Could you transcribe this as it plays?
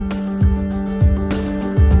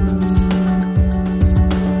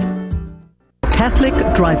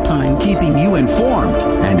Catholic Drive Time, keeping you informed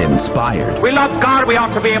and inspired. We love God. We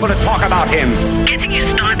ought to be able to talk about Him. Getting you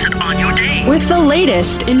started on your day. With the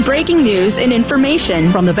latest in breaking news and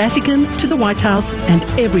information. From the Vatican to the White House and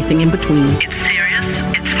everything in between. It's serious,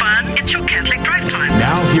 it's fun, it's your Catholic Drive Time.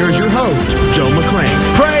 Now, here's your host, Joe McClain.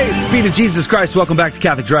 Praise be to Jesus Christ. Welcome back to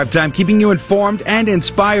Catholic Drive Time, keeping you informed and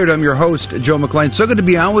inspired. I'm your host, Joe McClain. So good to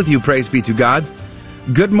be on with you. Praise be to God.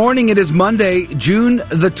 Good morning. It is Monday, June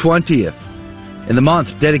the 20th, in the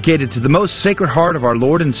month dedicated to the most sacred heart of our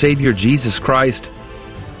Lord and Savior, Jesus Christ.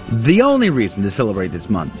 The only reason to celebrate this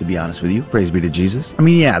month, to be honest with you, praise be to Jesus. I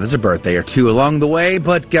mean, yeah, there's a birthday or two along the way,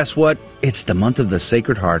 but guess what? It's the month of the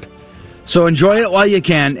Sacred Heart. So enjoy it while you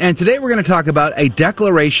can. And today we're going to talk about a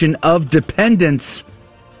declaration of dependence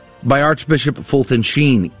by Archbishop Fulton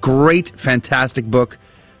Sheen. Great, fantastic book.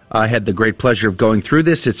 I had the great pleasure of going through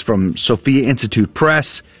this. It's from Sophia Institute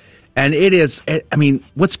Press. And it is, I mean,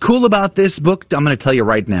 what's cool about this book, I'm going to tell you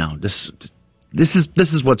right now. This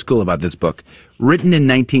is what's cool about this book. Written in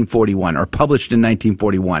 1941, or published in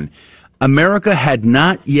 1941. America had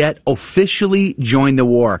not yet officially joined the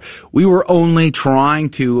war. We were only trying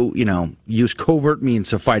to, use covert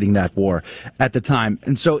means of fighting that war at the time.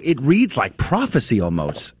 And so it reads like prophecy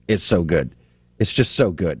almost. It's so good. It's just so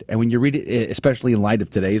good. And when you read it, especially in light of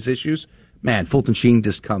today's issues, man, Fulton Sheen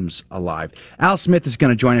just comes alive. Al Smith is going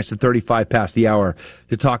to join us at 35 past the hour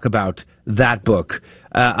to talk about that book.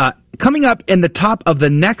 Coming up in the top of the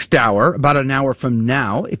next hour, about an hour from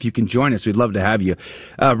now, if you can join us, we'd love to have you.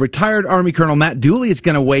 Retired Army Colonel Matt Dooley is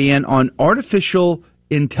going to weigh in on artificial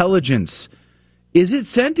intelligence. Is it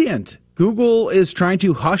sentient? Google is trying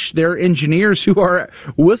to hush their engineers who are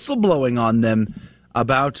whistleblowing on them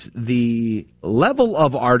about the level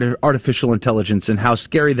of artificial intelligence and how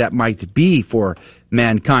scary that might be for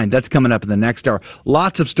mankind. That's coming up in the next hour.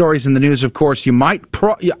 Lots of stories in the news, of course. I'm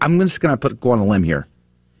just going to go on a limb here.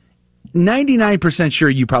 99% sure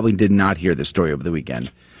you probably did not hear this story over the weekend.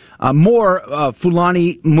 More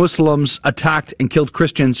Fulani Muslims attacked and killed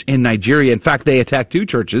Christians in Nigeria. In fact, they attacked 2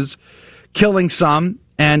 churches, killing some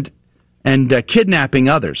and kidnapping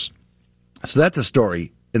others. So that's a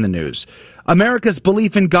story in the news. America's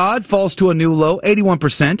belief in God falls to a new low,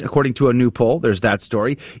 81%, according to a new poll. There's that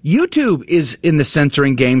story. YouTube is in the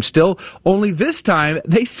censoring game still, only this time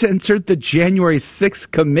they censored the January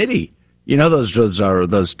 6th committee. You know, those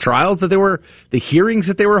trials that the hearings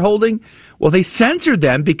that they were holding? Well, they censored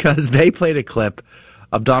them because they played a clip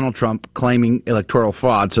of Donald Trump claiming electoral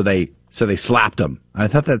fraud, so they slapped him. I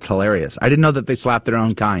thought that's hilarious. I didn't know that they slapped their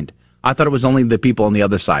own kind. I thought it was only the people on the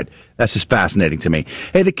other side. That's just fascinating to me.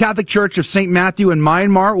 Hey, the Catholic Church of St. Matthew in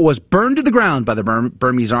Myanmar was burned to the ground by the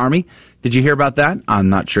Burmese army. Did you hear about that? I'm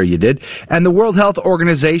not sure you did. And the World Health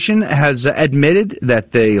Organization has admitted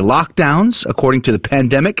that the lockdowns, according to the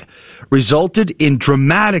pandemic, resulted in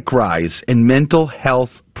dramatic rise in mental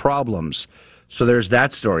health problems. So there's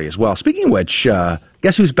that story as well. Speaking of which,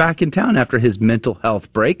 guess who's back in town after his mental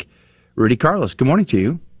health break? Rudy Carlos. Good morning to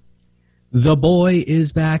you. The boy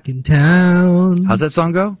is back in town. How's that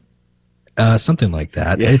song go? Something like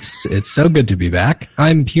that. Yeah. It's so good to be back.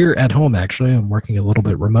 I'm here at home, actually. I'm working a little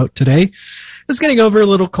bit remote today. It's getting over a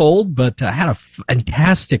little cold, but I had a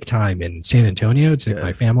fantastic time in San Antonio. Took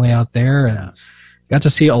my family out there and got to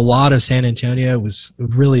see a lot of San Antonio. It was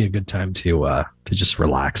really a good time to just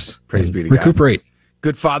relax. Praise be to God. Recuperate.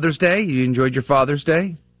 Good Father's Day. You enjoyed your Father's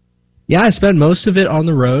Day? Yeah, I spent most of it on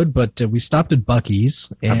the road, but we stopped at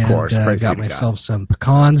Buc-ee's and of course, got myself some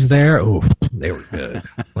pecans there. Oh, they were good,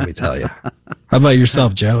 let me tell you. How about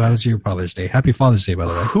yourself, Joe? How was your Father's Day? Happy Father's Day, by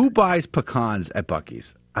the way. Who buys pecans at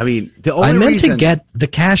Buc-ee's? I mean, I meant to get the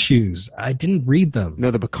cashews. I didn't read them.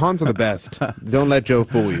 No, the pecans are the best. Don't let Joe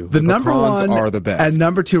fool you. The number pecans one are the best. And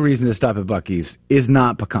number 2 reason to stop at Buc-ee's is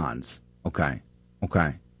not pecans. Okay.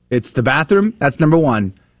 It's the bathroom. That's number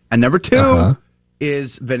 1. And number 2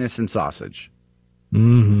 is venison sausage.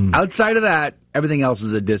 Mm-hmm. Outside of that, everything else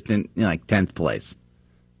is a distant, 10th place.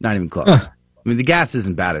 Not even close. I mean, the gas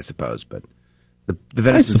isn't bad, I suppose, but the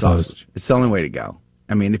venison sausage, it's the only way to go.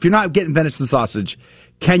 I mean, if you're not getting venison sausage,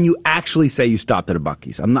 can you actually say you stopped at a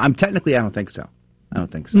Buc-ee's? I'm technically, I don't think so.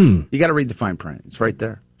 You got to read the fine print. It's right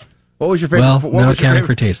there. What was your favorite? Well, no accounting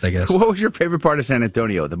for taste, I guess. What was your favorite part of San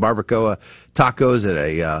Antonio? The barbacoa tacos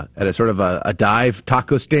at a sort of a dive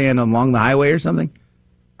taco stand along the highway or something?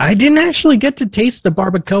 I didn't actually get to taste the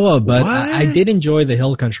barbacoa, but I did enjoy the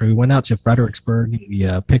hill country. We went out to Fredericksburg and we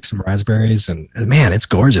picked some raspberries, and man, it's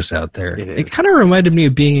gorgeous out there. It kind of reminded me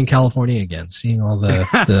of being in California again, seeing all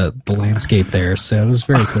the landscape there. So it was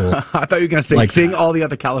very cool. I thought you were going to say seeing all the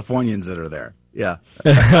other Californians that are there. Yeah.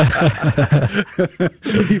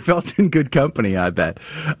 He felt in good company, I bet.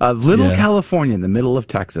 California in the middle of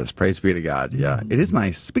Texas. Praise be to God. Yeah, it is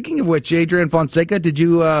nice. Speaking of which, Adrian Fonseca, did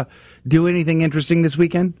you do anything interesting this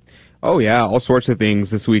weekend? Oh, yeah, all sorts of things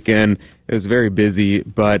this weekend. It was very busy,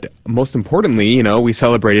 but most importantly, we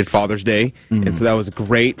celebrated Father's Day, and so that was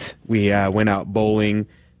great. We went out bowling.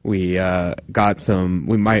 We got some.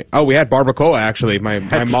 We had barbacoa actually. My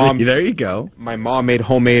mom. There you go. My mom made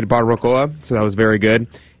homemade barbacoa, so that was very good.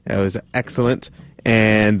 It was excellent.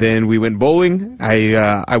 And then we went bowling.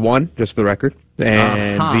 I won, just for the record.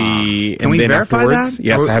 And Can we verify afterwards, that?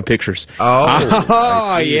 yes, I have pictures.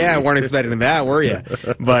 Oh, yeah, weren't expecting that, were you?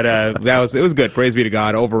 But it was good. Praise be to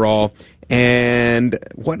God overall. And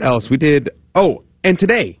what else we did? Oh, and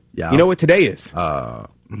today. Yeah. You know what today is?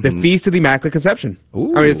 The Feast of the Immaculate Conception.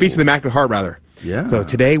 Ooh. I mean, the Feast of the Immaculate Heart, rather. Yeah. So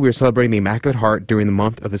today we're celebrating the Immaculate Heart during the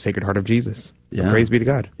month of the Sacred Heart of Jesus. So praise be to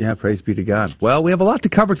God. Yeah, praise be to God. Well, we have a lot to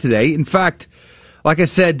cover today. In fact, like I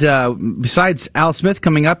said, besides Al Smith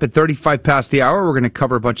coming up at 35 past the hour, we're going to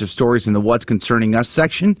cover a bunch of stories in the What's Concerning Us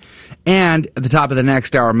section. And at the top of the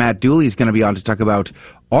next hour, Matt Dooley is going to be on to talk about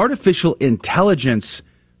artificial intelligence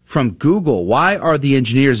from Google. Why are the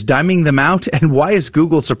engineers diming them out, and why is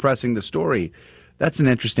Google suppressing the story? That's an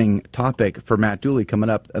interesting topic for Matt Dooley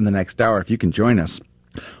coming up in the next hour, if you can join us.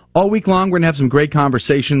 All week long, we're going to have some great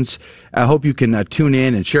conversations. I hope you can tune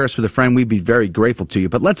in and share us with a friend. We'd be very grateful to you.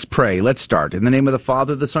 But let's pray. Let's start. In the name of the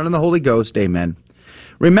Father, the Son, and the Holy Ghost, amen.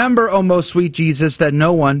 Remember, O most sweet Jesus, that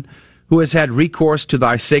no one who has had recourse to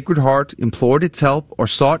thy sacred heart, implored its help, or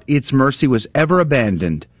sought its mercy was ever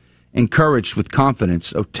abandoned. Encouraged with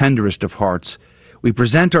confidence, O tenderest of hearts, we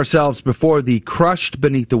present ourselves before thee, crushed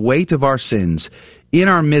beneath the weight of our sins. In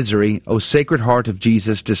our misery, O Sacred Heart of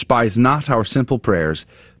Jesus, despise not our simple prayers,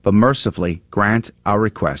 but mercifully grant our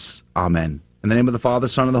requests. Amen. In the name of the Father,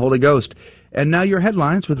 Son, and the Holy Ghost. And now your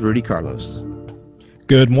headlines with Rudy Carlos.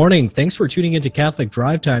 Good morning. Thanks for tuning into Catholic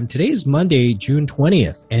Drive Time. Today is Monday, June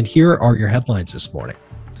 20th, and here are your headlines this morning.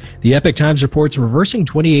 The Epoch Times reports reversing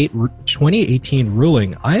 2018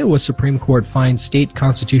 ruling. Iowa Supreme Court finds state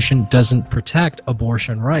constitution doesn't protect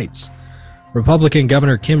abortion rights. Republican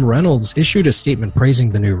Governor Kim Reynolds issued a statement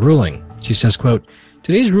praising the new ruling. She says, quote,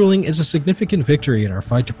 "Today's ruling is a significant victory in our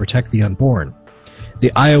fight to protect the unborn."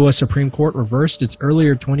 The Iowa Supreme Court reversed its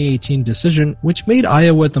earlier 2018 decision, which made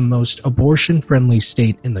Iowa the most abortion-friendly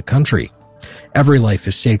state in the country. Every life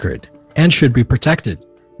is sacred and should be protected.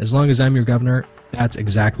 As long as I'm your governor, that's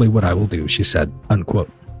exactly what I will do, she said, unquote.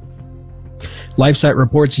 LifeSite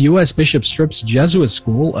reports U.S. bishop strips Jesuit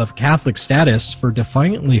school of Catholic status for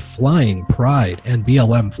defiantly flying Pride and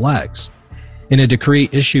BLM flags. In a decree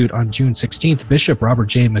issued on June 16th, Bishop Robert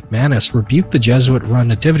J. McManus rebuked the Jesuit-run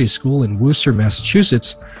Nativity School in Worcester,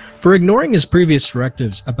 Massachusetts, for ignoring his previous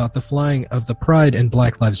directives about the flying of the Pride and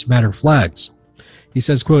Black Lives Matter flags. He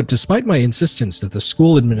says, quote, "Despite my insistence that the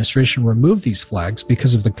school administration remove these flags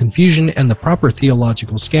because of the confusion and the proper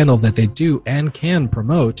theological scandal that they do and can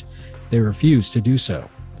promote, they refuse to do so.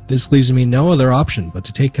 This leaves me no other option but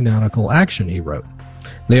to take canonical action," he wrote.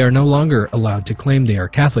 "They are no longer allowed to claim they are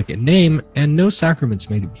Catholic in name, and no sacraments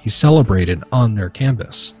may be celebrated on their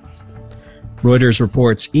campus." Reuters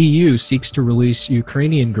reports EU seeks to release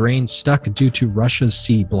Ukrainian grain stuck due to Russia's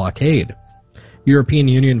sea blockade. European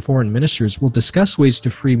Union foreign ministers will discuss ways to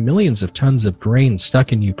free millions of tons of grain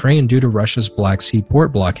stuck in Ukraine due to Russia's Black Sea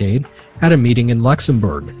port blockade at a meeting in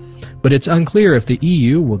Luxembourg. But it's unclear if the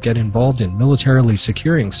EU will get involved in militarily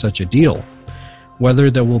securing such a deal. Whether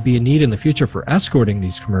there will be a need in the future for escorting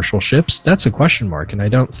these commercial ships, that's a question mark, and I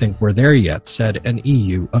don't think we're there yet, said an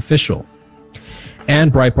EU official.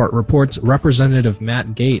 And Breitbart reports Representative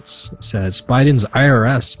Matt Gaetz says Biden's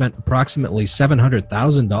IRS spent approximately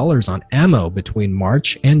 $700,000 on ammo between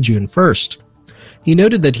March and June 1st. He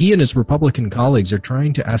noted that he and his Republican colleagues are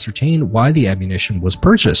trying to ascertain why the ammunition was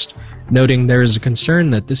purchased, noting there is a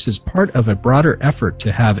concern that this is part of a broader effort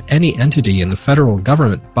to have any entity in the federal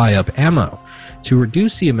government buy up ammo to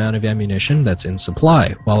reduce the amount of ammunition that's in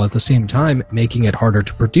supply, while at the same time making it harder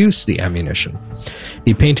to produce the ammunition.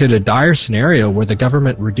 He painted a dire scenario where the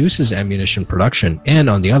government reduces ammunition production and,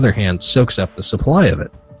 on the other hand, soaks up the supply of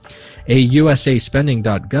it. A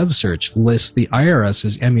USAspending.gov search lists the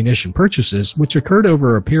IRS's ammunition purchases, which occurred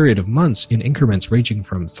over a period of months in increments ranging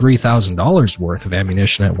from $3,000 worth of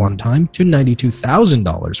ammunition at one time to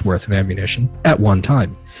 $92,000 worth of ammunition at one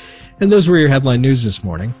time. And those were your headline news this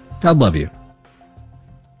morning. God love you.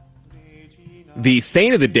 The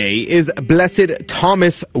saint of the day is Blessed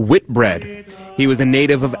Thomas Whitbread. He was a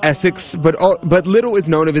native of Essex, but little is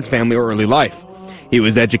known of his family or early life. He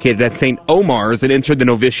was educated at St. Omar's and entered the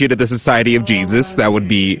novitiate of the Society of Jesus, that would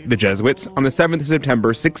be the Jesuits, on the 7th of September,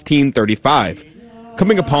 1635.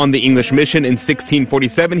 Coming upon the English mission in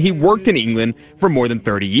 1647, he worked in England for more than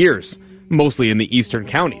 30 years, mostly in the eastern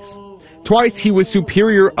counties. Twice he was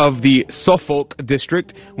superior of the Suffolk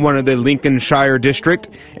district, one of the Lincolnshire district,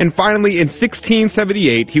 and finally in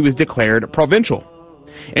 1678 he was declared provincial.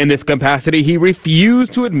 In this capacity, he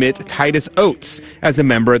refused to admit Titus Oates as a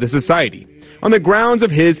member of the society, on the grounds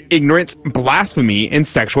of his ignorance, blasphemy, and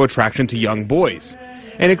sexual attraction to young boys,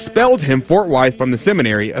 and expelled him forthwith from the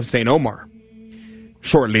seminary of St. Omar.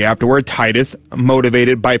 Shortly afterward, Titus,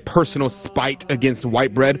 motivated by personal spite against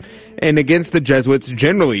Whitebread and against the Jesuits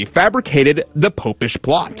generally, fabricated the popish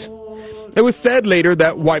plot. It was said later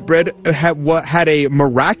that Whitebread had a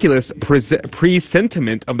miraculous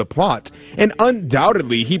presentiment of the plot, and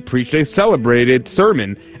undoubtedly he preached a celebrated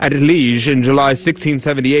sermon at Liege in July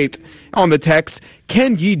 1678 on the text,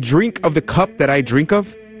 "Can ye drink of the cup that I drink of?"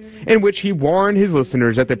 in which he warned his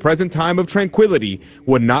listeners that the present time of tranquility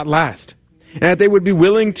would not last, and that they must be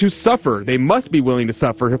willing to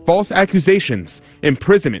suffer false accusations,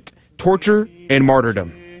 imprisonment, torture, and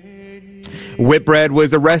martyrdom. Whitbread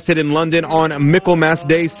was arrested in London on Michaelmas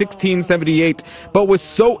Day 1678, but was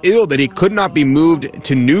so ill that he could not be moved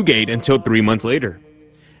to Newgate until 3 months later.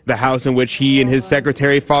 The house in which he and his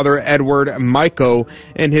secretary, Father Edward Myco,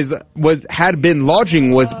 had been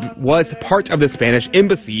lodging was part of the Spanish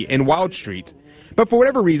embassy in Wild Street. But for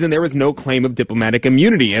whatever reason, there was no claim of diplomatic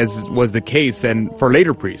immunity, as was the case for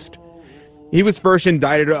later priests. He was first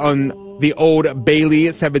indicted on the Old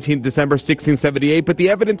Bailey, 17th December 1678, but the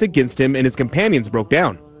evidence against him and his companions broke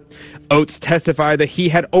down. Oates testified that he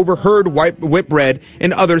had overheard Whitbread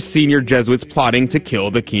and other senior Jesuits plotting to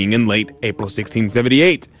kill the king in late April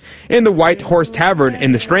 1678 in the White Horse Tavern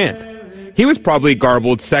in the Strand. He was probably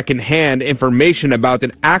garbled second-hand information about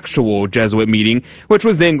an actual Jesuit meeting, which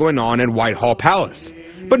was then going on at Whitehall Palace.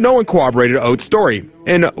 But no one corroborated Oates' story,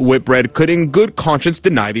 and Whitbread could in good conscience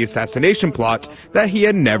deny the assassination plot that he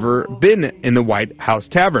had never been in the White House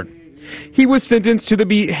Tavern. He was sentenced to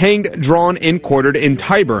be hanged, drawn, and quartered in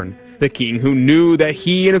Tyburn. The king, who knew that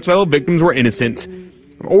he and his fellow victims were innocent,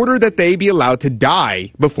 ordered that they be allowed to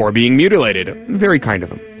die before being mutilated. Very kind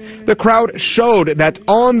of him. The crowd showed that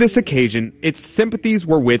on this occasion its sympathies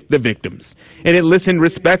were with the victims, and it listened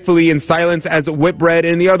respectfully in silence as Whitbread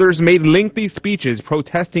and the others made lengthy speeches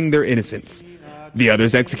protesting their innocence. The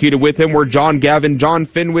others executed with him were John Gavin, John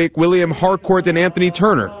Fenwick, William Harcourt, and Anthony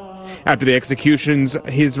Turner. After the executions,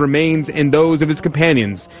 his remains and those of his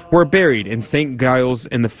companions were buried in St. Giles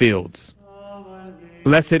in the Fields.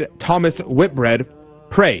 Blessed Thomas Whitbread,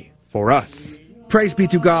 pray for us. Praise be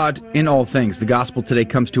to God in all things. The gospel today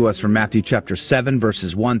comes to us from Matthew chapter 7,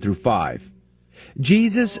 verses 1 through 5.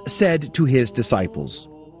 Jesus said to his disciples,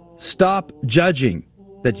 "Stop judging,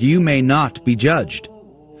 that you may not be judged.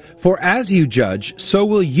 For as you judge, so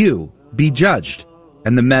will you be judged,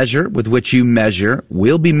 and the measure with which you measure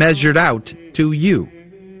will be measured out to you.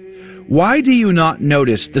 Why do you not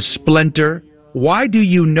notice the splinter? Why do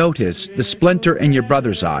you notice the splinter in your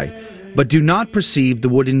brother's eye, but do not perceive the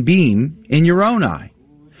wooden beam in your own eye?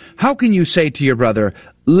 How can you say to your brother,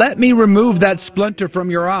 'Let me remove that splinter from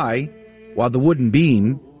your eye,' while the wooden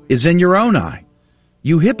beam is in your own eye?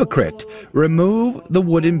 You hypocrite, remove the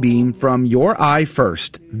wooden beam from your eye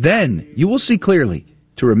first, then you will see clearly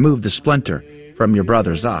to remove the splinter from your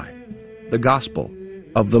brother's eye." The Gospel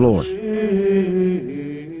of the Lord.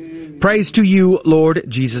 Praise to you, Lord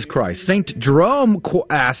Jesus Christ. St. Jerome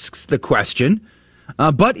asks the question,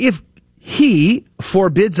 but if he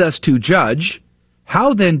forbids us to judge,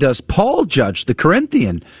 how then does Paul judge the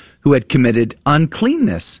Corinthian who had committed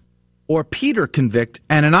uncleanness? Or Peter convict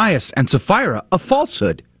Ananias and Sapphira of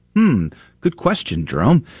falsehood? Good question,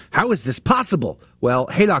 Jerome. How is this possible? Well,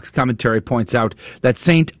 Haydock's commentary points out that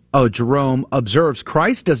St. Jerome observes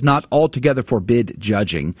Christ does not altogether forbid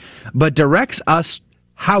judging, but directs us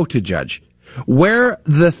how to judge. Where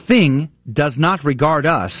the thing does not regard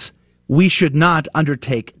us, we should not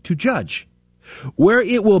undertake to judge. Where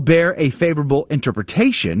it will bear a favorable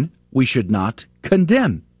interpretation, we should not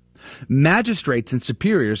condemn. Magistrates and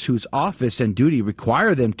superiors whose office and duty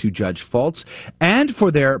require them to judge faults, and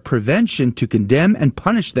for their prevention to condemn and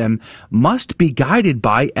punish them, must be guided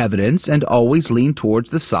by evidence and always lean towards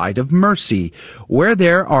the side of mercy, where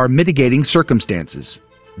there are mitigating circumstances.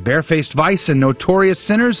 Barefaced vice and notorious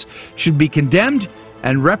sinners should be condemned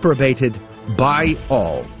and reprobated by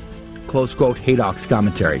all. Close quote, Haydock's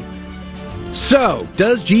commentary. So,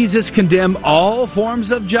 does Jesus condemn all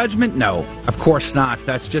forms of judgment? No, of course not.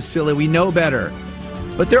 That's just silly. We know better.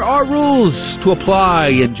 But there are rules to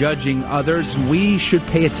apply in judging others, and we should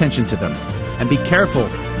pay attention to them and be careful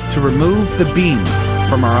to remove the beam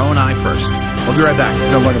from our own eye first. We'll be right back.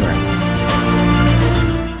 Don't go anywhere.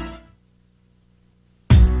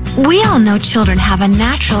 We all know children have a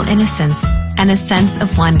natural innocence and a sense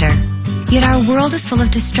of wonder. Yet our world is full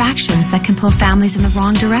of distractions that can pull families in the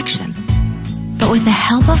wrong direction. But with the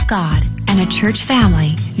help of God and a church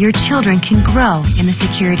family, your children can grow in the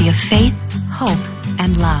security of faith, hope,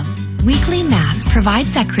 and love. Weekly Mass provides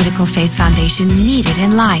that critical faith foundation needed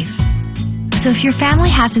in life. So if your family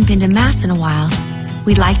hasn't been to Mass in a while,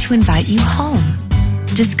 we'd like to invite you home.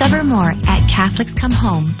 Discover more at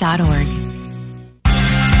CatholicsComeHome.org.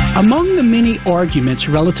 Among the many arguments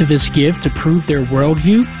relativists give to prove their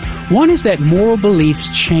worldview, one is that moral beliefs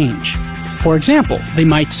change. For example, they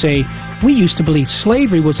might say, we used to believe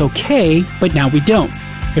slavery was okay, but now we don't.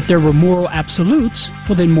 If there were moral absolutes,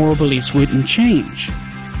 well then moral beliefs wouldn't change.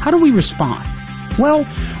 How do we respond? Well,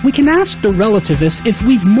 we can ask the relativists if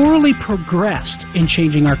we've morally progressed in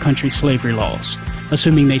changing our country's slavery laws.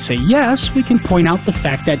 Assuming they say yes, we can point out the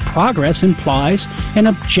fact that progress implies an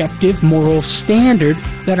objective moral standard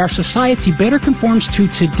that our society better conforms to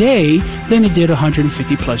today than it did 150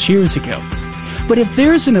 plus years ago. But if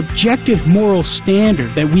there's an objective moral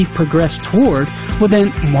standard that we've progressed toward, well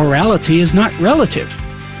then morality is not relative.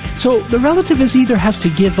 So the relativist either has to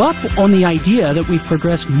give up on the idea that we've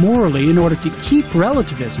progressed morally in order to keep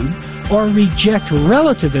relativism, or reject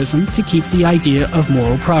relativism to keep the idea of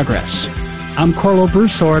moral progress. I'm Carlo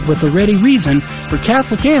Broussard with a ready reason for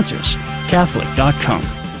Catholic Answers, Catholic.com.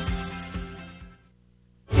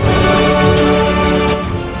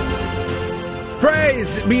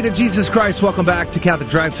 Praise be to Jesus Christ. Welcome back to Catholic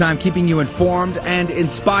Drive Time, keeping you informed and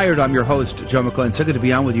inspired. I'm your host, Joe McClellan. So good to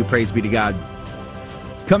be on with you. Praise be to God.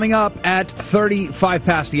 Coming up at 35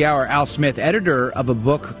 past the hour, Al Smith, editor of a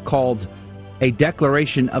book called A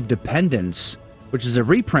Declaration of Dependence, which is a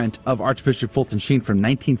reprint of Archbishop Fulton Sheen from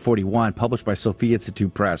 1941, published by Sophia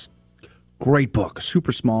Institute Press. Great book,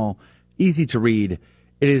 super small, easy to read.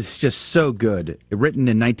 It is just so good. Written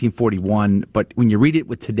in 1941, but when you read it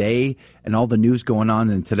with today and all the news going on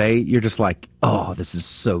in today, you're just like, oh, this is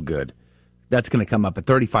so good. That's going to come up at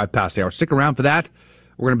 35 past the hour. Stick around for that.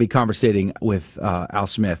 We're going to be conversating with Al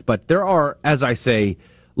Smith. But there are, as I say,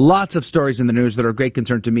 lots of stories in the news that are of great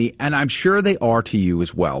concern to me, and I'm sure they are to you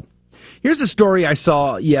as well. Here's a story I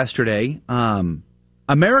saw yesterday.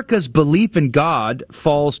 America's belief in God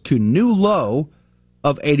falls to new low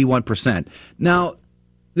of 81%. Now,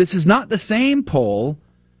 this is not the same poll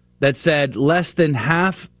that said less than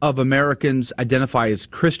half of Americans identify as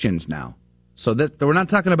Christians now. So that we're not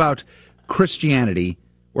talking about Christianity.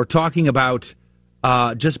 We're talking about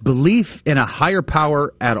just belief in a higher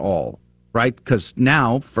power at all, right? Because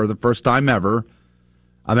now, for the first time ever,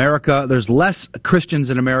 America, there's less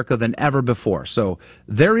Christians in America than ever before. So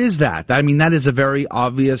there is that. I mean, that is a very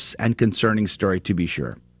obvious and concerning story, to be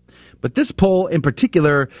sure. But this poll in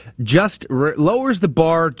particular just lowers the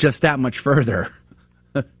bar just that much further.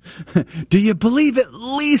 Do you believe at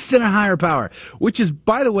least in a higher power? Which is,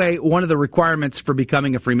 by the way, one of the requirements for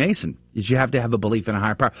becoming a Freemason, is you have to have a belief in a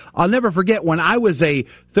higher power. I'll never forget when I was a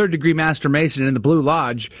third-degree Master Mason in the Blue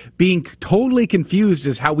Lodge, being totally confused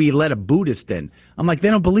as how we let a Buddhist in. I'm like, they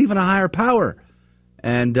don't believe in a higher power.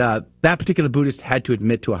 And that particular Buddhist had to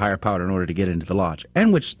admit to a higher power in order to get into the lodge,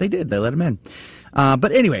 and which they did. They let him in.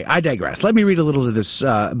 But anyway, I digress. Let me read a little of this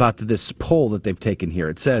about this poll that they've taken here.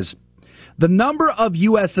 It says, the number of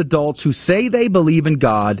U.S. adults who say they believe in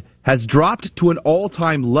God has dropped to an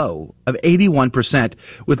all-time low of 81%,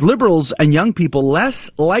 with liberals and young people less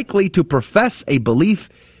likely to profess a belief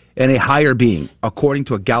in a higher being, according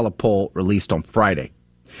to a Gallup poll released on Friday.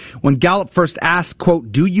 When Gallup first asked,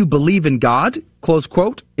 quote, do you believe in God, close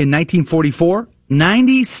quote, in 1944,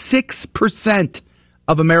 96%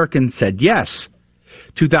 of Americans said yes.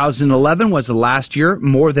 2011 was the last year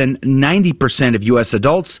more than 90% of U.S.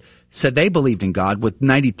 adults said they believed in God, with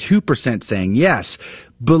 92% saying yes.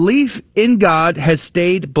 Belief in God has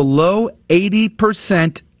stayed below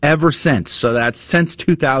 80% ever since. So that's since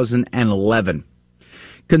 2011.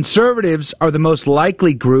 Conservatives are the most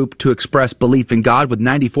likely group to express belief in God, with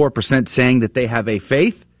 94% saying that they have a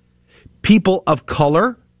faith. People of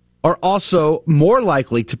color are also more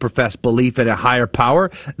likely to profess belief in a higher power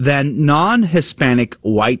than non-Hispanic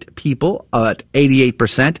white people at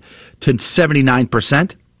 88% to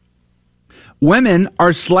 79%. Women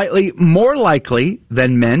are slightly more likely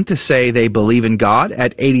than men to say they believe in God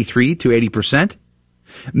at 83 to 80%.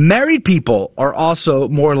 Married people are also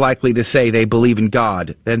more likely to say they believe in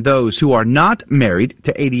God than those who are not married,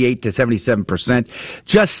 to 88 to 77%.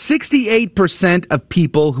 Just 68% of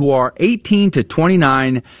people who are 18 to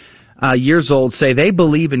 29 years old say they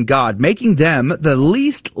believe in God, making them the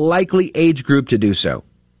least likely age group to do so.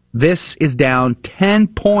 This is down 10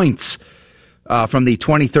 points from the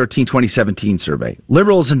 2013-2017 survey.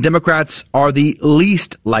 Liberals and Democrats are the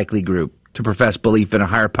least likely group to profess belief in a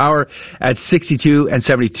higher power at 62 and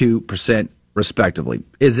 72% respectively.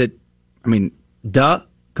 Is it, duh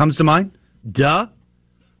comes to mind? Duh?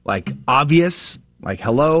 Like obvious? Like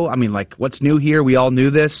hello? Like what's new here? We all knew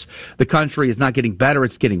this. The country is not getting better,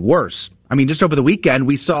 it's getting worse. Just over the weekend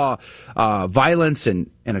we saw violence in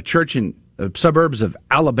a church in the suburbs of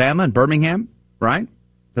Alabama and Birmingham, right?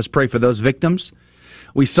 Let's pray for those victims.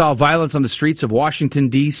 We saw violence on the streets of Washington,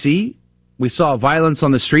 D.C., we saw violence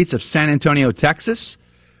on the streets of San Antonio, Texas.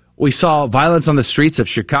 We saw violence on the streets of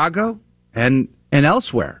Chicago and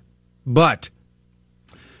elsewhere. But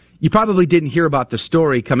you probably didn't hear about the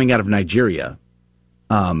story coming out of Nigeria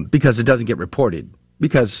because it doesn't get reported.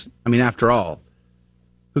 Because, after all,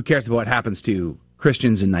 who cares about what happens to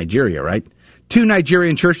Christians in Nigeria, right? 2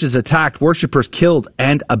 Nigerian churches attacked, worshipers killed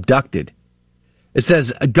and abducted. It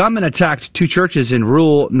says a gunman attacked 2 churches in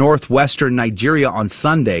rural northwestern Nigeria on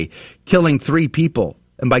Sunday, killing 3 people.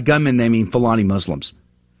 And by gunmen, they mean Fulani Muslims.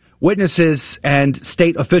 Witnesses and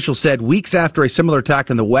state officials said weeks after a similar attack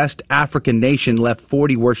in the West African nation left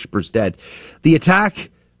 40 worshippers dead. The attack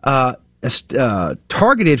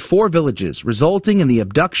targeted 4 villages, resulting in the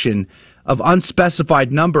abduction of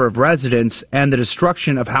unspecified number of residents and the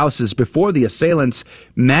destruction of houses before the assailants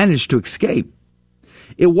managed to escape.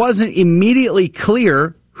 It wasn't immediately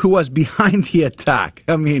clear who was behind the attack.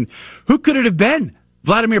 Who could it have been?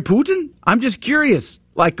 Vladimir Putin? I'm just curious.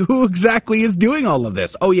 Who exactly is doing all of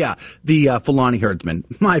this? Oh, yeah, the Fulani herdsmen.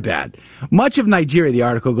 My bad. Much of Nigeria, the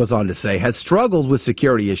article goes on to say, has struggled with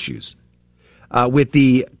security issues, with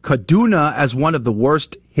the Kaduna as one of the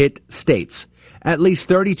worst hit states. At least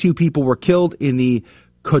 32 people were killed in the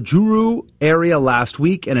Kajuru area last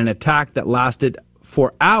week in an attack that lasted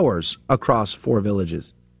for hours across 4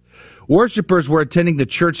 villages. Worshippers were attending the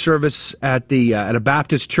church service at a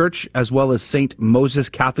Baptist church as well as St. Moses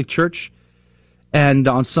Catholic Church. And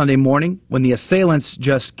on Sunday morning, when the assailants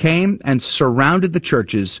just came and surrounded the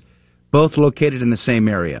churches, both located in the same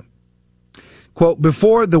area. Quote,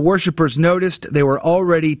 before the worshippers noticed, they were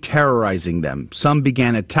already terrorizing them. Some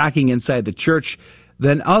began attacking inside the church,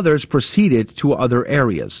 then others proceeded to other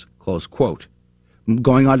areas. Close quote.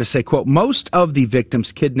 Going on to say, quote, most of the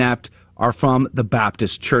victims kidnapped are from the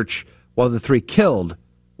Baptist church, while the 3 killed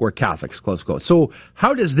were Catholics, close quote. So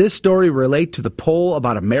how does this story relate to the poll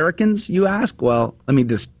about Americans, you ask? Well, let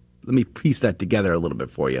me piece that together a little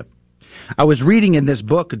bit for you. I was reading in this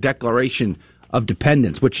book, A Declaration of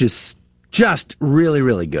Dependence, which is just really,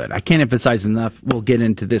 really good. I can't emphasize enough. We'll get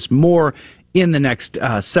into this more in the next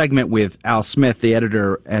segment with Al Smith, the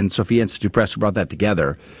editor, and Sophia Institute Press, who brought that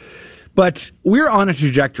together. But we're on a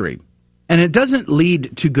trajectory, and it doesn't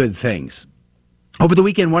lead to good things. Over the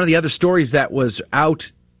weekend, one of the other stories that was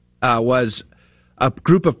out was a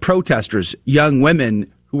group of protesters, young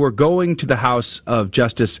women, who were going to the house of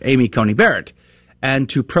Justice Amy Coney Barrett and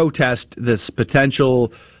to protest this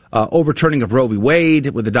potential overturning of Roe v.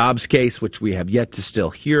 Wade with the Dobbs case, which we have yet to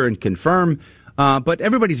still hear and confirm. But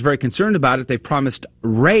everybody's very concerned about it. They promised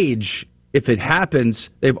rage if it happens.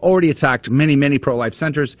 They've already attacked many, many pro-life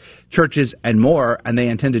centers, churches, and more, and they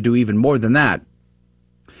intend to do even more than that.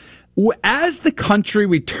 As the country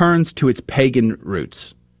returns to its pagan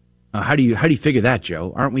roots, how do you figure that,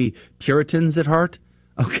 Joe? Aren't we Puritans at heart?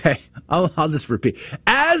 Okay, I'll just repeat.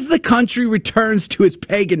 As the country returns to its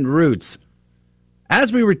pagan roots,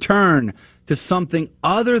 as we return to something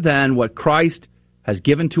other than what Christ has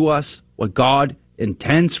given to us, what God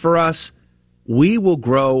intends for us, we will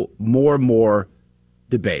grow more and more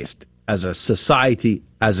debased as a society,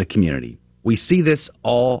 as a community. We see this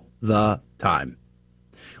all the time.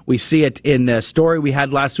 We see it in the story we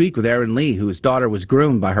had last week with Aaron Lee, whose daughter was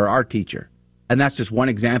groomed by her art teacher. And that's just one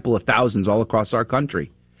example of thousands all across our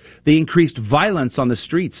country. The increased violence on the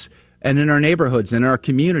streets and in our neighborhoods and in our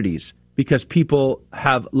communities because people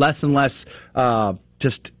have less and less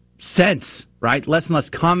just sense, right? Less and less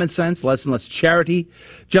common sense, less and less charity.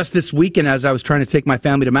 Just this weekend, as I was trying to take my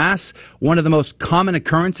family to Mass, one of the most common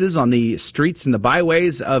occurrences on the streets and the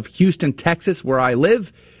byways of Houston, Texas, where I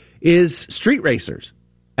live, is street racers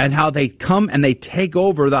and how they come and they take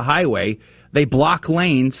over the highway. They block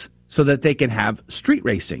lanes so that they can have street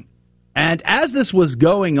racing. And as this was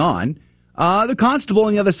going on, the constable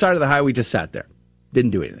on the other side of the highway just sat there.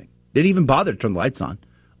 Didn't do anything. Didn't even bother to turn the lights on,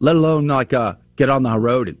 let alone get on the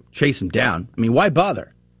road and chase them down. I mean, why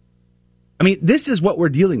bother? I mean, this is what we're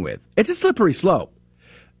dealing with. It's a slippery slope.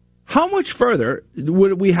 How much further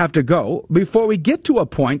would we have to go before we get to a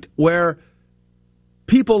point where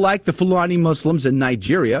people like the Fulani Muslims in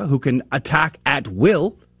Nigeria, who can attack at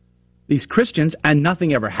will these Christians and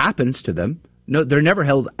nothing ever happens to them, no, they're never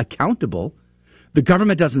held accountable, the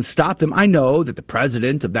government doesn't stop them. I know that the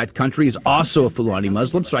president of that country is also a Fulani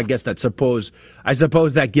Muslim, so I guess I suppose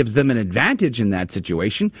that gives them an advantage in that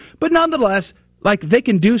situation. But nonetheless, they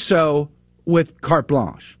can do so with carte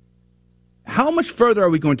blanche. How much further are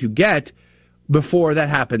we going to get before that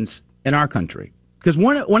happens in our country? Because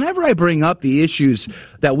whenever I bring up the issues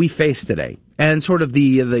that we face today and sort of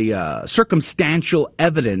the circumstantial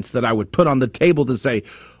evidence that I would put on the table to say,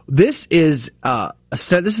 this is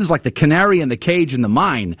like the canary in the cage in the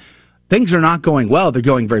mine. Things are not going well. They're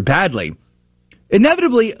going very badly.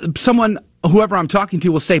 Inevitably, whoever I'm talking to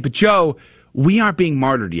will say, but Joe, we aren't being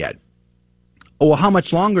martyred yet. Well, how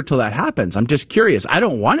much longer till that happens? I'm just curious. I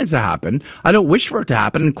don't want it to happen. I don't wish for it to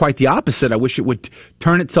happen. And quite the opposite. I wish it would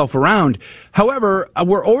turn itself around. However,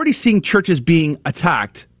 we're already seeing churches being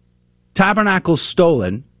attacked, tabernacles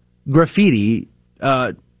stolen, graffiti,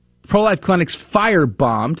 pro-life clinics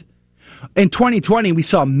firebombed. In 2020, we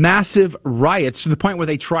saw massive riots to the point where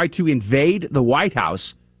they tried to invade the White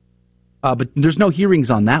House. But there's no hearings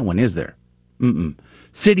on that one, is there? Mm-mm.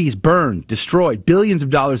 Cities burned, destroyed, billions of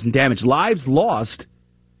dollars in damage, lives lost,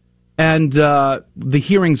 and the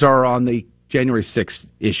hearings are on the January 6th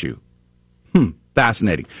issue.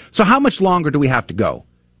 Fascinating. So how much longer do we have to go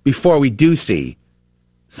before we do see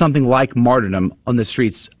something like martyrdom on the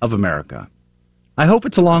streets of America? I hope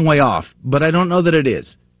it's a long way off, but I don't know that it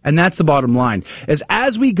is. And that's the bottom line.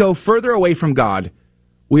 As we go further away from God,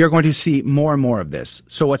 we are going to see more and more of this.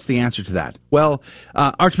 So what's the answer to that? Well,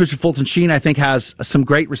 Archbishop Fulton Sheen, I think, has some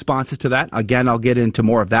great responses to that. Again, I'll get into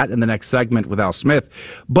more of that in the next segment with Al Smith.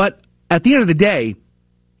 But at the end of the day,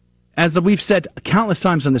 as we've said countless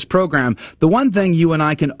times on this program, the one thing you and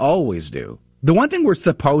I can always do, the one thing we're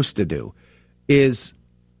supposed to do is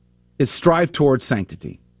strive towards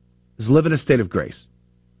sanctity, is live in a state of grace,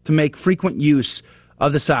 to make frequent use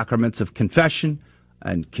of the sacraments of confession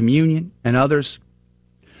and communion and others,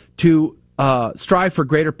 to strive for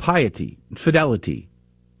greater piety and fidelity,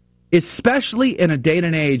 especially in a day and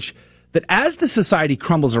an age that as the society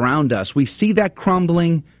crumbles around us, we see that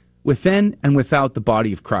crumbling within and without the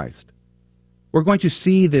body of Christ. We're going to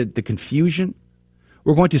see the confusion.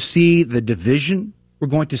 We're going to see the division. We're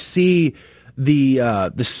going to see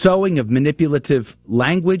the sowing of manipulative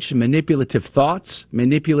language, manipulative thoughts,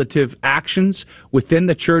 manipulative actions within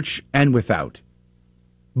the church and without.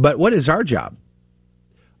 But what is our job?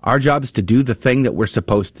 Our job is to do the thing that we're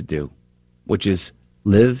supposed to do, which is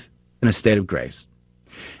live in a state of grace.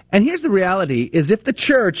 And here's the reality, is if the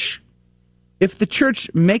church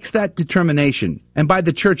makes that determination, and by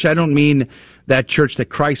the church I don't mean that church that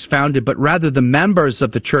Christ founded, but rather the members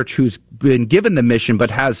of the church who's been given the mission but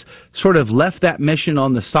has sort of left that mission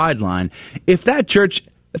on the sideline, if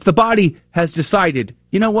the body has decided,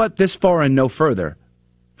 you know what, this far and no further,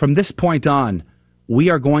 from this point on, we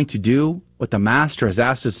are going to do what the Master has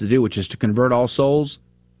asked us to do, which is to convert all souls,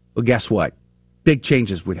 well, guess what? Big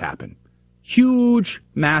changes would happen. Huge,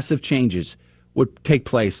 massive changes would take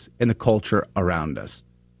place in the culture around us.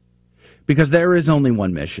 Because there is only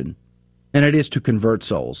one mission, and it is to convert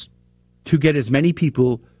souls, to get as many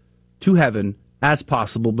people to heaven as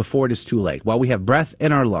possible before it is too late, while we have breath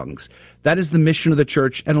in our lungs. That is the mission of the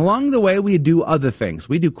church, and along the way we do other things.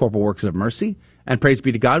 We do corporal works of mercy, and praise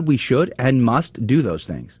be to God, we should and must do those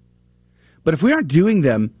things. But if we aren't doing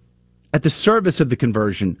them at the service of the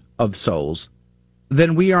conversion of souls,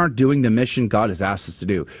 then we aren't doing the mission God has asked us to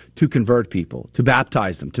do, to convert people, to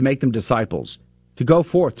baptize them, to make them disciples, to go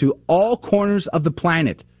forth to all corners of the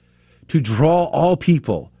planet, to draw all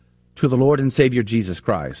people to the Lord and Savior Jesus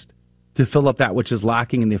Christ, to fill up that which is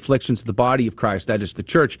lacking in the afflictions of the body of Christ, that is the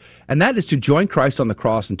church, and that is to join Christ on the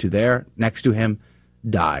cross and to there, next to him,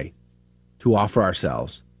 die, to offer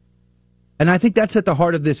ourselves. And I think that's at the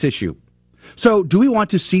heart of this issue. So do we want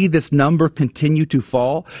to see this number continue to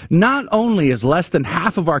fall? Not only is less than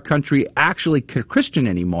half of our country actually Christian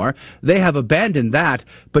anymore, they have abandoned that,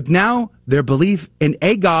 but now their belief in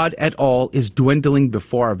a God at all is dwindling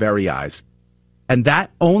before our very eyes. And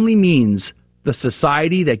that only means the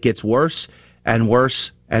society that gets worse and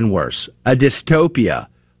worse and worse. A dystopia.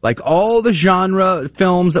 Like all the genre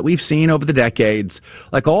films that we've seen over the decades,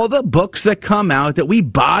 like all the books that come out that we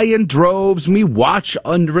buy in droves and we watch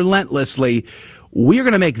relentlessly, we're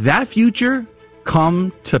going to make that future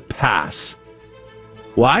come to pass.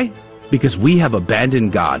 Why? Because we have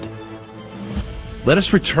abandoned God. Let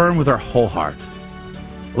us return with our whole heart.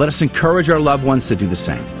 Let us encourage our loved ones to do the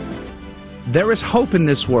same. There is hope in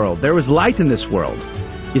this world. There is light in this world.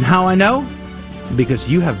 You know how I know? Because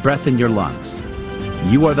you have breath in your lungs.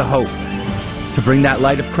 You are the hope to bring that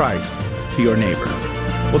light of Christ to your neighbor.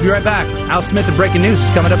 We'll be right back. Al Smith and Breaking News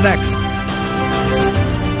is coming up next.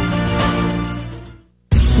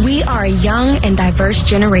 We are a young and diverse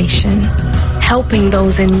generation, helping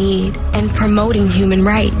those in need and promoting human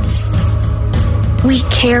rights. We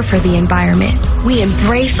care for the environment. We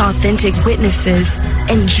embrace authentic witnesses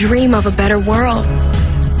and dream of a better world.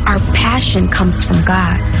 Our passion comes from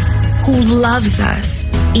God, who loves us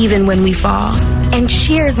even when we fall and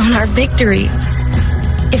cheers on our victories.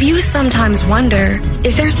 If you sometimes wonder,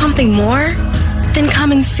 is there something more? Then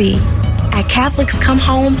come and see at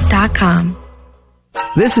CatholicsComeHome.com.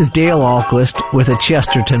 This is Dale Ahlquist with a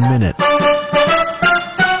Chesterton Minute.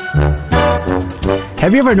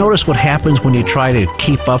 Have you ever noticed what happens when you try to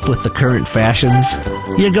keep up with the current fashions?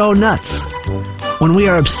 You go nuts. When we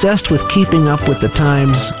are obsessed with keeping up with the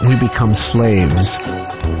times, we become slaves.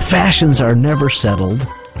 Fashions are never settled.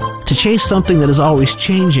 To chase something that is always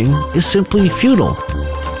changing is simply futile.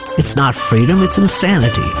 It's not freedom, it's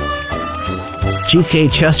insanity. G.K.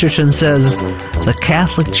 Chesterton says, "The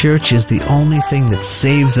Catholic Church is the only thing that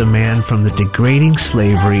saves a man from the degrading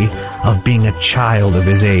slavery of being a child of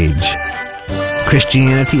his age."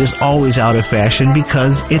 Christianity is always out of fashion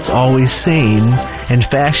because it's always sane, and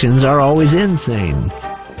fashions are always insane.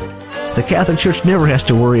 The Catholic Church never has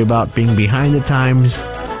to worry about being behind the times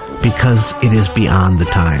because it is beyond the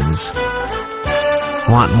times.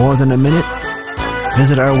 Want more than a minute?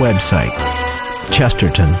 Visit our website,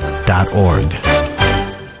 chesterton.org.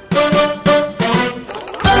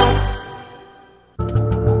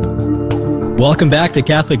 Welcome back to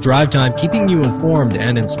Catholic Drive Time, keeping you informed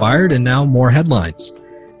and inspired, and now more headlines.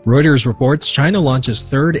 Reuters reports China launches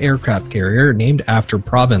third aircraft carrier named after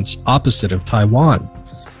province opposite of Taiwan.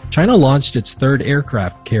 China launched its third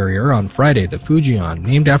aircraft carrier on Friday, the Fujian,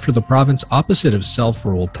 named after the province opposite of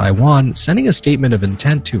self-ruled Taiwan, sending a statement of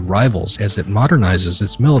intent to rivals as it modernizes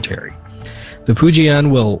its military. The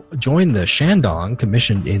Fujian will join the Shandong,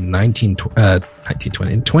 commissioned in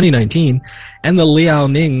 2019, and the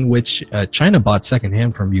Liaoning, which China bought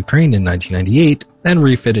secondhand from Ukraine in 1998 and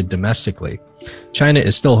refitted domestically. China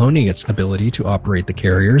is still honing its ability to operate the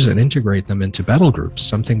carriers and integrate them into battle groups,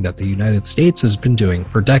 something that the United States has been doing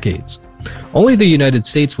for decades. Only the United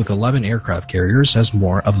States, with 11 aircraft carriers, has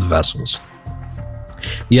more of the vessels.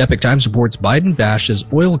 The Epoch Times reports Biden bashes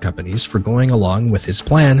oil companies for going along with his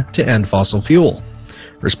plan to end fossil fuel.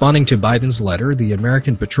 Responding to Biden's letter, the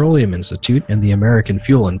American Petroleum Institute and the American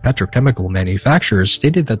Fuel and Petrochemical Manufacturers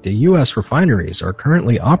stated that the U.S. refineries are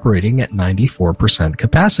currently operating at 94%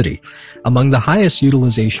 capacity, among the highest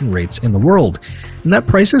utilization rates in the world, and that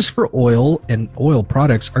prices for oil and oil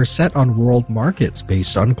products are set on world markets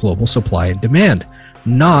based on global supply and demand,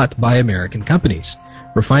 not by American companies.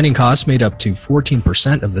 Refining costs made up to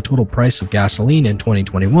 14% of the total price of gasoline in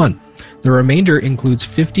 2021. The remainder includes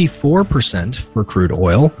 54% for crude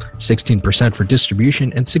oil, 16% for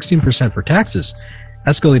distribution, and 16% for taxes.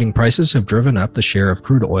 Escalating prices have driven up the share of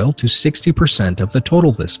crude oil to 60% of the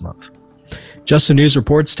total this month. Just the News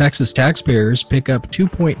reports Texas taxpayers pick up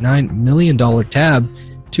 $2.9 million tab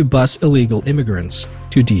to bus illegal immigrants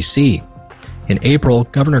to D.C. In April,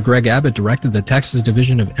 Governor Greg Abbott directed the Texas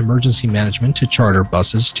Division of Emergency Management to charter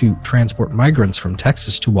buses to transport migrants from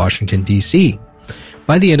Texas to Washington, D.C.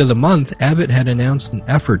 By the end of the month, Abbott had announced an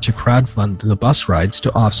effort to crowdfund the bus rides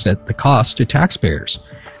to offset the cost to taxpayers.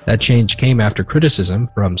 That change came after criticism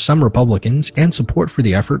from some Republicans and support for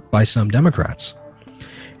the effort by some Democrats.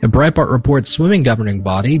 A Breitbart reports swimming governing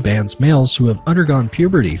body bans males who have undergone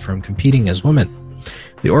puberty from competing as women.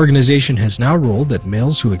 The organization has now ruled that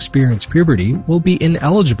males who experience puberty will be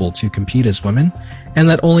ineligible to compete as women, and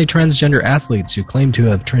that only transgender athletes who claim to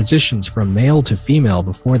have transitioned from male to female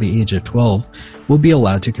before the age of 12 will be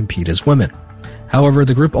allowed to compete as women. However,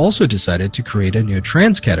 the group also decided to create a new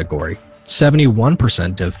trans category.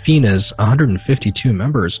 71% of FINA's 152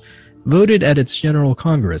 members voted at its General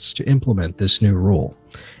Congress to implement this new rule.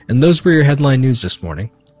 And those were your headline news this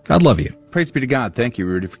morning. God love you. Praise be to God. Thank you,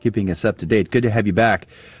 Rudy, for keeping us up to date. Good to have you back.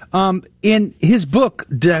 In his book,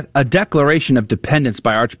 A Declaration of Dependence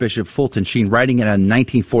by Archbishop Fulton Sheen, writing it in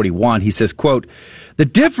 1941, he says, quote, "The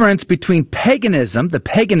difference between paganism, the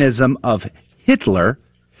paganism of Hitler,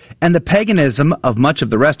 and the paganism of much of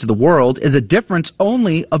the rest of the world is a difference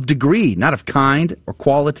only of degree, not of kind or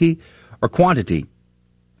quality or quantity."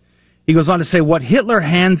 He goes on to say, what Hitler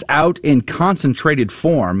hands out in concentrated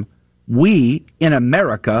form We, in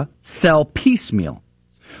America, sell piecemeal.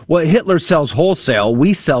 Well, Hitler sells wholesale,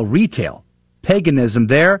 we sell retail. Paganism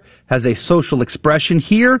there has a social expression.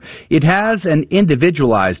 Here, it has an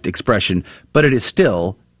individualized expression, but it is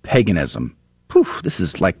still paganism. Poof, this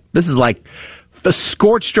is like the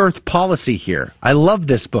scorched earth policy here. I love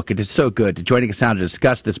this book. It is so good. Joining us now to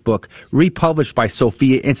discuss this book, republished by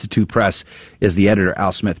Sophia Institute Press, is the editor,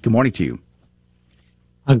 Al Smith. Good morning to you.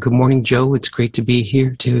 Good morning, Joe. It's great to be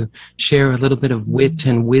here to share a little bit of wit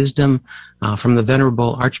and wisdom from the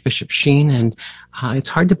Venerable Archbishop Sheen. And it's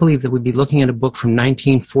hard to believe that we'd be looking at a book from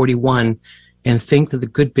 1941 and think that the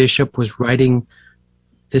good bishop was writing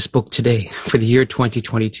this book today for the year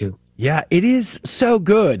 2022. Yeah, it is so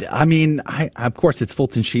good. I mean, of course, it's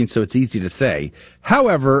Fulton Sheen, so it's easy to say.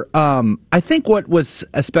 However, I think what was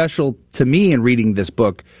special to me in reading this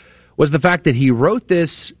book was the fact that he wrote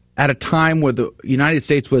this at a time where the United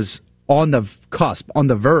States was on the cusp, on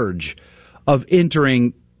the verge of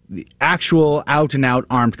entering the actual out-and-out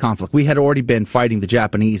armed conflict. We had already been fighting the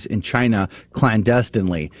Japanese in China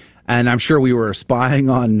clandestinely, and I'm sure we were spying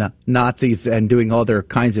on Nazis and doing other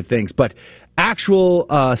kinds of things, but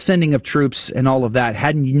actual sending of troops and all of that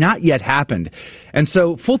had not yet happened. And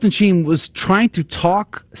so Fulton Sheen was trying to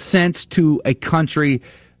talk sense to a country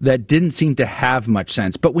that didn't seem to have much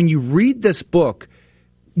sense. But when you read this book,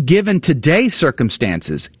 given today's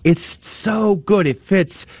circumstances, it's so good. It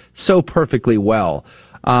fits so perfectly well.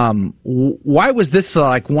 Why was this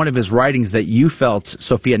like one of his writings that you felt,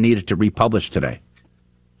 Sophia, needed to republish today?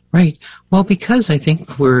 Right. Well, because I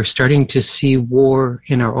think we're starting to see war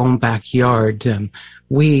in our own backyard.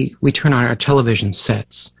 We turn on our television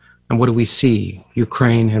sets, and what do we see?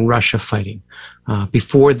 Ukraine and Russia fighting.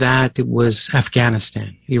 Before that, it was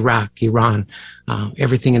Afghanistan, Iraq, Iran.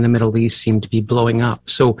 Everything in the Middle East seemed to be blowing up.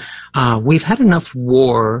 So we've had enough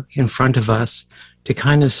war in front of us to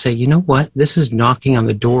kind of say, you know what, this is knocking on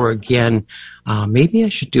the door again. Maybe I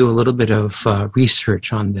should do a little bit of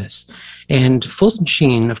research on this. And Fulton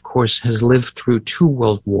Sheen, of course, has lived through 2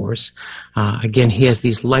 world wars. Again, he has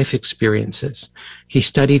these life experiences. He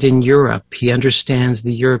studied in Europe. He understands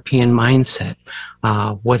the European mindset,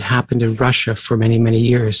 what happened in Russia for many, many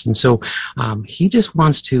years. And so he just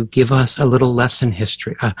wants to give us a little lesson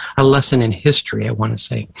history, a lesson in history, I want to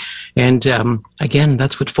say. And again,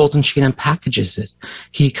 that's what Fulton Sheen packages is.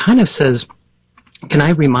 He kind of says, can I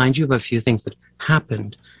remind you of a few things that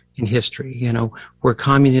happened in history, you know, where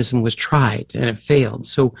communism was tried and it failed.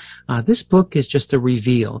 So this book is just a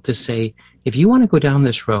reveal to say, if you want to go down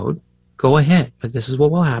this road, go ahead, but this is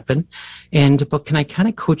what will happen. But can I kind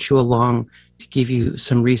of coach you along to give you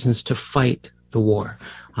some reasons to fight the war?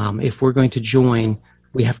 If we're going to join,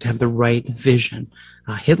 we have to have the right vision.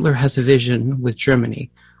 Hitler has a vision with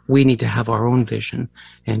Germany. We need to have our own vision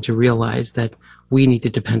and to realize that we need to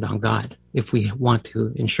depend on God if we want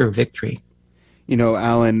to ensure victory. You know,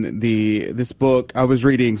 Alan, this book I was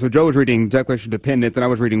reading, so Joe was reading Declaration of Independence, and I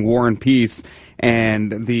was reading War and Peace,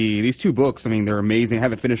 and these 2 books, I mean, they're amazing. I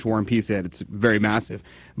haven't finished War and Peace yet. It's very massive.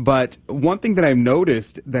 But one thing that I've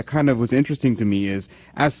noticed that kind of was interesting to me is,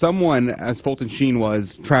 as someone, as Fulton Sheen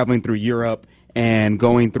was, traveling through Europe and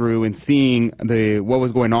going through and seeing what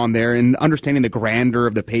was going on there and understanding the grandeur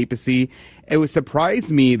of the papacy, it was surprised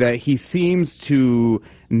me that he seems to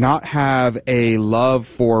not have a love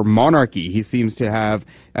for monarchy. He seems to have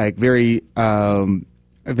very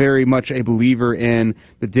much a believer in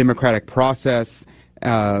the democratic process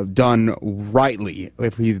done rightly.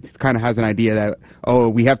 If he kind of has an idea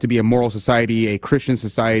that, we have to be a moral society, a Christian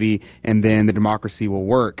society, and then the democracy will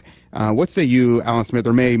work. What say you, Alan Smith,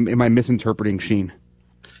 or am I misinterpreting Sheen?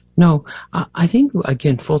 No, I think,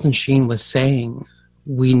 again, Fulton Sheen was saying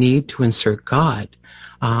we need to insert God.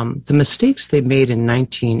 The mistakes they made in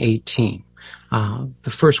 1918,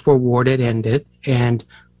 the First World War had ended, and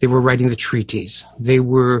they were writing the treaties. They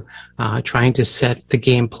were trying to set the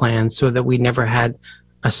game plan so that we never had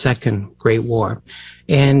a second Great War.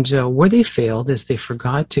 And where they failed is they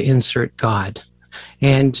forgot to insert God.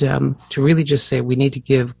 And to really just say we need to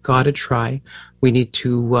give God a try. We need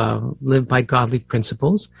to live by godly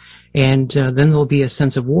principles. And then there'll be a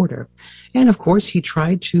sense of order. And, of course, he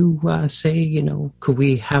tried to say, you know, could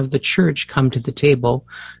we have the church come to the table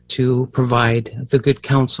to provide the good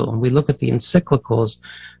counsel? And we look at the encyclicals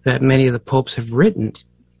that many of the popes have written,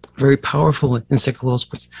 very powerful encyclicals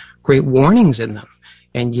with great warnings in them.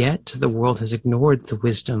 And yet the world has ignored the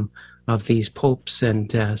wisdom of these popes.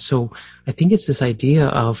 And so I think it's this idea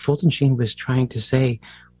of Fulton Sheen was trying to say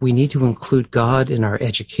we need to include God in our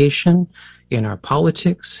education, in our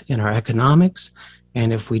politics, in our economics.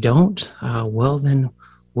 And if we don't, well, then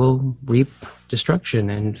will reap destruction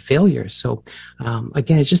and failure. So,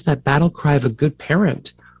 again, it's just that battle cry of a good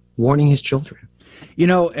parent warning his children. You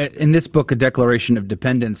know, in this book, A Declaration of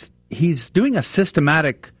Dependence, he's doing a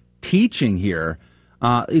systematic teaching here,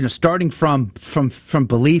 starting from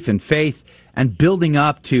belief and faith and building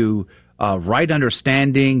up to right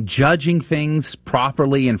understanding, judging things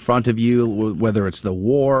properly in front of you, whether it's the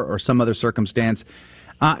war or some other circumstance.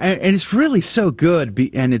 And it's really so good,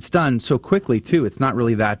 and it's done so quickly, too. It's not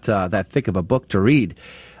really that thick of a book to read.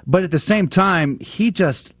 But at the same time, he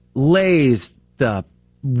just lays the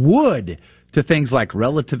wood to things like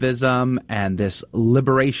relativism and this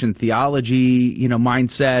liberation theology,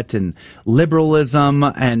 mindset, and liberalism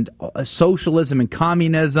and socialism and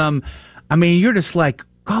communism. I mean, you're just like,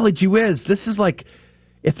 golly gee whiz, this is like,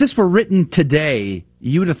 if this were written today,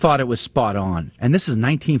 you would have thought it was spot on. And this is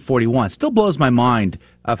 1941. It still blows my mind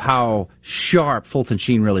of how sharp Fulton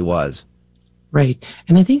Sheen really was. Right.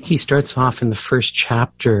 And I think he starts off in the first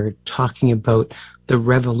chapter talking about the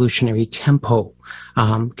revolutionary tempo,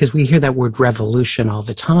 because we hear that word revolution all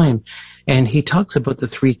the time. And he talks about the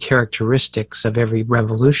three characteristics of every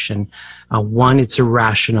revolution. One, it's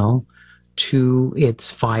irrational. Two,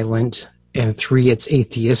 it's violent. And three, it's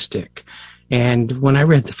atheistic. And when I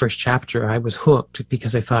read the first chapter, I was hooked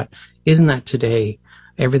because I thought, isn't that today?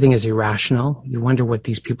 Everything is irrational. You wonder what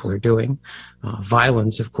these people are doing.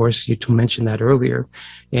 Violence, of course, you mentioned that earlier.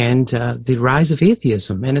 And the rise of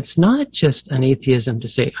atheism. And it's not just an atheism to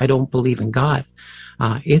say, I don't believe in God.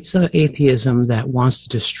 It's an atheism that wants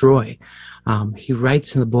to destroy. He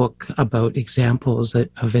writes in the book about examples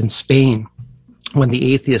of in Spain, when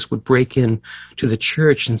the atheists would break in to the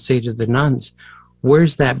church and say to the nuns,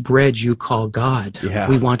 where's that bread you call God? Yeah.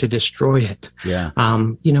 We want to destroy it. Yeah.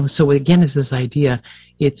 So again, is this idea,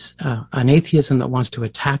 it's an atheism that wants to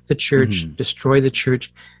attack the church, destroy the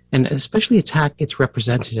church, and especially attack its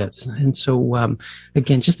representatives. And so,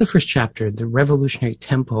 again, just the first chapter, the revolutionary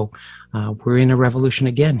tempo, we're in a revolution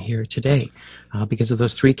again here today because of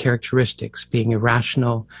those three characteristics, being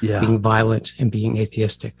irrational, being violent, and being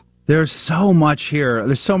atheistic. There's so much here.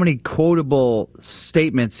 There's so many quotable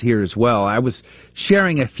statements here as well. I was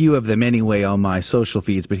sharing a few of them anyway on my social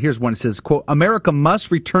feeds, but here's one that says, quote, America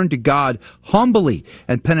must return to God humbly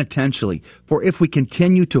and penitentially, for if we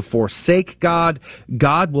continue to forsake God,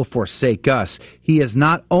 God will forsake us. He is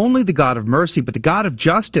not only the God of mercy, but the God of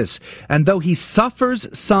justice. And though he suffers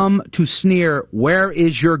some to sneer, where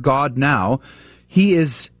is your God now? He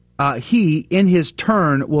in his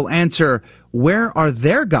turn will answer, where are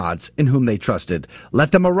their gods in whom they trusted?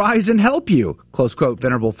 Let them arise and help you. Close quote,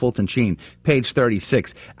 Venerable Fulton Sheen, page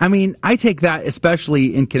 36. I mean, I take that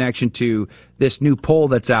especially in connection to this new poll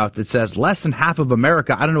that's out that says less than half of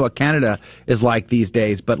America, I don't know what Canada is like these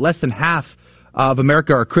days, but less than half of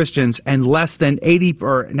America are Christians, and less than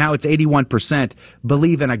 81%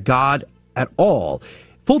 believe in a God at all.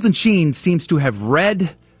 Fulton Sheen seems to have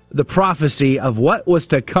read the prophecy of what was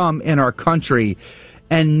to come in our country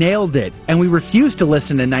and nailed it. And we refused to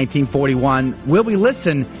listen in 1941. Will we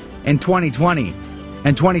listen in 2020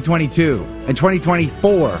 and 2022 and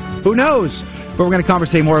 2024? Who knows? But we're going to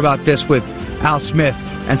conversate more about this with Al Smith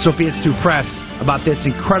and Sophia Stu Press about this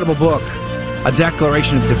incredible book, A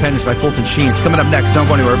Declaration of Dependence by Fulton Sheen. It's coming up next. Don't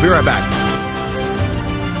go anywhere. We'll be right back.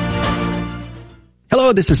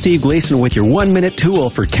 Hello, this is Steve Gleason with your one-minute tool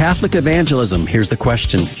for Catholic evangelism. Here's the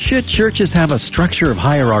question. Should churches have a structure of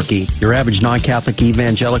hierarchy? Your average non-Catholic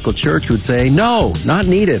evangelical church would say, no, not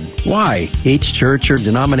needed. Why? Each church or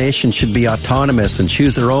denomination should be autonomous and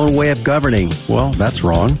choose their own way of governing. Well, that's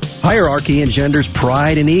wrong. Hierarchy engenders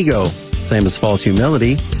pride and ego. Same as false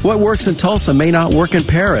humility. What works in Tulsa may not work in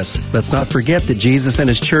Paris. Let's not forget that Jesus and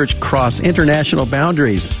his church cross international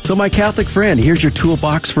boundaries. So my Catholic friend, here's your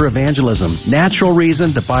toolbox for evangelism. Natural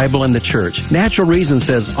reason, the Bible, and the church. Natural reason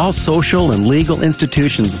says all social and legal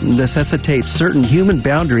institutions necessitate certain human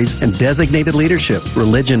boundaries and designated leadership.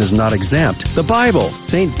 Religion is not exempt. The Bible,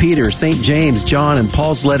 St. Peter, St. James, John, and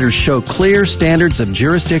Paul's letters show clear standards of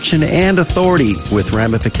jurisdiction and authority with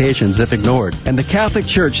ramifications if ignored. And the Catholic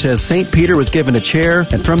Church says St. Peter was given a chair,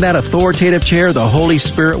 and from that authoritative chair, the Holy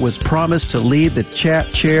Spirit was promised to lead the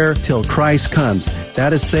chair till Christ comes.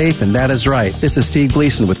 That is safe and that is right. This is Steve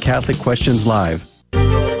Gleason with Catholic Questions Live.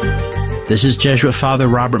 This is Jesuit Father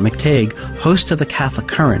Robert McTague, host of the Catholic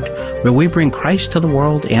Current, where we bring Christ to the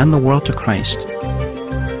world and the world to Christ.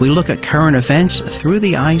 We look at current events through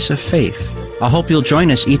the eyes of faith. I hope you'll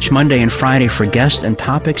join us each Monday and Friday for guests and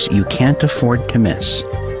topics you can't afford to miss.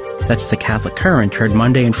 That's the Catholic Current, heard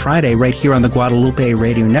Monday and Friday right here on the Guadalupe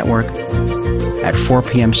Radio Network at 4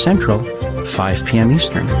 p.m. Central, 5 p.m.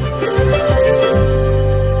 Eastern.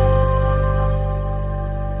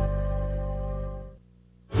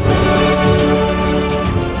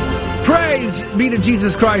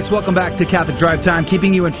 Christ, welcome back to Catholic Drive Time,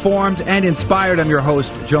 keeping you informed and inspired. I'm your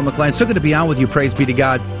host, Joe McClain. So good to be on with you, praise be to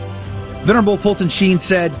God. Venerable Fulton Sheen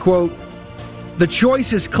said, quote, "The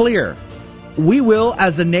choice is clear. We will,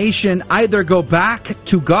 as a nation, either go back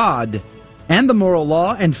to God and the moral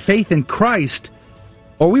law and faith in Christ,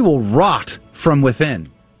 or we will rot from within.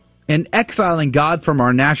 In exiling God from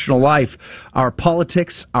our national life, our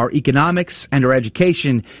politics, our economics, and our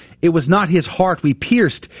education, it was not his heart we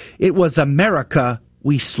pierced, it was America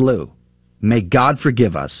we slew. May God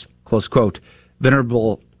forgive us." Close quote.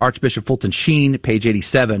 Venerable Archbishop Fulton Sheen, page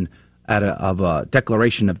 87 of a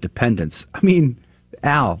Declaration of Dependence. I mean,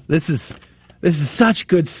 Al, this is such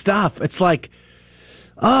good stuff. It's like,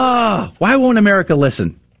 why won't America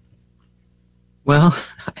listen? Well,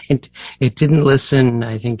 it didn't listen,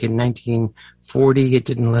 I think, in 1940. It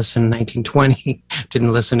didn't listen in 1920. It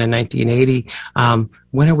didn't listen in 1980.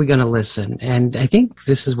 When are we going to listen? And I think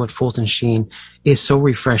this is what Fulton Sheen is so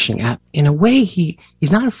refreshing at. In a way,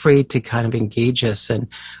 he's not afraid to kind of engage us. And,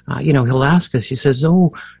 he'll ask us, he says,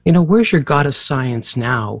 where's your God of science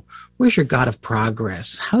now? Where's your God of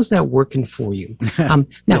progress? How's that working for you?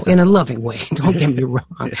 Now, in a loving way, don't get me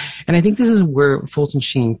wrong. And I think this is where Fulton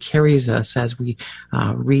Sheen carries us as we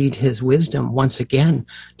read his wisdom once again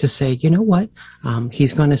to say, you know what?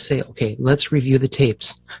 He's going to say, okay, let's review the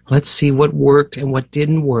tapes. Let's see what worked and what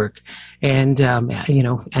didn't work. And,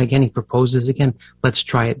 again, he proposes again, let's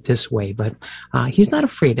try it this way. But he's not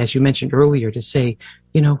afraid, as you mentioned earlier, to say,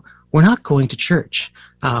 we're not going to church.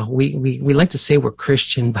 We like to say we're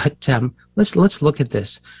Christian, but let's look at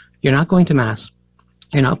this. You're not going to Mass.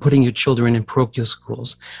 You're not putting your children in parochial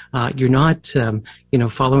schools. You're not,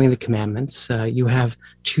 following the commandments. You have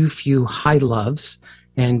too few high loves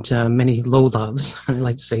and many low loves. I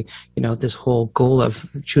like to say, this whole goal of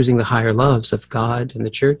choosing the higher loves of God and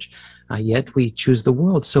the church, yet we choose the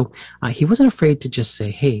world. So he wasn't afraid to just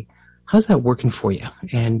say, hey, how's that working for you?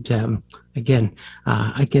 And again,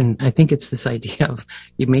 I think it's this idea of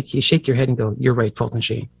you shake your head and go, "You're right, Fulton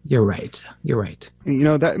Sheen. You're right. You're right."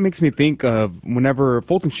 That makes me think of whenever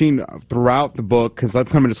Fulton Sheen throughout the book, because I'm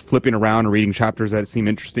kind of just flipping around and reading chapters that seem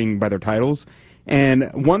interesting by their titles. And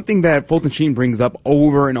one thing that Fulton Sheen brings up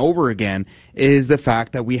over and over again is the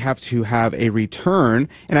fact that we have to have a return.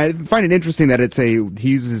 And I find it interesting that he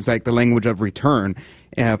uses like the language of return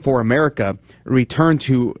for America, return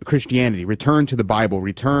to Christianity, return to the Bible,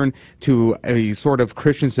 return to a sort of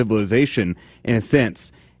Christian civilization in a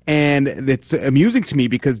sense. And it's amusing to me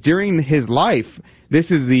because during his life, this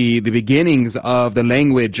is the beginnings of the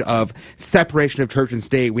language of separation of church and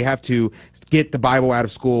state. We have to get the Bible out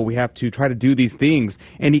of school. We have to try to do these things.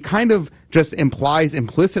 And he kind of just implies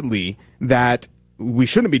implicitly that we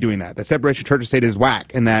shouldn't be doing that. The separation of church and state is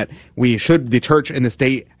whack, and that the church and the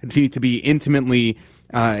state need to be intimately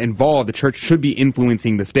involved. The church should be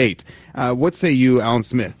influencing the state. What say you, Alan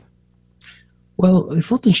Smith? Well,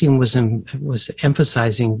 Fulton Sheen was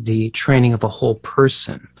emphasizing the training of a whole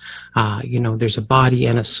person. There's a body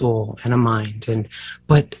and a soul and a mind,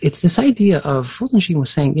 but it's this idea of Fulton Sheen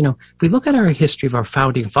was saying, if we look at our history of our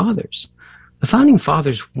founding fathers, the founding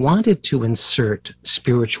fathers wanted to insert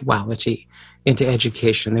spirituality into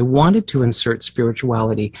education. They wanted to insert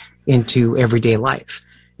spirituality into everyday life,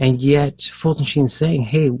 and yet Fulton Sheen's saying,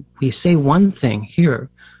 hey, we say one thing here,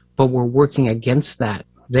 but we're working against that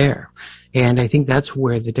there. And I think that's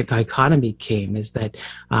where the dichotomy came, is that,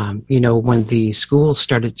 when the schools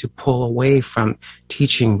started to pull away from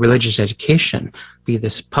teaching religious education, be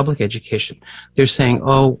this public education, they're saying,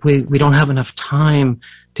 we don't have enough time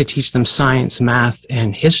to teach them science, math,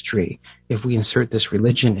 and history if we insert this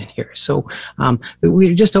religion in here. So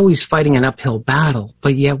we're just always fighting an uphill battle,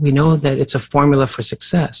 but yet we know that it's a formula for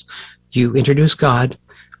success. You introduce God,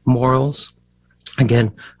 morals,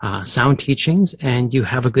 again, sound teachings, and you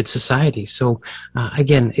have a good society. So,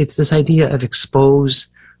 again, it's this idea of expose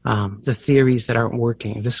the theories that aren't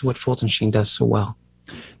working. This is what Fulton Sheen does so well.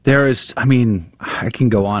 I can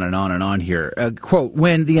go on and on and on here. Quote,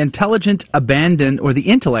 when the intellect abandons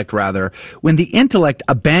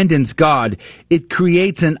God, it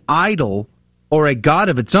creates an idol or a god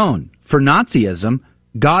of its own. For Nazism,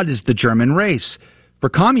 God is the German race. For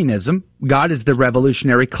communism, God is the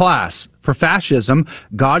revolutionary class. For fascism,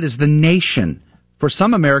 God is the nation. For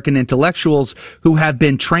some American intellectuals who have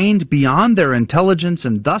been trained beyond their intelligence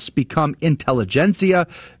and thus become intelligentsia,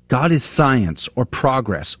 God is science or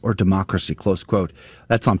progress or democracy, close quote.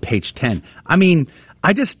 That's on page 10. I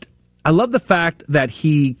love the fact that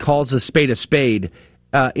he calls a spade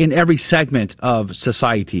in every segment of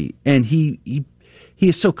society. And he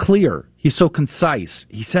is so clear. He's so concise.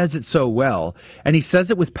 He says it so well. And he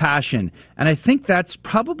says it with passion. And I think that's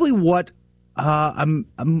probably what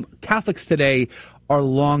Catholics today are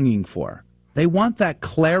longing for. They want that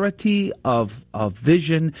clarity of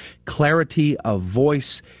vision, clarity of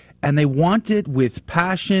voice, and they want it with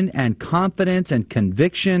passion and confidence and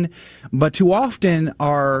conviction. But too often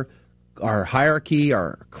our hierarchy,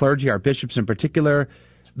 our clergy, our bishops in particular,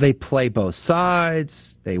 they play both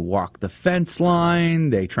sides. They walk the fence line.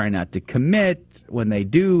 They try not to commit. When they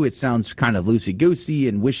do, it sounds kind of loosey-goosey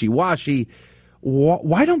and wishy-washy.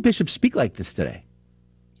 Why don't bishops speak like this today?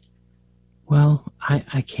 Well,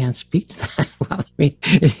 I can't speak to that. Well, I mean,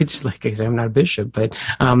 it's like I say, I'm not a bishop, but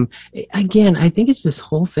again, I think it's this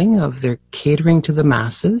whole thing of they're catering to the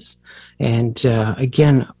masses. And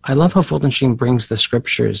again, I love how Fulton Sheen brings the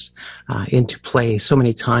scriptures into play so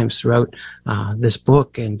many times throughout this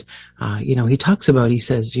book. And, he talks about, he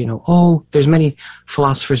says, there's many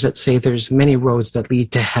philosophers that say there's many roads that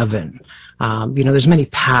lead to heaven. There's many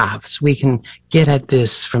paths. We can get at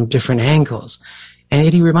this from different angles. And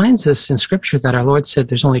yet he reminds us in Scripture that our Lord said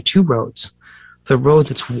there's only two roads. The road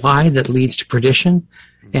that's wide that leads to perdition,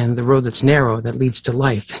 and the road that's narrow that leads to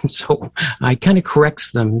life. And so I kind of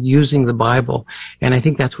corrects them using the Bible. And I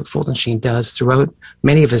think that's what Fulton Sheen does throughout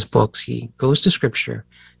many of his books. He goes to Scripture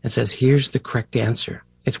and says, here's the correct answer.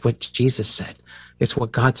 It's what Jesus said. It's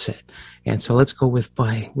what God said. And so let's go with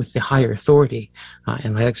the higher authority,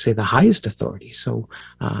 and like I say, the highest authority. So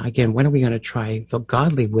again, when are we going to try the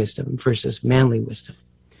godly wisdom versus manly wisdom?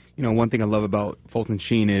 One thing I love about Fulton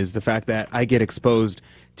Sheen is the fact that I get exposed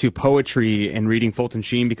to poetry and reading Fulton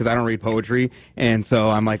Sheen because I don't read poetry, and so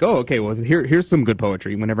I'm like, oh, okay, well, here's some good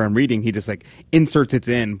poetry. Whenever I'm reading, he just inserts it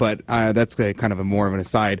in, but that's kind of more of an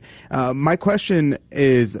aside. My question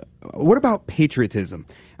is, what about patriotism?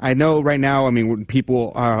 I know right now,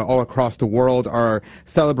 people all across the world are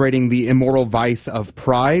celebrating the immoral vice of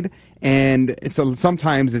pride, and so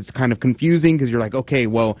sometimes it's kind of confusing because you're like, okay,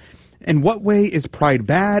 well, in what way is pride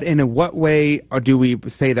bad, and in what way do we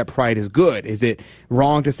say that pride is good? Is it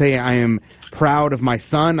wrong to say I am proud of my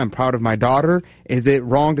son, I'm proud of my daughter? Is it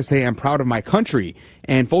wrong to say I'm proud of my country?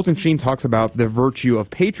 And Fulton Sheen talks about the virtue of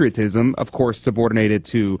patriotism, of course subordinated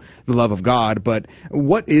to the love of God, but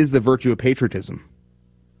what is the virtue of patriotism?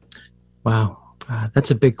 Wow. That's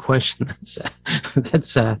a big question.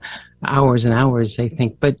 That's hours and hours, I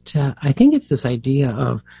think. But I think it's this idea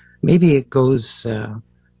of maybe it goes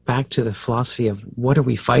back to the philosophy of what are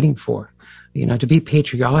we fighting for? To be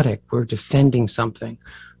patriotic, we're defending something.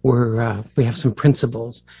 We have some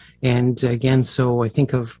principles. And again, so I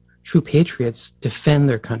think of true patriots defend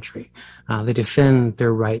their country. They defend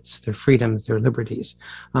their rights, their freedoms, their liberties.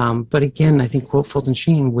 But again, I think Fulton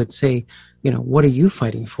Sheen would say, what are you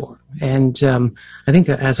fighting for? And I think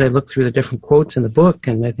as I look through the different quotes in the book,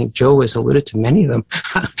 and I think Joe has alluded to many of them,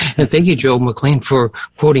 and thank you, Joe McLean, for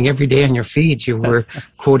quoting every day on your feed. You were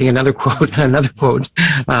quoting another quote and another quote.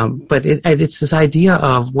 But it's this idea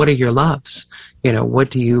of what are your loves?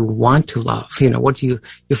 What do you want to love? What do you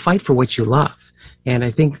fight for what you love? And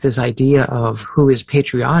I think this idea of who is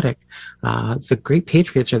patriotic, the great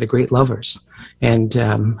patriots are the great lovers. And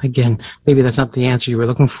again, maybe that's not the answer you were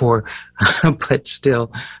looking for, but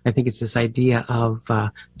still, I think it's this idea of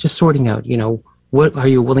just sorting out, what are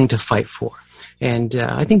you willing to fight for? And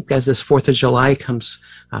I think as this 4th of July comes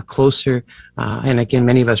closer, and again,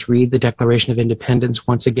 many of us read the Declaration of Independence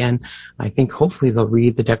once again, I think hopefully they'll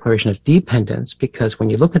read the Declaration of Dependence, because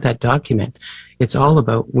when you look at that document, it's all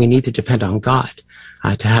about we need to depend on God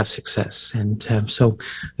to have success. And so,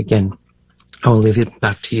 again, I'll leave it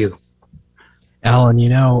back to you. Alan,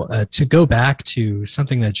 to go back to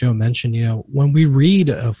something that Joe mentioned, when we read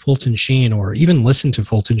Fulton Sheen or even listen to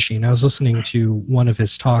Fulton Sheen, I was listening to one of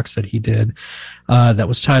his talks that he did that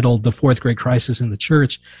was titled The Fourth Great Crisis in the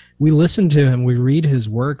Church. We listen to him, we read his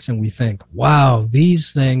works, and we think, wow,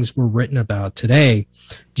 these things were written about today.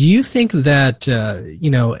 Do you think that,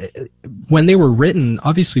 when they were written,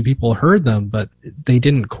 obviously people heard them, but they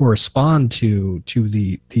didn't correspond to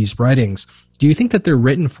these writings? Do you think that they're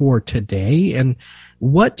written for today? And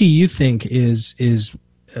what do you think is the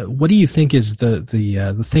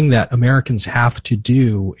thing that Americans have to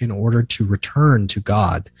do in order to return to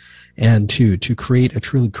God and to create a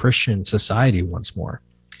truly Christian society once more?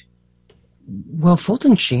 Well,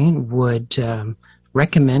 Fulton Sheen would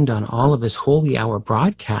recommend on all of his Holy Hour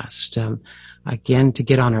broadcasts, again, to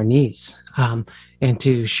get on our knees and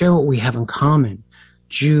to share what we have in common.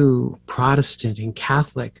 Jew, Protestant, and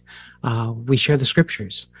Catholic, we share the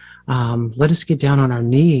scriptures. Let us get down on our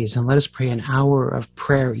knees and let us pray an hour of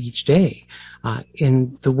prayer each day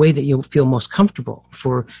in the way that you feel most comfortable.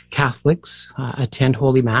 For Catholics, attend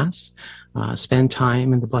Holy Mass, spend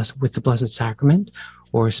time with the Blessed Sacrament,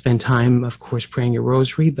 or spend time, of course, praying your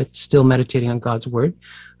rosary, but still meditating on God's Word.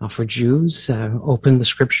 For Jews, open the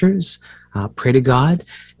Scriptures, pray to God,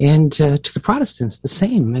 and to the Protestants, the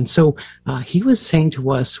same. And so he was saying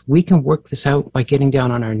to us, we can work this out by getting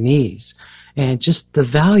down on our knees, and just the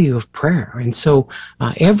value of prayer. And so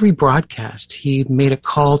every broadcast, he made a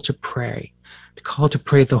call to pray. Call to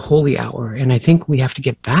pray the holy hour, and I think we have to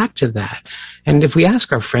get back to that. And if we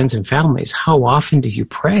ask our friends and families, how often do you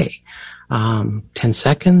pray? 10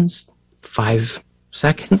 seconds, 5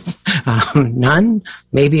 seconds, none,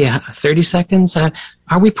 maybe 30 seconds.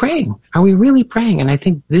 Are we praying? Are we really praying? And I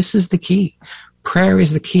think this is the key. Prayer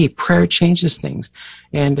is the key. Prayer changes things.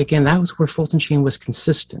 And again, that was where Fulton Sheen was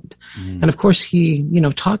consistent. And of course, he,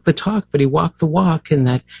 talked the talk, but he walked the walk, in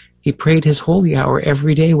that he prayed his holy hour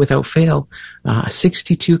every day without fail,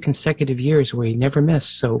 62 consecutive years where he never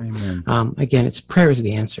missed. So, again, prayer is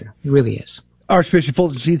the answer. It really is. Archbishop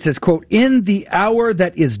Fulton Sheen says, quote, "In the hour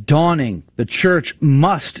that is dawning, the Church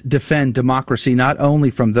must defend democracy not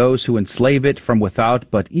only from those who enslave it from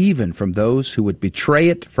without, but even from those who would betray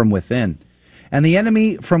it from within. And the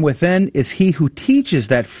enemy from within is he who teaches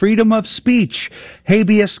that freedom of speech,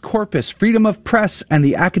 habeas corpus, freedom of press, and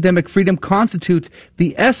the academic freedom constitute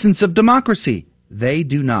the essence of democracy. They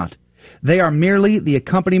do not. They are merely the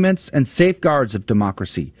accompaniments and safeguards of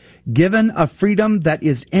democracy, given a freedom that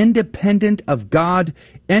is independent of God,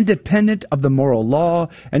 independent of the moral law,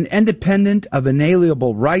 and independent of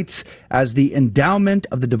inalienable rights. As the endowment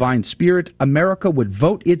of the divine spirit, America would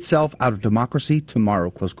vote itself out of democracy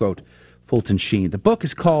tomorrow." Close quote. Fulton Sheen. The book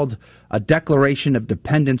is called A Declaration of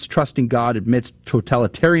Dependence, Trusting God Amidst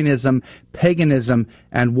Totalitarianism, Paganism,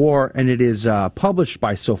 and War, and it is published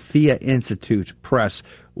by Sophia Institute Press.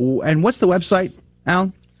 And what's the website,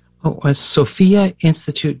 Alan?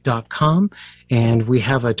 SophiaInstitute.com, and we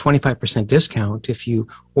have a 25% discount if you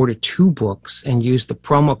order 2 books and use the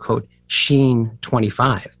promo code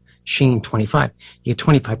SHEEN25. Sheen25, you get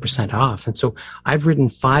 25% off. And so I've written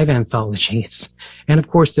 5 anthologies. And of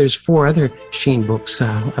course, there's 4 other Sheen books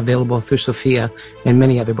available through Sophia, and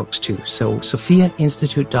many other books too. So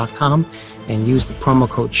SophiaInstitute.com, and use the promo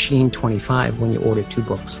code Sheen25 when you order 2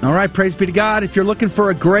 books. All right, praise be to God. If you're looking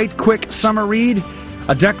for a great, quick summer read,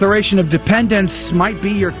 A Declaration of Dependence might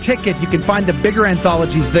be your ticket. You can find the bigger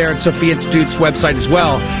anthologies there at Sophia Institute's website as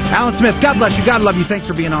well. Alan Smith, God bless you. God love you. Thanks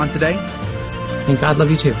for being on today. And God love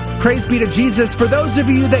you too. Praise be to Jesus. For those of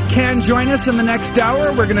you that can join us in the next hour,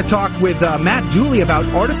 we're going to talk with Matt Dooley about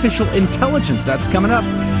artificial intelligence. That's coming up.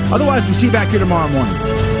 Otherwise, we'll see you back here tomorrow morning.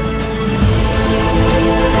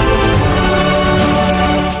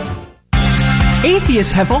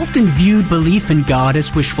 Atheists have often viewed belief in God as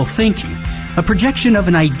wishful thinking, a projection of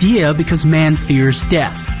an idea because man fears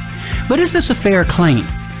death. But is this a fair claim?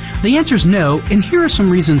 The answer is no, and here are some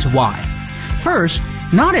reasons why. First,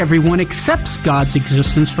 not everyone accepts God's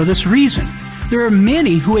existence for this reason. There are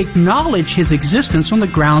many who acknowledge His existence on the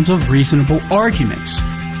grounds of reasonable arguments.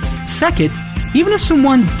 Second, even if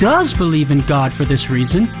someone does believe in God for this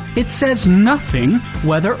reason, it says nothing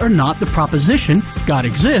whether or not the proposition, God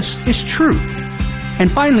exists, is true.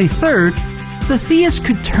 And finally, third, the theist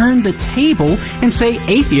could turn the table and say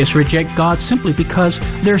atheists reject God simply because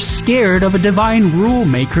they're scared of a divine rule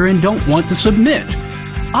maker and don't want to submit.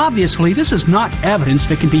 Obviously, this is not evidence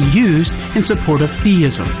that can be used in support of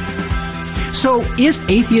theism. So, is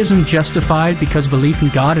atheism justified because belief in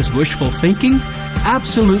God is wishful thinking?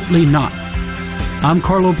 Absolutely not. I'm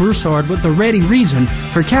Carlo Broussard with the ready reason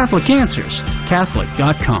for Catholic Answers,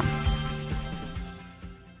 Catholic.com.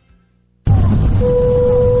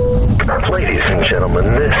 Ladies and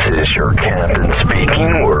gentlemen, this is your captain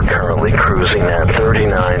speaking. We're currently cruising at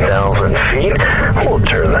 39,000 feet. We'll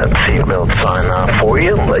turn that seatbelt sign off for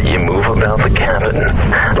you and let you move about the cabin.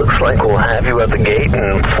 Looks like we'll have you at the gate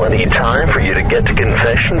in plenty of time for you to get to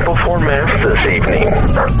confession before Mass this evening.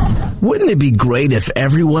 Wouldn't it be great if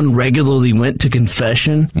everyone regularly went to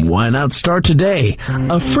confession? Why not start today?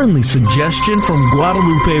 A friendly suggestion from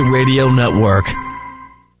Guadalupe Radio Network.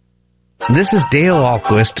 This is Dale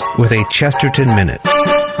Ahlquist with a Chesterton Minute.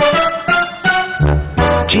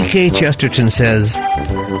 G.K. Chesterton says,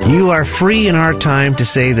 "You are free in our time to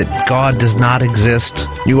say that God does not exist.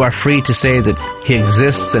 You are free to say that He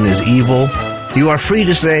exists and is evil. You are free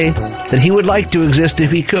to say that He would like to exist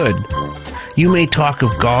if He could. You may talk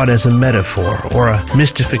of God as a metaphor or a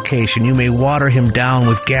mystification. You may water Him down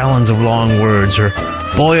with gallons of long words or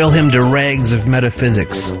boil Him to rags of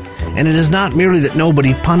metaphysics. And it is not merely that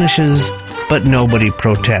nobody punishes, but nobody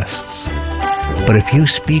protests. But if you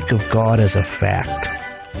speak of God as a fact,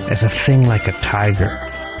 as a thing like a tiger,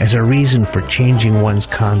 as a reason for changing one's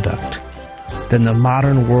conduct, then the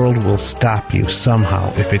modern world will stop you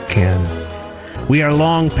somehow if it can. We are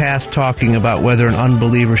long past talking about whether an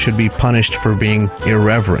unbeliever should be punished for being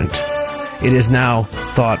irreverent. It is now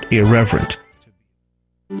thought irreverent.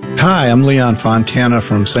 Hi, I'm Leon Fontana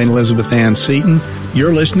from St. Elizabeth Ann Seton.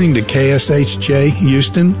 You're listening to KSHJ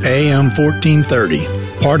Houston, AM 1430,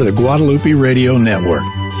 part of the Guadalupe Radio Network.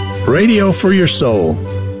 Radio for your soul.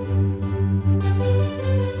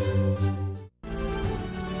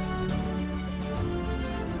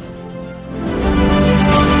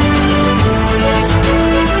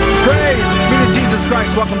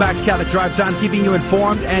 Welcome back to Catholic Drive Time, keeping you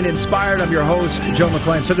informed and inspired. I'm your host, Joe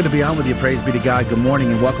McClain. So good to be on with you. Praise be to God. Good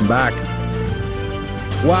morning and welcome back.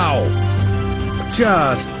 Wow.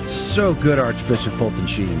 Just so good, Archbishop Fulton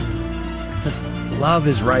Sheen. Just love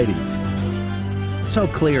his writings. So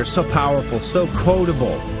clear, so powerful, so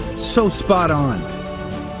quotable, so spot on.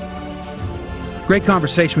 Great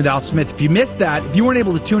conversation with Al Smith. If you missed that, if you weren't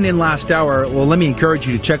able to tune in last hour, well, let me encourage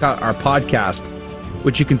you to check out our podcast,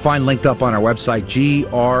 which you can find linked up on our website,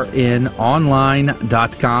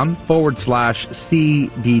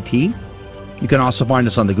 grnonline.com/CDT. You can also find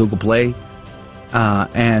us on the Google Play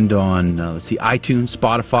and on, iTunes,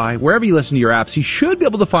 Spotify. Wherever you listen to your apps, you should be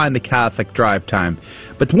able to find the Catholic Drive Time.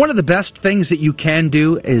 But one of the best things that you can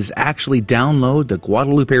do is actually download the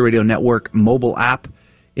Guadalupe Radio Network mobile app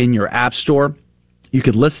in your app store. You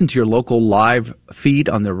could listen to your local live feed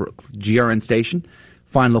on the GRN station,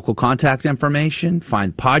 find local contact information,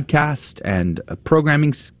 find podcasts and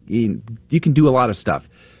programming. You can do a lot of stuff.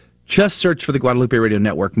 Just search for the Guadalupe Radio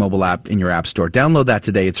Network mobile app in your app store. Download that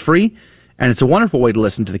today. It's free, and it's a wonderful way to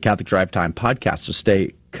listen to the Catholic Drive Time podcast, so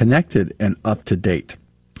stay connected and up to date.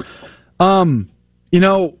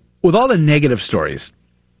 With all the negative stories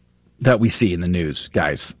that we see in the news,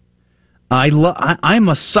 guys, I'm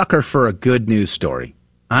a sucker for a good news story.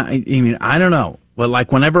 I mean, I don't know. But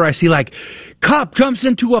like whenever I see like cop jumps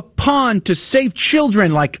into a pond to save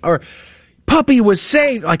children, or puppy was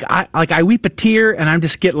saved, I weep a tear and I'm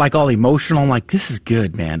just get like all emotional. I'm like, this is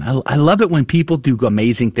good, man. I love it when people do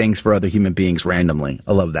amazing things for other human beings randomly.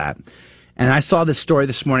 I love that. And I saw this story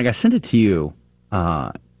this morning. I sent it to you,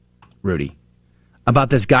 Rudy, about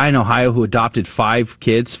this guy in Ohio who adopted 5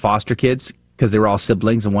 kids, foster kids, because they were all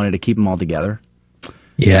siblings and wanted to keep them all together.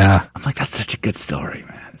 Yeah. I'm like, that's such a good story,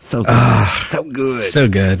 man. So good. So good. So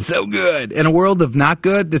good. So good. In a world of not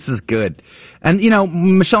good, this is good. And,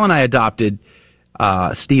 Michelle and I adopted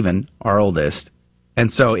Stephen, our oldest,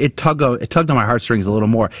 and so it tugged on my heartstrings a little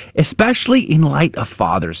more, especially in light of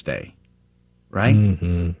Father's Day, right?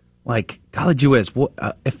 Mm-hmm. Like, golly whiz,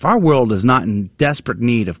 if our world is not in desperate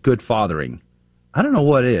need of good fathering, I don't know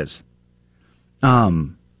what is.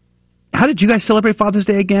 How did you guys celebrate Father's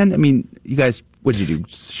Day again? I mean, you guys, what did you do?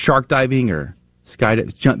 Shark diving or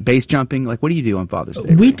base jumping? Like, what do you do on Father's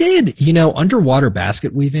Day? We did, underwater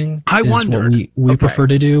basket weaving. I wonder. What we prefer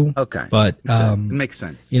to do. Okay. But, it makes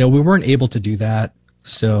sense. We weren't able to do that.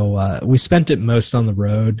 So we spent it most of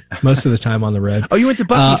the time on the road. Oh, you went to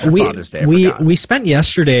Buc-ee's for Father's Day. We spent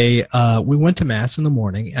yesterday, we went to Mass in the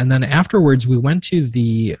morning, and then afterwards we went to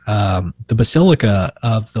the Basilica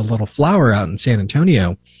of the Little Flower out in San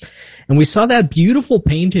Antonio. And we saw that beautiful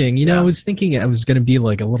painting. I was thinking it was going to be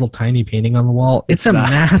like a little tiny painting on the wall. It's a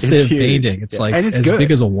massive painting. It's like as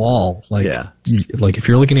big as a wall. Like if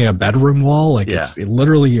you're looking at a bedroom wall, it's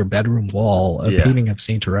literally your bedroom wall, a painting of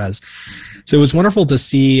Saint Therese. So it was wonderful to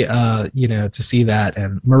see, to see that,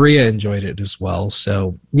 and Maria enjoyed it as well.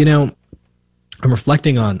 So, I'm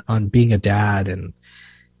reflecting on being a dad, and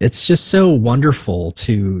it's just so wonderful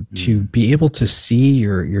to be able to see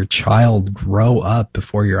your child grow up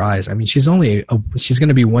before your eyes. I mean, she's going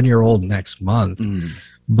to be 1 year old next month,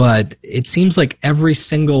 but it seems like every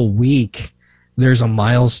single week there's a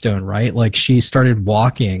milestone, right? Like she started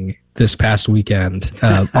walking this past weekend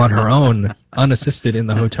on her own, unassisted in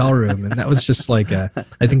the hotel room, and that was just I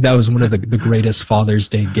think that was one of the greatest Father's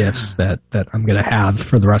Day gifts that I'm going to have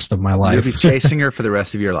for the rest of my life. You'll be chasing her for the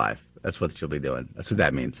rest of your life. That's what she'll be doing. That's what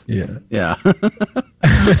that means. Yeah.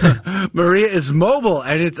 Maria is mobile,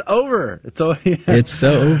 and it's over. It's so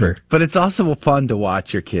over. But it's also fun to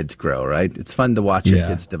watch your kids grow, right? It's fun to watch your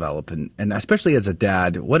kids develop, and especially as a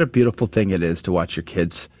dad, what a beautiful thing it is to watch your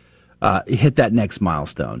kids hit that next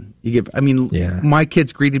milestone. My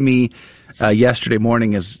kids greeted me yesterday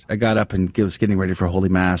morning as I got up and was getting ready for Holy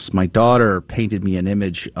Mass. My daughter painted me an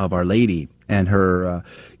image of Our Lady and her,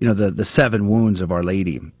 the 7 wounds of Our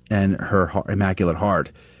Lady and her Immaculate Heart.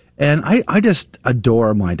 And I just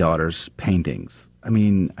adore my daughter's paintings. I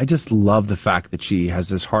mean, I just love the fact that she has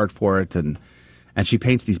this heart for it, and and she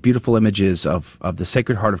paints these beautiful images of the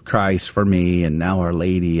Sacred Heart of Christ for me, and now Our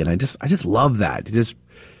Lady, and I just love that. It just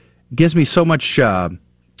gives me so much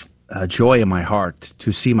joy in my heart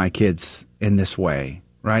to see my kids in this way,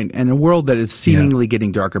 right? And a world that is seemingly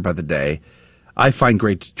getting darker by the day, I find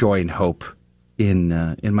great joy and hope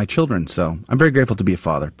in my children. So I'm very grateful to be a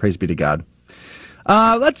father. Praise be to God.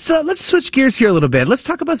 Let's switch gears here a little bit. Let's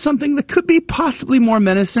talk about something that could be possibly more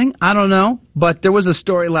menacing. I don't know, but there was a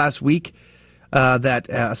story last week that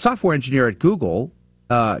a software engineer at Google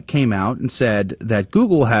came out and said that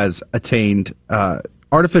Google has attained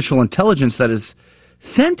artificial intelligence that is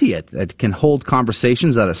sentient, that can hold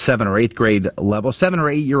conversations at a 7 or 8 grade level, 7 or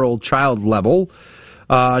 8 year old child level,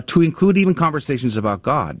 to include even conversations about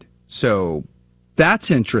God. So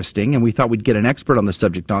that's interesting, and we thought we'd get an expert on the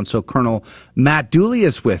subject on. So Colonel Matt Dooley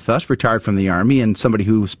is with us, retired from the Army, and somebody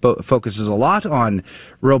who focuses a lot on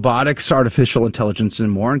robotics, artificial intelligence,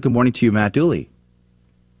 and more. And good morning to you, Matt Dooley.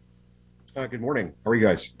 Good morning. How are you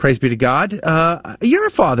guys? Praise be to God. You're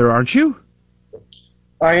a father, aren't you?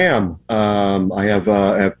 I am. I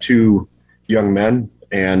have 2 young men,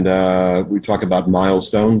 and we talk about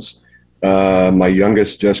milestones. My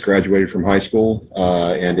youngest just graduated from high school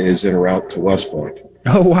and is en route to West Point.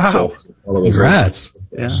 Oh, wow. So, congrats.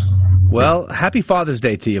 Yeah. Well, happy Father's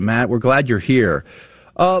Day to you, Matt. We're glad you're here.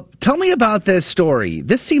 Tell me about this story.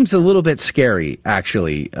 This seems a little bit scary,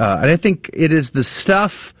 actually. And I think it is the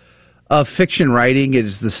stuff of fiction writing. It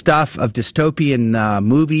is the stuff of dystopian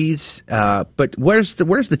movies. But where's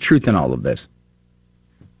the truth in all of this?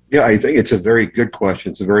 Yeah, I think it's a very good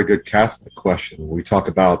question. It's a very good Catholic question. We talk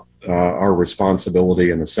about our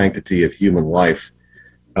responsibility and the sanctity of human life.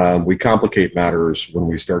 We complicate matters when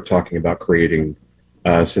we start talking about creating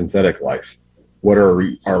synthetic life. What are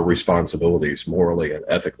our responsibilities morally and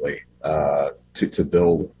ethically to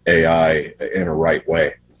build AI in a right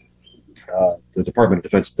way? The Department of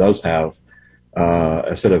Defense does have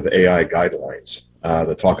a set of AI guidelines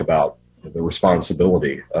that talk about the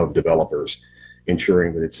responsibility of developers,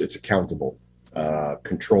 ensuring that it's accountable,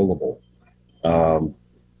 controllable, done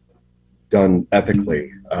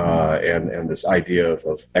ethically, and this idea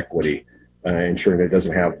of equity, ensuring that it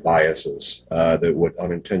doesn't have biases that would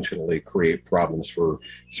unintentionally create problems for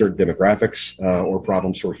certain demographics or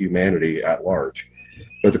problems for humanity at large.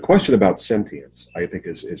 But the question about sentience, I think,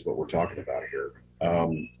 is what we're talking about here.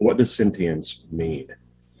 What does sentience mean?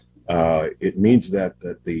 It means that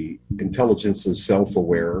the intelligence is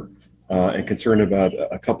self-aware and concerned about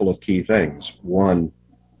a couple of key things. One,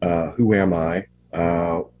 who am I?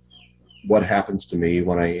 What happens to me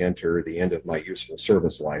when I enter the end of my useful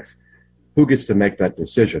service life? Who gets to make that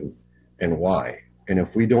decision and why? And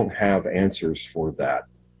if we don't have answers for that,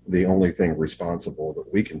 the only thing responsible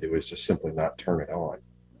that we can do is just simply not turn it on.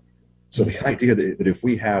 So the idea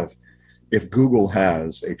that if Google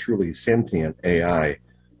has a truly sentient AI,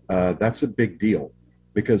 that's a big deal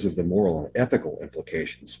because of the moral and ethical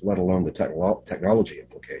implications, let alone the technology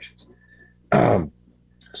implications.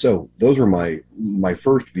 So those are my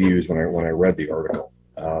first views when I read the article.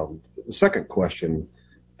 The second question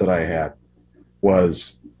that I had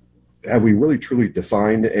was, have we really truly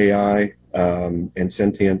defined AI and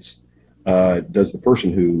sentience? Does the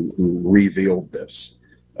person who revealed this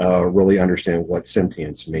really understand what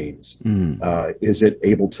sentience means? Is it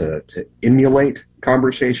able to emulate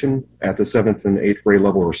conversation at the 7th and 8th grade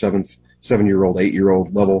level, or 7-year-old,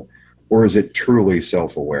 8-year-old level, or is it truly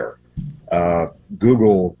self-aware?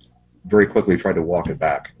 Google very quickly tried to walk it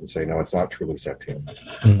back and say, no, it's not truly sentient.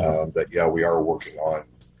 That, yeah, we are working on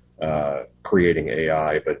creating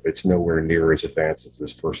AI, but it's nowhere near as advanced as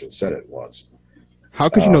this person said it was. How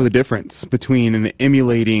could you know the difference between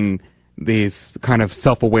emulating this kind of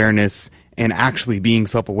self-awareness and actually being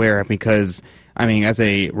self-aware? Because, I mean, as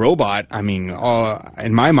a robot, I mean,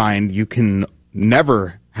 in my mind, you can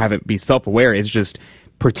never have it be self-aware. It's just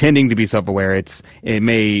pretending to be self-aware. It's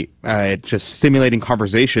just simulating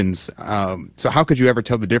conversations. So how could you ever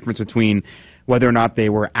tell the difference between whether or not they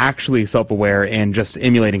were actually self-aware and just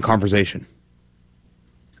emulating conversation?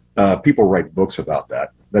 People write books about that.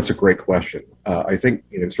 That's a great question. I think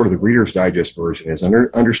sort of the Reader's Digest version is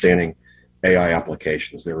understanding AI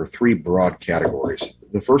applications. There are 3 broad categories.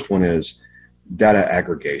 The first one is data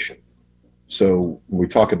aggregation. So when we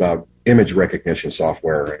talk about image recognition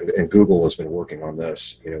software, and Google has been working on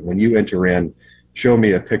this, when you enter in, show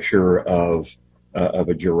me a picture of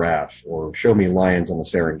a giraffe, or show me lions on the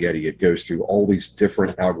Serengeti, it goes through all these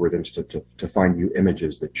different algorithms to find you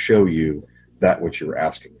images that show you that which you're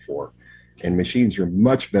asking for. And machines are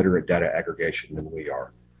much better at data aggregation than we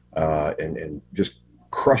are, and just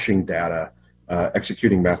crushing data,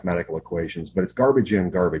 executing mathematical equations, but it's garbage in,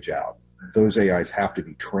 garbage out. those AIs have to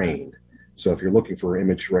be trained. So if you're looking for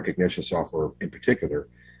image recognition software in particular,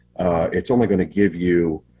 it's only going to give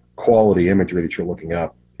you quality imagery that you're looking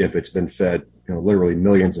up if it's been fed, literally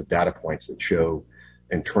millions of data points that show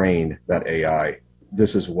and train that AI.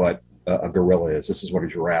 This is what a gorilla is. This is what a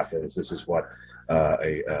giraffe is. This is what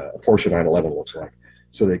a Porsche 911 looks like.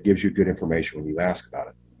 So that gives you good information when you ask about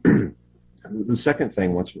it. The second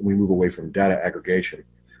thing, once we move away from data aggregation,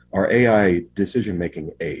 are AI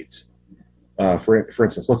decision-making aids. For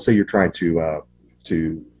instance, let's say you're trying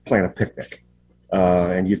to plan a picnic,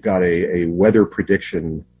 and you've got a weather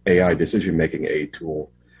prediction AI decision-making aid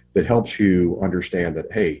tool that helps you understand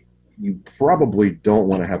that, hey, you probably don't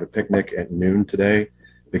want to have a picnic at noon today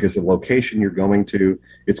because the location you're going to,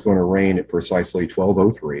 it's going to rain at precisely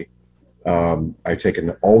 12:03. I've taken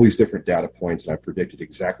all these different data points and I've predicted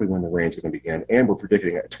exactly when the rain's going to begin, and we're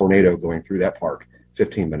predicting a tornado going through that park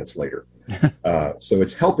 15 minutes later. So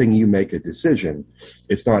it's helping you make a decision.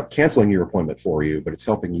 It's not canceling your appointment for you, but it's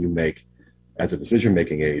helping you make, as a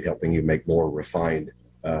decision-making aid, helping you make more refined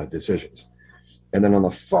decisions. And then on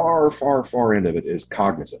the far, far, far end of it is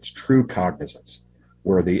cognizance, true cognizance,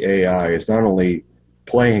 where the AI is not only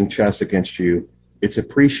playing chess against you, it's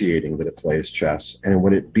appreciating that it plays chess. And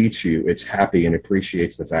when it beats you, it's happy and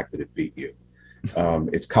appreciates the fact that it beat you.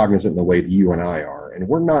 It's cognizant in the way that you and I are. And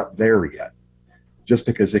we're not there yet. Just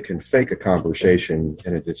because it can fake a conversation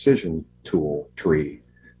in a decision tool tree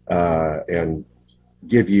and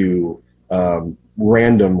give you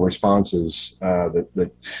random responses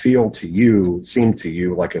that seem to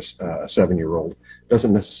you like a 7-year-old,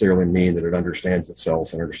 doesn't necessarily mean that it understands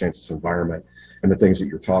itself and understands its environment and the things that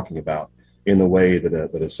you're talking about in the way that a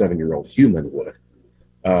 7-year-old human would.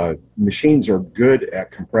 Machines are good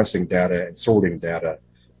at compressing data and sorting data.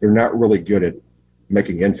 They're not really good at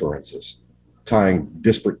making inferences, tying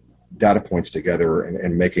disparate data points together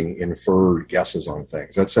and making inferred guesses on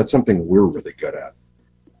things. That's something we're really good at.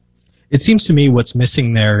 It seems to me what's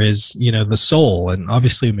missing there is, the soul, and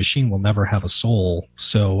obviously a machine will never have a soul.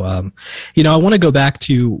 So, I want to go back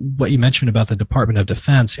to what you mentioned about the Department of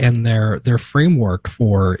Defense and their framework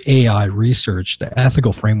for AI research, the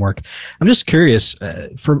ethical framework. I'm just curious,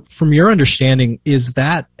 from your understanding, is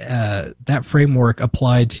that framework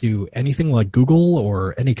applied to anything like Google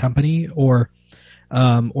or any company, or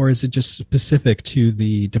is it just specific to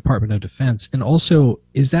the Department of Defense? And also,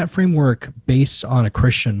 is that framework based on a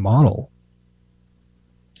Christian model?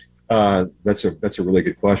 That's a really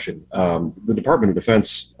good question. The Department of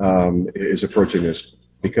Defense is approaching this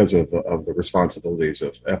because of the responsibilities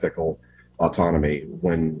of ethical autonomy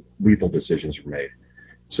when lethal decisions are made.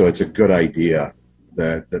 So it's a good idea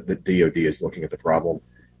that the DoD is looking at the problem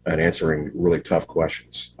and answering really tough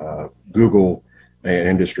questions. Google and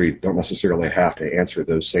industry don't necessarily have to answer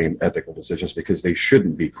those same ethical decisions because they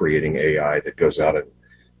shouldn't be creating AI that goes out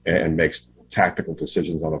and makes tactical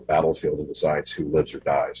decisions on a battlefield and decides who lives or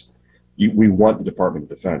dies. We want the Department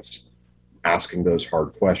of Defense asking those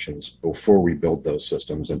hard questions before we build those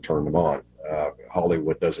systems and turn them on.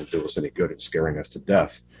 Hollywood doesn't do us any good at scaring us to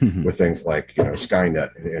death with things like Skynet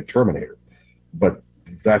and Terminator. But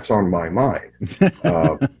that's on my mind.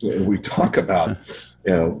 We talk about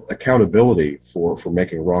accountability for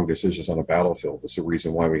making wrong decisions on a battlefield. That's the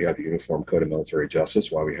reason why we have the Uniform Code of Military Justice,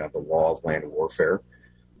 why we have the law of land warfare,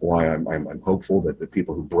 why I'm hopeful that the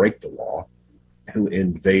people who break the law, who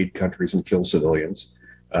invade countries and kill civilians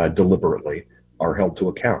deliberately, are held to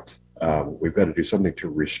account. We've got to do something to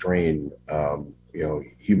restrain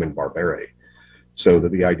human barbarity. So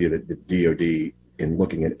that the idea that the DoD, in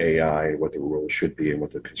looking at AI, what the rules should be and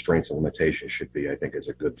what the constraints and limitations should be, I think is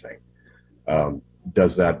a good thing.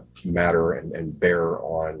 Does that matter and bear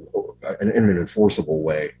on, in an enforceable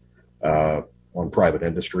way, on private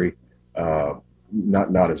industry?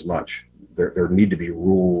 Not as much. There need to be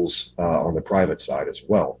rules on the private side as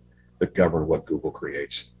well that govern what Google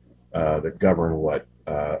creates, that govern what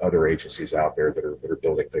other agencies out there that are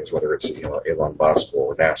building things, whether it's Elon Musk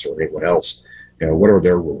or NASA or anyone else. What are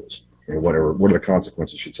their rules? What are the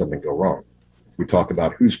consequences should something go wrong? We talk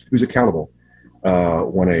about who's accountable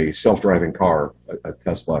when a self-driving car, a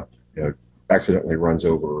Tesla, accidentally runs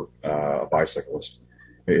over a bicyclist.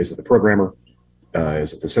 Is it the programmer?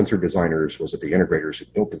 Is it the sensor designers? Was it the integrators who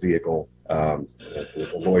built the vehicle?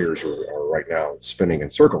 The lawyers are right now spinning in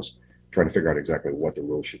circles trying to figure out exactly what the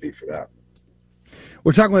rules should be for that.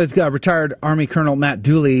 We're talking with retired Army Colonel Matt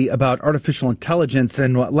Dooley about artificial intelligence.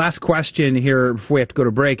 And last question here before we have to go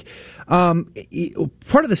to break.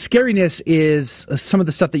 Part of the scariness is some of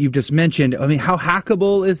the stuff that you've just mentioned. I mean, how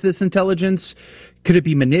hackable is this intelligence? Could it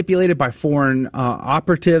be manipulated by foreign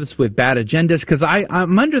operatives with bad agendas? Because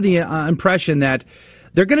I'm under the impression that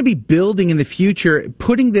they're going to be building in the future,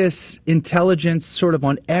 putting this intelligence sort of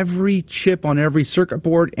on every chip, on every circuit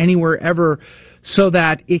board, anywhere ever, so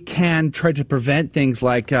that it can try to prevent things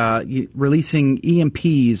like releasing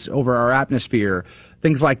EMPs over our atmosphere,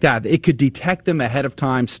 things like that. It could detect them ahead of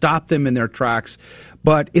time, stop them in their tracks.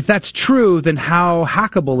 But if that's true, then how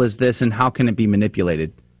hackable is this, and how can it be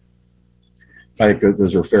manipulated? I think that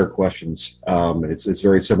those are fair questions. It's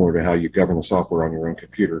very similar to how you govern the software on your own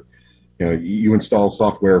computer. You install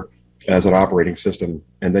software as an operating system,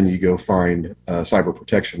 and then you go find cyber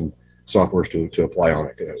protection software to apply on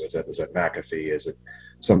it. Is that McAfee? Is it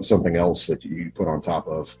something else that you put on top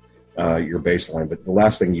of your baseline? But the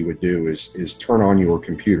last thing you would do is turn on your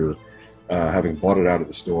computer, having bought it out of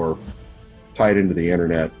the store, tie it into the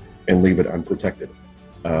internet, and leave it unprotected.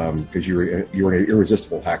 Because you're an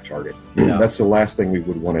irresistible hack target. Yeah. That's the last thing we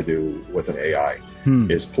would want to do with an AI,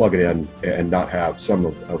 is plug it in and not have some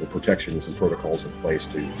of the protections and protocols in place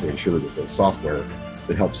to ensure that the software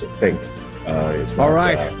that helps it think is not. All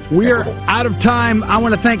right, we are out of time. I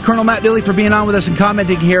want to thank Colonel Matt Dilley for being on with us and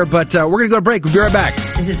commenting here, but we're going to go to break. We'll be right back.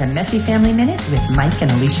 This is a Messy Family Minute with Mike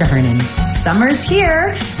and Alicia Hernan. Summer's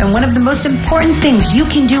here, and one of the most important things you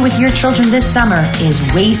can do with your children this summer is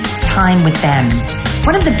waste time with them.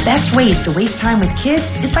 One of the best ways to waste time with kids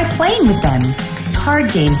is by playing with them. Card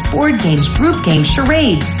games, board games, group games,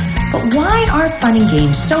 charades. But why are fun and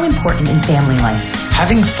games so important in family life?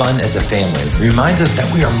 Having fun as a family reminds us that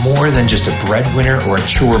we are more than just a breadwinner or a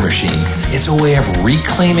chore machine. It's a way of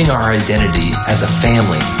reclaiming our identity as a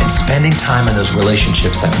family and spending time in those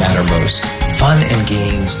relationships that matter most. Fun and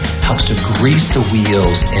games helps to grease the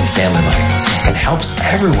wheels in family life and helps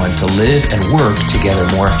everyone to live and work together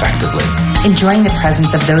more effectively. Enjoying the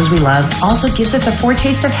presence of those we love also gives us a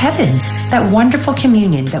foretaste of heaven, that wonderful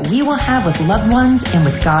communion that we will have with loved ones and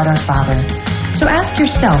with God our Father. So ask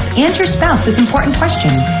yourself and your spouse this important question: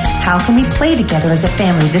 how can we play together as a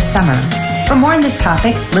family this summer? For more on this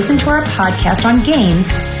topic, listen to our podcast on games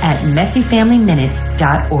at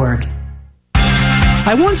messyfamilyminute.org.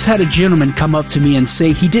 I once had a gentleman come up to me and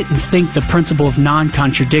say he didn't think the principle of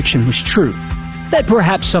non-contradiction was true. That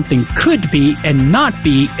perhaps something could be and not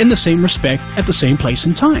be in the same respect at the same place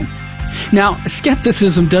and time. Now,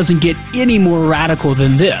 skepticism doesn't get any more radical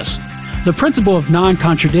than this. The principle of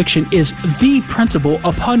non-contradiction is the principle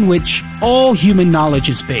upon which all human knowledge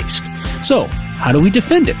is based. So, how do we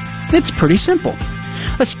defend it? It's pretty simple.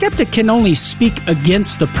 A skeptic can only speak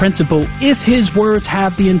against the principle if his words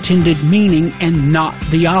have the intended meaning and not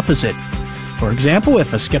the opposite. For example,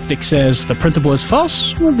 if a skeptic says the principle is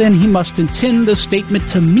false, well, then he must intend the statement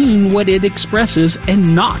to mean what it expresses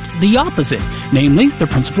and not the opposite, namely, the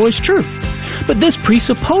principle is true. But this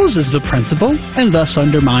presupposes the principle and thus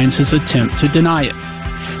undermines his attempt to deny it.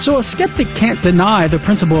 So a skeptic can't deny the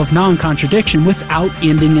principle of non-contradiction without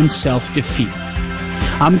ending in self-defeat.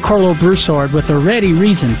 I'm Carlo Broussard with a ready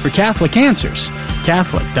reason for Catholic Answers,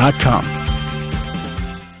 Catholic.com.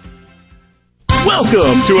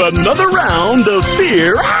 Welcome to another round of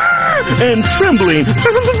Fear and Trembling,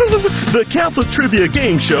 the Catholic Trivia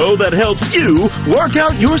Game Show that helps you work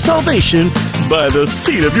out your salvation by the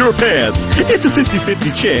seat of your pants. It's a 50-50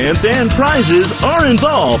 chance and prizes are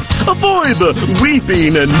involved. Avoid the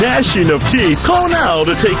weeping and gnashing of teeth. Call now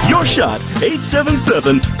to take your shot,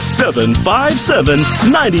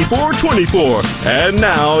 877-757-9424. And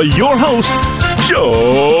now, your host,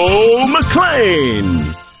 Joe McClain.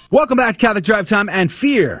 Welcome back to Catholic Drive Time and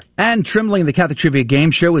Fear and Trembling, the Catholic Trivia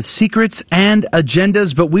Game Show with secrets and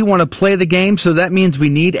agendas, but we want to play the game, so that means we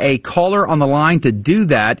need a caller on the line to do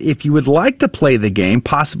that. If you would like to play the game,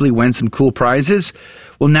 possibly win some cool prizes,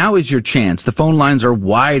 well, now is your chance. The phone lines are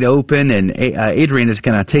wide open, and Adrian is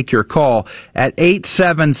going to take your call at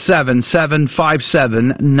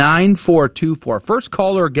 877-757-9424. First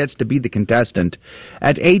caller gets to be the contestant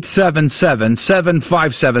at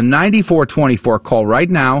 877-757-9424. Call right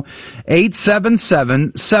now.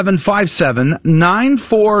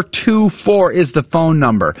 877-757-9424 is the phone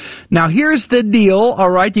number. Now, here's the deal,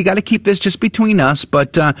 all right? You got to keep this just between us,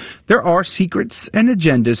 but there are secrets and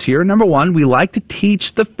agendas here. Number one, we like to teach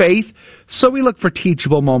the faith, so we look for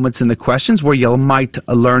teachable moments in the questions where you might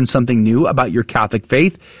learn something new about your Catholic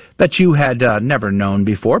faith that you had never known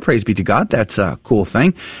before. Praise be to God. That's a cool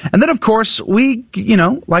thing. And then, of course, we,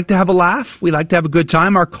 like to have a laugh. We like to have a good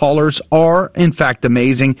time. Our callers are, in fact,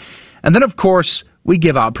 amazing. And then, of course, we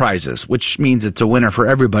give out prizes, which means it's a winner for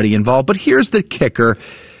everybody involved. But here's the kicker.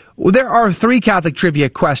 Well, there are 3 Catholic trivia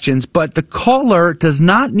questions, but the caller does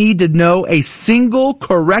not need to know a single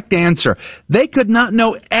correct answer. They could not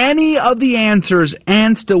know any of the answers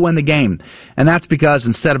and still win the game. And that's because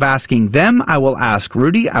instead of asking them, I will ask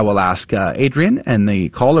Rudy, I will ask Adrian, and the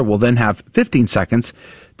caller will then have 15 seconds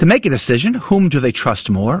to make a decision. Whom do they trust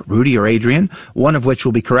more, Rudy or Adrian? One of which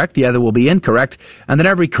will be correct, the other will be incorrect. And then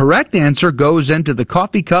every correct answer goes into the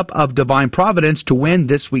coffee cup of Divine Providence to win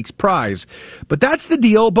this week's prize. But that's the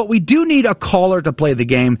deal, but we do need a caller to play the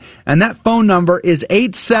game, and that phone number is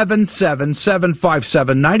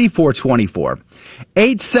 877-757-9424.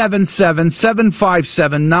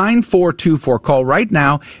 877-757-9424. Call right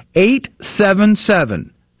now,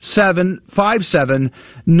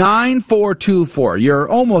 877-757-9424. You're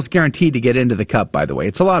almost guaranteed to get into the cup, by the way.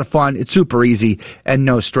 It's a lot of fun. It's super easy and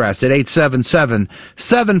no stress. At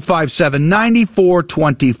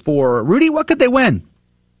 877-757-9424. Rudy, what could they win?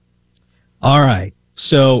 All right.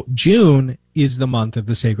 So June is the month of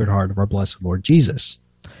the Sacred Heart of our Blessed Lord Jesus.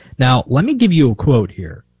 Now, let me give you a quote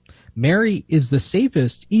here. Mary is the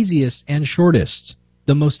safest, easiest, and shortest,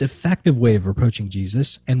 the most effective way of approaching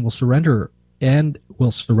Jesus, and will surrender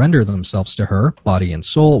themselves to her, body and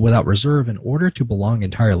soul, without reserve in order to belong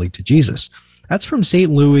entirely to Jesus. That's from St.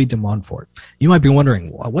 Louis de Montfort. You might be wondering,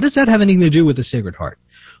 what does that have anything to do with the Sacred Heart?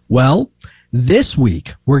 Well, this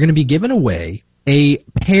week we're going to be giving away a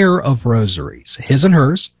pair of rosaries, his and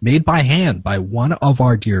hers, made by hand by one of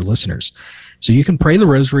our dear listeners. So you can pray the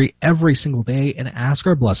rosary every single day and ask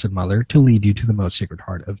our Blessed Mother to lead you to the most Sacred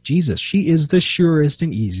Heart of Jesus. She is the surest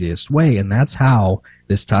and easiest way, and that's how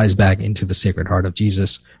this ties back into the Sacred Heart of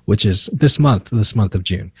Jesus, which is this month of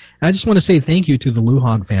June. And I just want to say thank you to the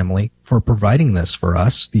Lujan family for providing this for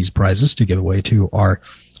us, these prizes to give away to our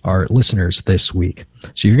listeners this week.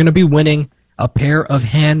 So you're going to be winning a pair of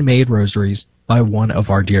handmade rosaries by one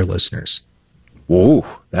of our dear listeners. Whoa,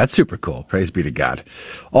 that's super cool. Praise be to God.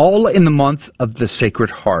 All in the month of the Sacred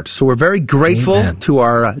Heart. So we're very grateful to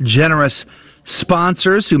our generous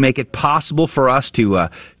sponsors who make it possible for us to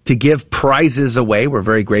give prizes away. We're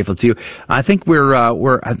very grateful to you. I think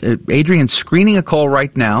we're Adrian's screening a call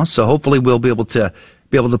right now, so hopefully we'll be able to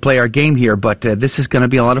play our game here. But this is going to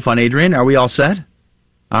be a lot of fun. Adrian, are we all set?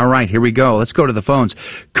 All right, here we go. Let's go to the phones.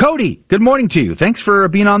 Cody, good morning to you. Thanks for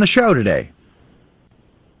being on the show today.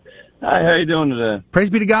 Hi, how you doing today? Praise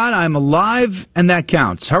be to God, I'm alive, and that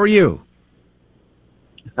counts. How are you?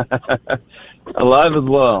 Alive as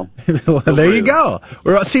well. Well, there you go.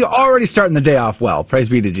 We're already starting the day off well. Praise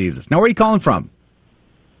be to Jesus. Now, where are you calling from?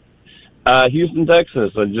 Houston,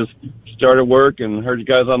 Texas. I just started work and heard you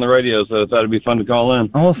guys on the radio, so I thought it'd be fun to call in.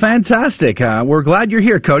 Oh, fantastic. We're glad you're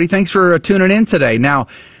here, Cody. Thanks for tuning in today. Now,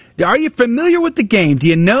 are you familiar with the game? Do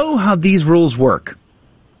you know how these rules work?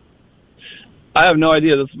 I have no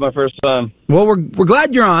idea. This is my first time. Well, we're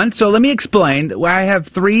glad you're on, so let me explain. I have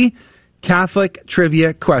 3 Catholic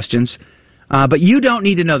trivia questions, but you don't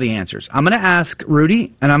need to know the answers. I'm going to ask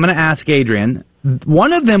Rudy, and I'm going to ask Adrian.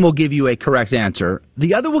 One of them will give you a correct answer.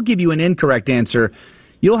 The other will give you an incorrect answer.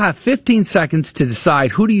 You'll have 15 seconds to decide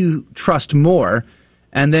who do you trust more,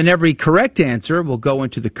 and then every correct answer will go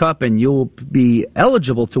into the cup, and you'll be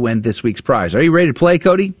eligible to win this week's prize. Are you ready to play,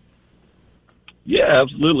 Cody? Yeah,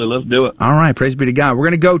 absolutely. Let's do it. All right, praise be to God. We're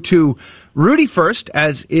going to go to Rudy first,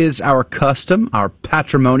 as is our custom, our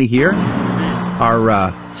patrimony here,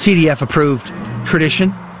 our CDF-approved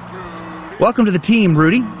tradition. Welcome to the team,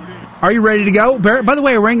 Rudy. Are you ready to go? By the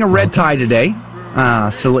way, I'm wearing a red tie today,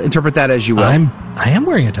 so interpret that as you will. I am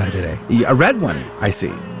wearing a tie today. A red one, I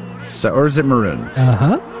see. So, or is it maroon?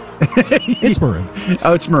 Uh-huh. It's maroon.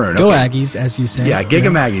 Oh, it's maroon. Go okay. Aggies, as you say. Yeah, Giga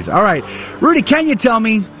Aggies. All right. Rudy, can you tell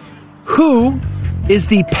me who is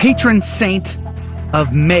the patron saint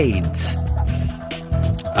of maids?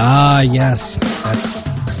 Yes. That's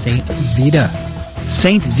Saint Zita.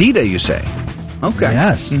 Saint Zita, you say? Okay.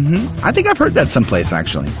 Yes. Mm-hmm. I think I've heard that someplace,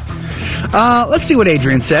 actually. Let's see what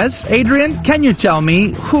Adrian says. Adrian, can you tell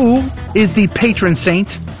me who is the patron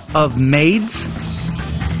saint of maids?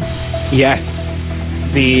 Yes.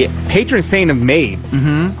 The patron saint of maids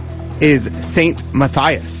is Saint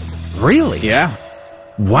Matthias. Really? Yeah.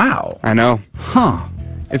 Wow. I know. Huh.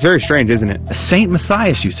 It's very strange, isn't it? Saint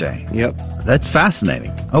Matthias, you say? Yep. That's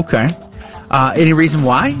fascinating. Okay. Any reason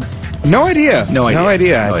why? No idea. No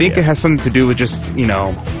idea. I think it has something to do with just,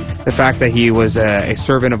 the fact that he was a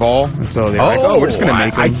servant of all. And so they're like, we're just going to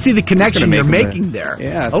make him. I see the connection you're making there.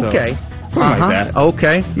 Yeah. Okay. Something like that.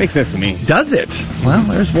 Okay. Makes sense to me. Does it? Well,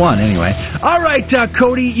 there's one anyway. All right,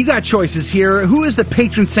 Cody, you got choices here. Who is the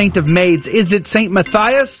patron saint of maids? Is it Saint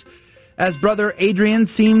Matthias, as Brother Adrian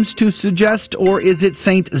seems to suggest, or is it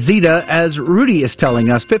Saint Zita, as Rudy is telling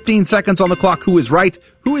us? 15 seconds on the clock. Who is right?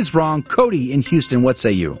 Who is wrong? Cody in Houston, what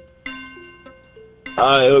say you?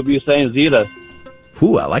 It would be Saint Zita.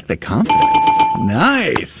 Ooh, I like the confidence.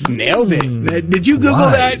 Nice. Nailed it. Did you Google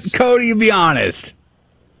Wise. that, Cody? Be honest.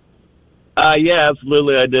 Yeah,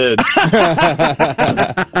 absolutely, I did.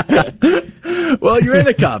 Well, you're in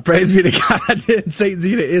the cup. Praise be to God. Saint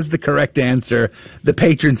Zita is the correct answer. The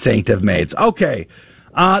patron saint of maids. Okay.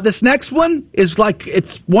 This next one is like,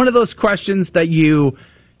 it's one of those questions that you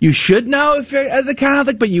should know if you're, as a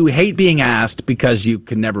Catholic, but you hate being asked because you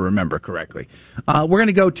can never remember correctly. We're going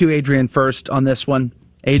to go to Adrian first on this one.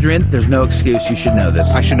 Adrian, there's no excuse. You should know this.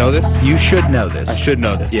 I should know this? You should know this. I should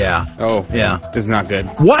know this. Yeah. Oh, yeah. This is not good.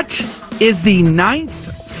 What is the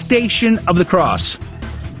 9th station of the cross?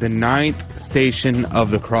 The 9th station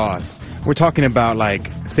of the cross. We're talking about, like,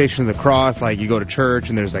 Station of the Cross, like you go to church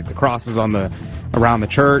and there's, like, the crosses on around the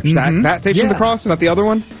church. Mm-hmm. That Station of the Cross, not the other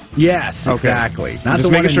one? Yes, Okay. exactly. Not Just the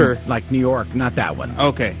one making sure. in, like, New York, not that one.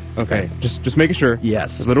 Okay. Just making sure.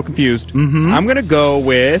 Yes. A little confused. Mm-hmm. I'm going to go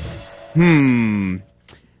with,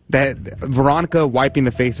 that Veronica wiping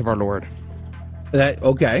the face of our Lord.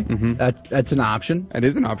 Okay. Mm-hmm. That's an option. It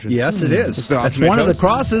is an option. Yes, it is. It's the That's option I one of the chose.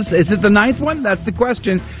 crosses. Is it the 9th one? That's the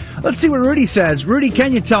question. Let's see what Rudy says. Rudy,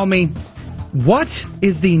 can you tell me, what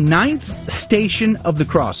is the 9th station of the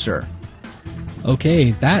cross, sir?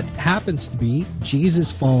 Okay, that happens to be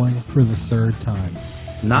Jesus falling for the 3rd time.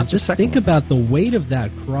 Not just think about the weight of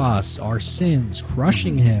that cross, our sins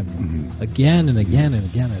crushing him again and again and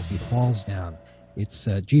again as he falls down. It's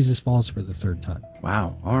Jesus falls for the 3rd time.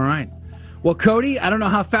 Wow. All right. Well, Cody, I don't know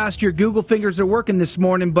how fast your Google fingers are working this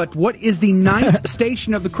morning, but what is the 9th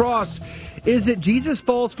station of the cross? Is it Jesus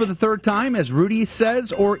falls for the 3rd time, as Rudy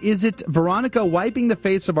says, or is it Veronica wiping the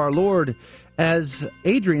face of our Lord, as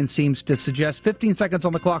Adrian seems to suggest? 15 seconds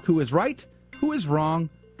on the clock. Who is right? Who is wrong?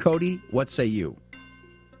 Cody, what say you?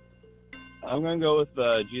 I'm going to go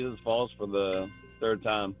with Jesus Falls for the 3rd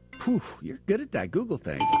time. Whew, you're good at that Google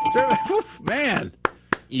thing. Man.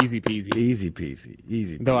 Easy peasy. Easy peasy.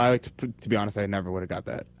 Easy peasy. Though, to be honest, I never would have got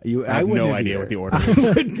that. I have wouldn't no have idea either. what the order I is.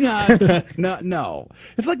 would not. No.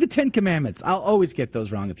 It's like the 10 Commandments. I'll always get those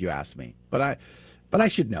wrong if you ask me. But I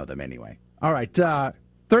should know them anyway. All right.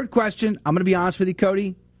 3rd question. I'm going to be honest with you,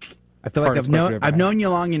 Cody. I feel like I've known you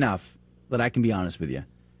long enough that I can be honest with you.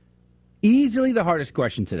 Easily the hardest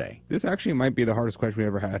question today. This actually might be the hardest question we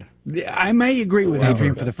ever had. I may agree with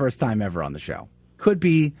Adrian for the first time ever on the show. Could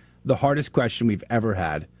be the hardest question we've ever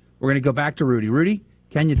had. We're going to go back to Rudy. Rudy,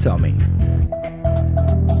 can you tell me,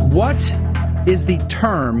 what is the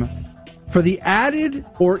term for the added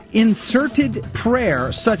or inserted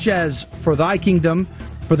prayer, such as "For thy kingdom,"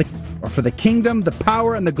 for the kingdom, the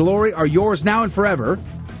power, and the glory are yours now and forever,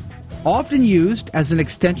 often used as an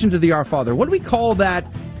extension to the Our Father? What do we call that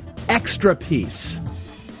extra piece?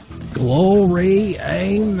 Glory,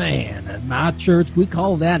 amen. At my church, we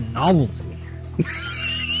call that novelty.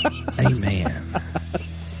 Amen.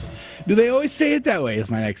 Do they always say it that way, is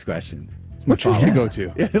my next question. What church do you go to?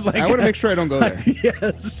 I want to make sure I don't go there.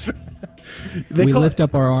 Yes. We lift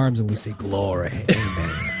up our arms and we say, glory,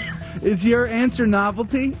 amen. Is your answer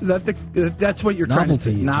novelty? Is that that's what you're trying to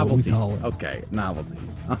say? Novelty is what we call it. Okay, novelty.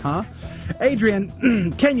 Uh-huh.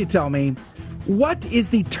 Adrian, can you tell me, what is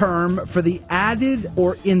the term for the added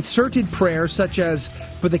or inserted prayer, such as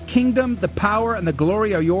 "For the kingdom, the power, and the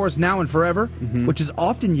glory are yours now and forever," which is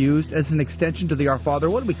often used as an extension to the Our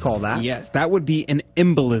Father? What do we call that? Yes, that would be an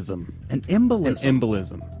embolism. An embolism? An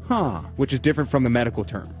embolism. Huh. Which is different from the medical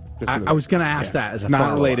term. I was going to ask that as a not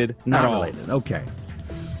follow-up. related. Not at all. related. Okay.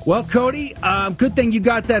 Well, Cody, good thing you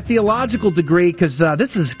got that theological degree, because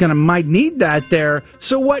this is might need that there.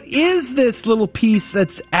 So what is this little piece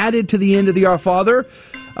that's added to the end of the Our Father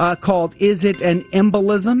called? Is it an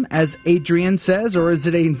embolism, as Adrian says, or is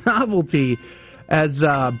it a novelty, as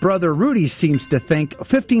Brother Rudy seems to think?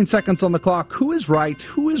 15 seconds on the clock. Who is right?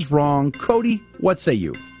 Who is wrong? Cody, what say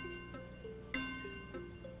you?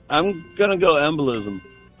 I'm going to go embolism.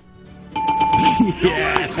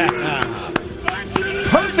 Yeah.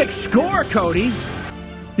 Perfect score, Cody.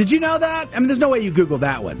 Did you know that? I mean, there's no way you Googled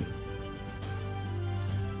that one.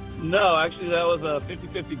 No, actually, that was a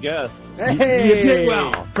 50-50 guess. Hey! You did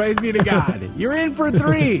well. Praise be to God. You're in for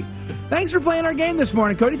 3. Thanks for playing our game this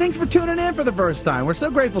morning, Cody. Thanks for tuning in for the first time. We're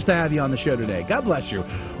so grateful to have you on the show today. God bless you.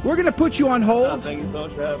 We're going to put you on hold. Thank you so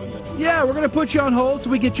much for having me. Yeah, we're going to put you on hold so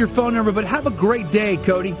we get your phone number, but have a great day,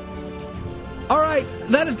 Cody. All right. right,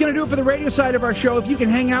 that is going to do it for the radio side of our show. If you can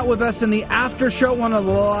hang out with us in the after show, one of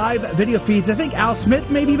the live video feeds, I think Al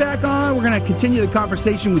Smith may be back on. We're going to continue the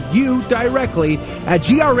conversation with you directly at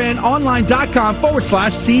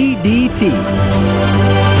grnonline.com/CDT.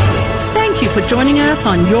 Thank you for joining us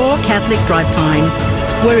on Your Catholic Drive Time,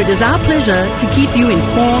 where it is our pleasure to keep you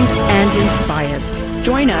informed and inspired.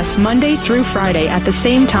 Join us Monday through Friday at the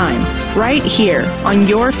same time, right here on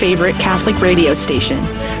your favorite Catholic radio station.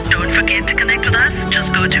 Don't forget to connect with us.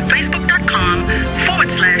 Just go to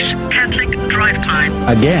facebook.com/Catholic Drive Time.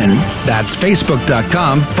 Again, that's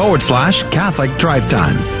facebook.com/Catholic Drive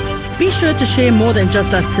Time. Be sure to share more than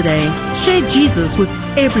just us today. Share Jesus with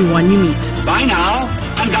everyone you meet. Bye now,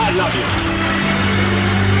 and God love you.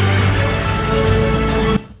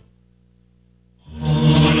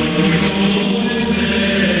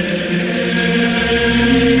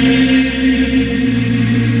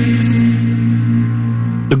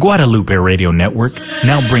 The Guadalupe Radio Network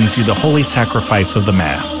now brings you the Holy Sacrifice of the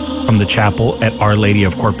Mass from the chapel at Our Lady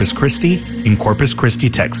of Corpus Christi in Corpus Christi,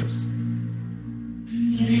 Texas.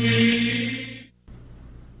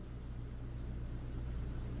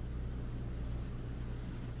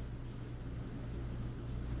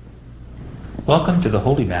 Welcome to the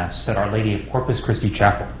Holy Mass at Our Lady of Corpus Christi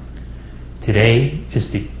Chapel. Today is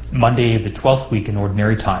the Monday of the 12th week in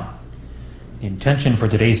Ordinary Time. The intention for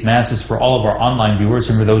today's Mass is for all of our online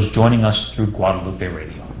viewers and for those joining us through Guadalupe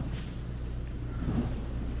Radio.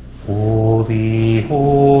 Holy,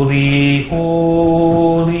 holy,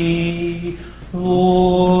 holy,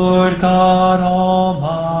 Lord God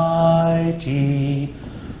Almighty,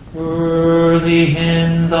 early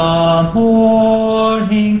in the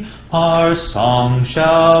morning our song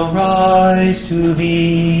shall rise to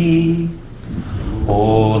Thee.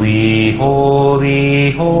 Holy,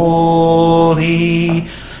 holy, holy,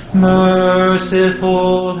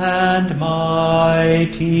 merciful and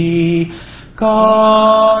mighty,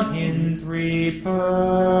 God in three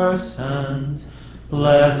persons,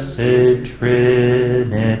 blessed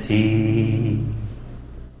Trinity.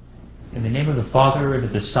 In the name of the Father, and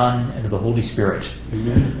of the Son, and of the Holy Spirit.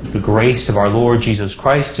 Amen. The grace of our Lord Jesus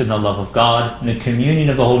Christ, and the love of God, and the communion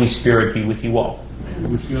of the Holy Spirit be with you all.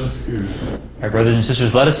 With your spirit. My brothers and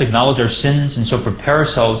sisters, let us acknowledge our sins and so prepare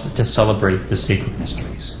ourselves to celebrate the sacred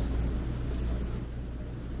mysteries.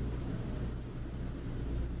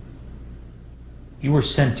 You were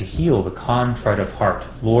sent to heal the contrite of heart.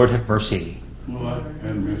 Lord, have mercy. Lord,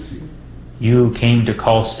 have mercy. You came to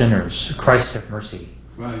call sinners. Christ, have mercy.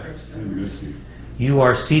 Christ, have mercy. You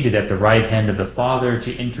are seated at the right hand of the Father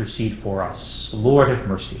to intercede for us. Lord, have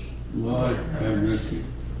mercy. Lord, have mercy.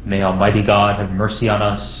 May Almighty God have mercy on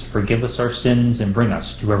us, forgive us our sins, and bring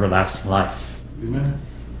us to everlasting life. Amen.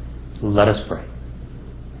 Let us pray.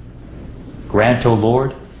 Grant, O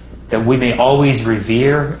Lord, that we may always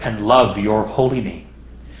revere and love your holy name.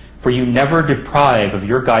 For you never deprive of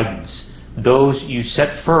your guidance those you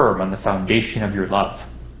set firm on the foundation of your love.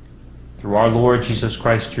 Through our Lord Jesus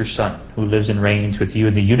Christ, your Son, who lives and reigns with you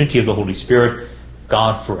in the unity of the Holy Spirit,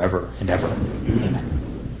 God forever and ever. Amen.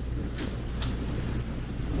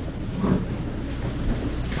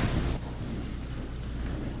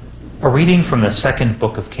 A reading from the second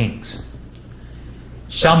book of Kings.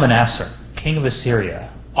 Shalmaneser, king of Assyria,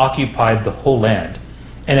 occupied the whole land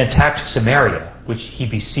and attacked Samaria, which he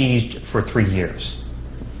besieged for 3 years.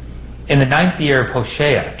 In the 9th year of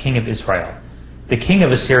Hoshea, king of Israel, the king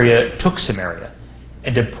of Assyria took Samaria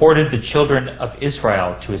and deported the children of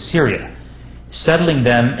Israel to Assyria, settling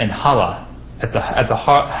them in Halah at the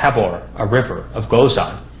Habor, a river of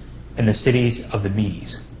Gozan, and the cities of the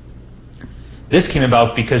Medes. This came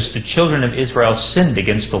about because the children of Israel sinned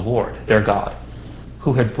against the Lord, their God,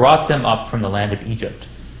 who had brought them up from the land of Egypt,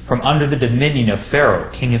 from under the dominion of Pharaoh,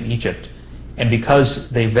 king of Egypt, and because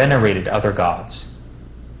they venerated other gods.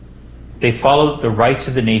 They followed the rites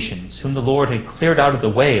of the nations, whom the Lord had cleared out of the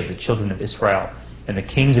way of the children of Israel, and the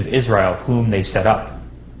kings of Israel, whom they set up.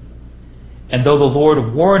 And though the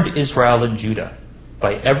Lord warned Israel and Judah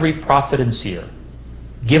by every prophet and seer,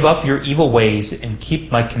 give up your evil ways and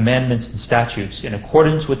keep my commandments and statutes in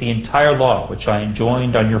accordance with the entire law which I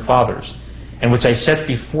enjoined on your fathers, and which I set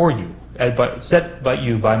before you, set by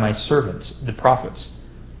you by my servants, the prophets.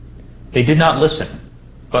 They did not listen,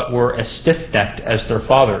 but were as stiff-necked as their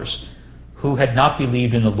fathers, who had not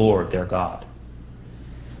believed in the Lord their God.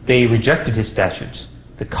 They rejected his statutes,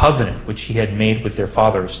 the covenant which he had made with their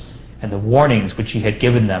fathers, and the warnings which he had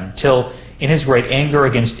given them, till, in his great anger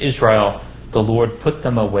against Israel, the Lord put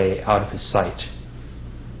them away out of his sight.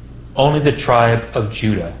 Only the tribe of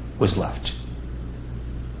Judah was left.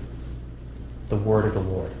 The word of the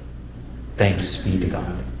Lord. Thanks be to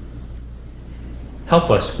God. Help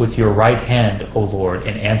us with your right hand, O Lord,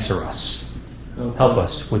 and answer us. Help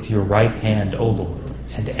us with your right hand, O Lord,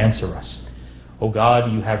 and answer us. O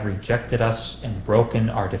God, you have rejected us and broken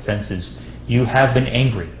our defenses. You have been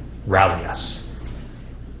angry. Rally us.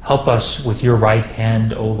 Help us with your right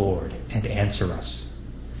hand, O Lord, and answer us.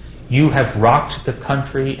 You have rocked the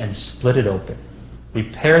country and split it open.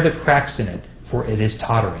 Repair the cracks in it, for it is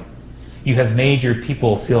tottering. You have made your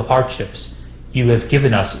people feel hardships. You have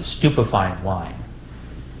given us stupefying wine.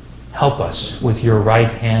 Help us with your right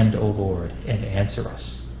hand, O Lord, and answer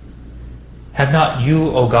us. Have not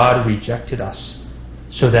you, O God, rejected us,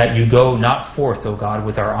 so that you go not forth, O God,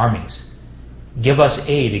 with our armies? Give us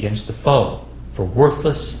aid against the foe, for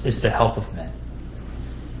worthless is the help of men.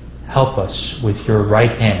 Help us with your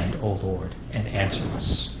right hand, O Lord, and answer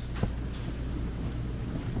us.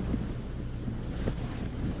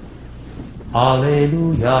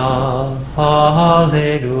 Alleluia,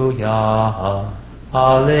 alleluia,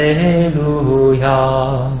 alleluia,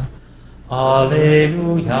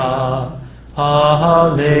 alleluia,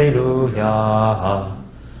 alleluia,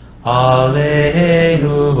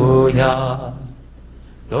 alleluia.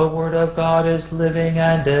 The Word of God is living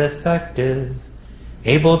and effective,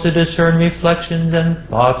 able to discern reflections and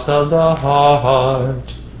thoughts of the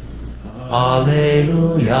heart.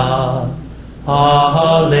 Alleluia.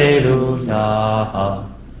 Alleluia.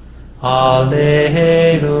 Alleluia.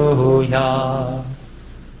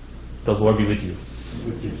 The Lord be with you.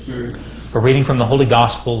 With your spirit. A reading from the Holy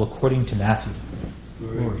Gospel according to Matthew.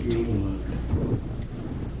 Glory to you, Lord.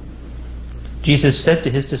 Jesus said to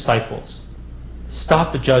his disciples,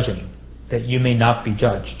 "Stop judging, that you may not be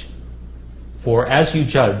judged. For as you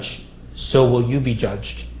judge, so will you be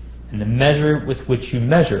judged, and the measure with which you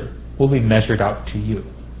measure will be measured out to you.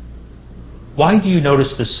 Why do you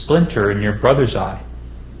notice the splinter in your brother's eye,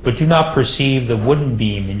 but do not perceive the wooden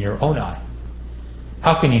beam in your own eye?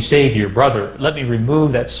 How can you say to your brother, 'Let me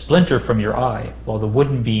remove that splinter from your eye,' while the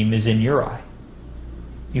wooden beam is in your eye?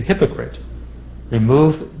 You hypocrite!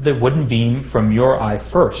 Remove the wooden beam from your eye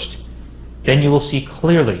first, then you will see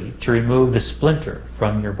clearly to remove the splinter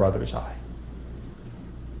from your brother's eye."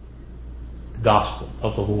 The Gospel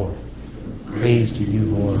of the Lord. Praise to you,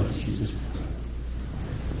 Lord Jesus.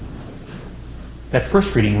 That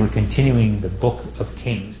first reading, we're continuing the book of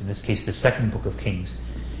Kings, in this case the second book of Kings.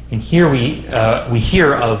 And here we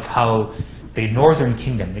hear of how the northern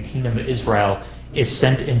kingdom, the kingdom of Israel, is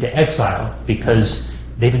sent into exile because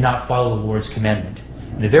they did not follow the Lord's commandment.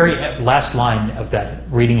 And the very last line of that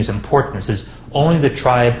reading is important. It says, only the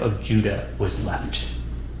tribe of Judah was left.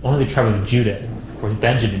 Only the tribe of Judah, of course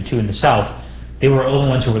Benjamin too in the south, they were the only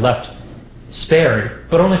ones who were left spared,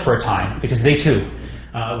 but only for a time, because they too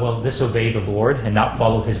will disobey the Lord and not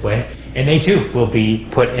follow his way, and they too will be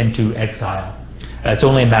put into exile. It's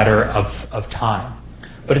only a matter of time.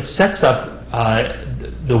 But it sets up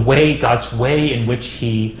the way, God's way in which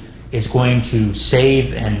he is going to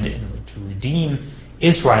save and to redeem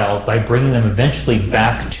Israel by bringing them eventually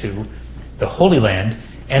back to the Holy Land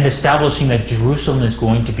and establishing that Jerusalem is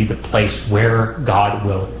going to be the place where God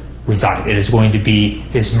will reside. It is going to be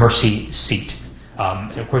his mercy seat.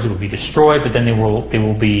 Of course, it will be destroyed, but then they will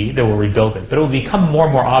rebuild it. But it will become more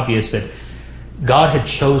and more obvious that God had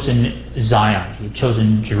chosen Zion, he had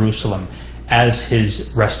chosen Jerusalem as his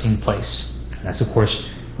resting place. And that's, of course,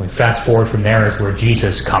 when we fast forward from there is where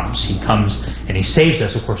Jesus comes. He comes and he saves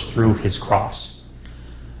us, of course, through his cross.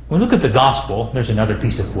 When we look at the gospel, there's another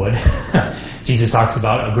piece of wood. Jesus talks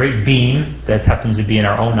about a great beam that happens to be in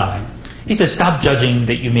our own eye. He says, "Stop judging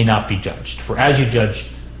that you may not be judged. For as you judge,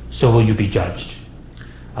 so will you be judged."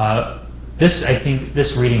 I think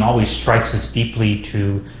this reading always strikes us deeply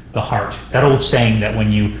to the heart. That old saying that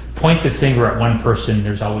when you point the finger at one person,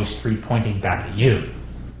 there's always three pointing back at you.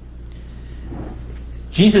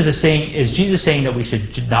 Is Jesus saying that we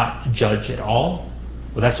should not judge at all?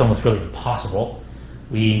 Well, that's almost really impossible.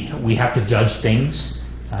 We have to judge things.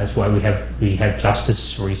 That's why we have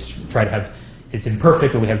justice. We try to have. It's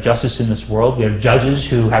imperfect, but we have justice in this world. We have judges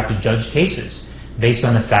who have to judge cases based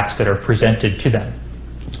on the facts that are presented to them.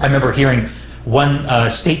 I remember hearing one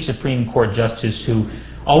state Supreme Court justice who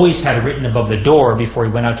always had written above the door before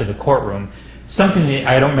he went out to the courtroom something that,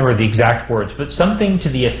 I don't remember the exact words, but something to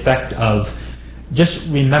the effect of, just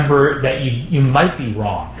remember that you might be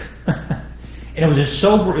wrong. And it was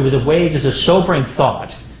a sobering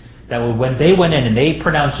thought that when they went in and they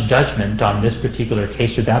pronounced judgment on this particular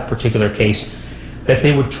case or that particular case, that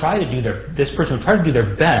they would this person would try to do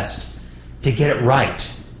their best to get it right,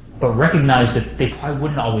 but recognize that they probably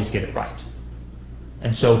wouldn't always get it right.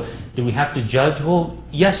 And so, do we have to judge? Well,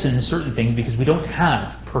 yes, in certain things, because we don't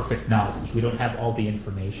have perfect knowledge. We don't have all the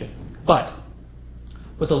information. But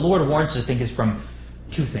What the Lord warns us, I think, is from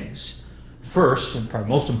two things. First, and probably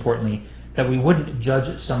most importantly, that we wouldn't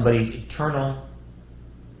judge somebody's eternal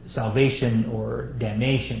salvation or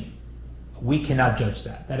damnation. We cannot judge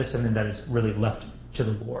that. That is something that is really left to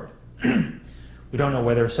the Lord. We don't know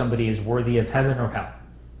whether somebody is worthy of heaven or hell.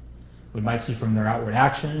 We might see from their outward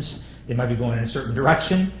actions, they might be going in a certain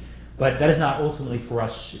direction, but that is not ultimately for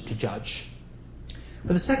us to judge.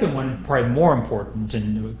 But the second one, probably more important,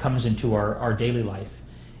 and comes into our daily life,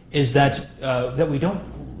 is that we don't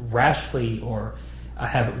rashly or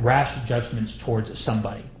have rash judgments towards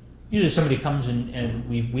somebody. Usually somebody comes in and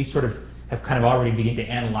we sort of have kind of already begun to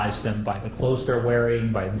analyze them by the clothes they're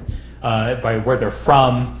wearing, by where they're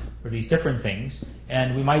from, or these different things,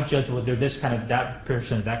 and we might judge whether this kind of that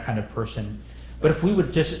person, that kind of person. But if we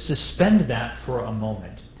would just suspend that for a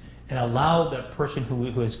moment and allow that person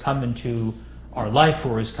who has come into our life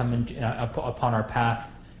or has come upon our path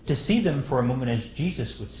to see them for a moment as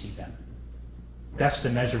Jesus would see them, that's the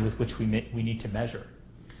measure with which we need to measure.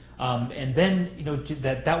 And then,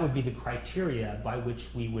 that would be the criteria by which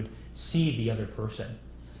we would see the other person.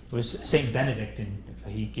 It was St. Benedict, and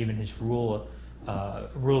he gave in his rule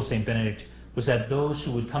of St. Benedict, was that those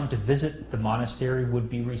who would come to visit the monastery would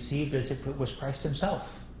be received as if it was Christ himself.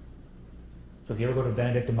 So if you ever go to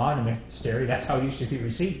Benedictine monastery, that's how you should be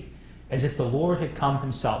received, as if the Lord had come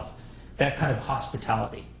himself, that kind of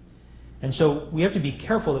hospitality. And so we have to be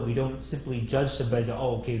careful that we don't simply judge somebody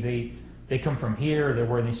as, they come from here, they're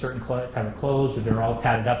wearing these certain kind of clothes, or they're all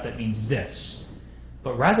tatted up, that means this.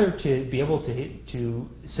 But rather to be able to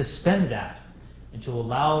suspend that and to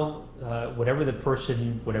allow whatever the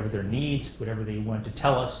person, whatever their needs, whatever they want to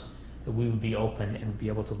tell us, that we would be open and be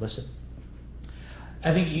able to listen.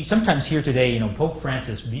 I think you sometimes hear today, Pope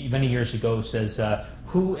Francis many years ago says,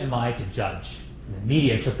 who am I to judge? And the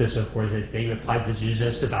media took this, of course, as they applied to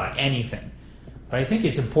just about anything. But I think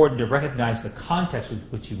it's important to recognize the context with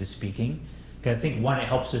which he was speaking. Because I think, one, it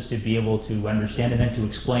helps us to be able to understand and then to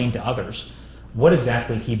explain to others what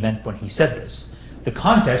exactly he meant when he said this. The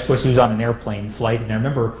context was he was on an airplane flight, and I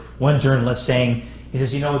remember one journalist saying, he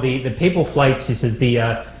says, the papal flights, he says,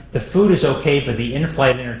 the food is okay, but the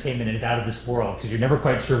in-flight entertainment is out of this world, because you're never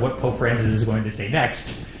quite sure what Pope Francis is going to say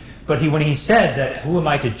next. But when he said that, who am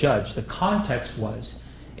I to judge, the context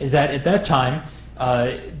is that at that time,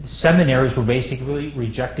 seminaries were basically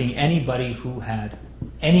rejecting anybody who had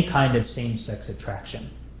any kind of same-sex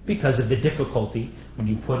attraction because of the difficulty when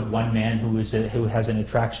you put one man who has an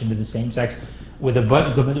attraction to the same sex with a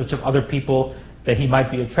bunch of other people that he might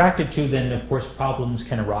be attracted to, then of course problems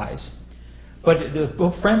can arise. But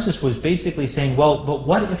Pope Francis was basically saying, but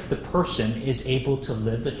what if the person is able to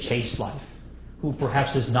live a chaste life, who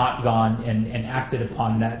perhaps has not gone and acted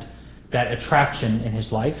upon that attraction in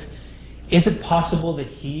his life? Is it possible that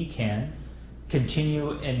he can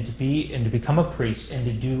continue and to become a priest and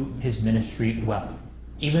to do his ministry well,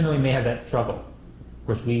 even though he may have that struggle? Of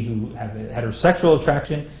course, we who have a heterosexual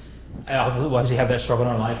attraction obviously have that struggle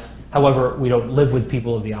in our life. However, we don't live with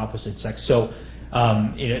people of the opposite sex, so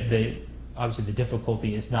obviously the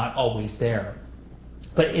difficulty is not always there.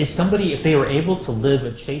 But is somebody, if they were able to live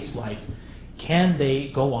a chaste life, can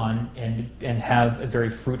they go on and have a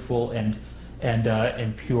very fruitful and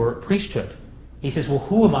pure priesthood? He says,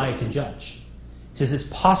 who am I to judge? He says, it's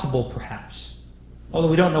possible perhaps. Although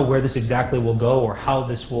we don't know where this exactly will go or how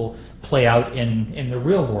this will play out in the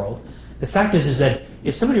real world, the fact is that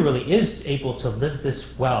if somebody really is able to live this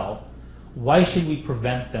well, why should we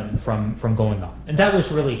prevent them from going on? And that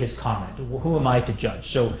was really his comment. Who am I to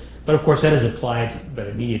judge? But of course that is applied by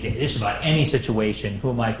the media today. Just about any situation,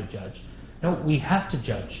 who am I to judge? No, we have to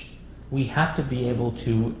judge. We have to be able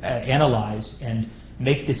to analyze and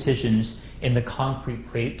make decisions in the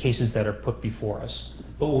concrete cases that are put before us.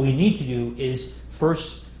 But what we need to do is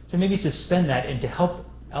first to maybe suspend that and to help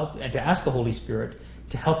and to ask the Holy Spirit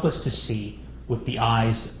to help us to see with the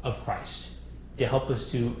eyes of Christ, to help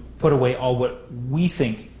us to put away all what we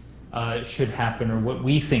think should happen or what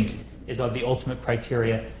we think is the ultimate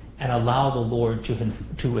criteria, and allow the Lord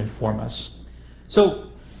to inform us. So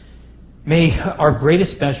may our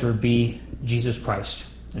greatest measure be Jesus Christ.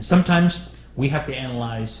 And sometimes we have to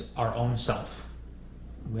analyze our own self.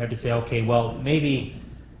 We have to say, okay, maybe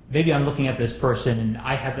I'm looking at this person and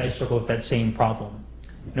I struggle with that same problem.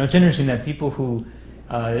 It's interesting that people who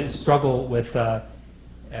struggle with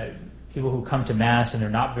people who come to Mass and they're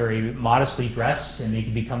not very modestly dressed and they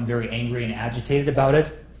can become very angry and agitated about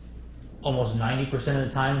it, almost 90% of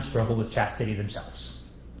the time struggle with chastity themselves.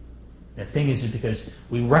 The thing is because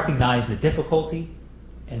we recognize the difficulty,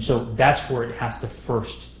 and so that's where it has to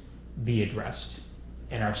first be addressed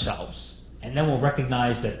in ourselves. And then we'll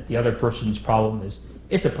recognize that the other person's problem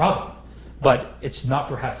it's a problem, but it's not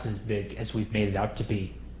perhaps as big as we've made it out to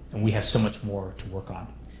be, and we have so much more to work on.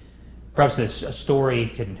 Perhaps this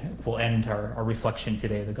story will end our reflection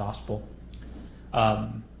today of the gospel.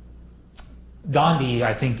 Gandhi,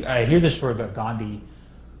 I hear this story about Gandhi.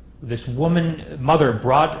 This mother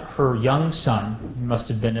brought her young son, he must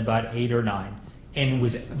have been about 8 or 9, and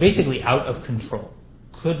was basically out of control.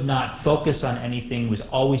 Could not focus on anything, was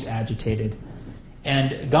always agitated.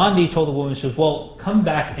 And Gandhi told the woman, says, well, come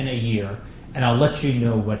back in a year and I'll let you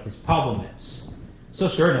know what his problem is. So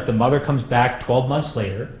sure enough, the mother comes back 12 months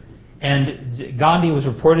later, and Gandhi was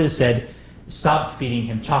reported to said, stop feeding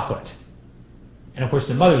him chocolate. And of course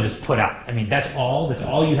the mother was just put out. I mean, that's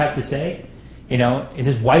all you have to say? You know, it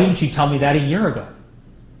says, why didn't you tell me that a year ago?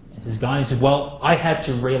 And says Gandhi said, well, I had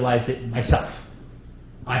to realize it myself.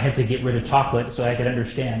 I had to get rid of chocolate so I could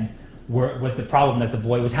understand what the problem that the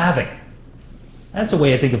boy was having. That's a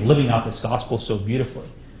way, I think, of living out this gospel so beautifully.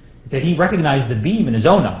 That he recognized the beam in his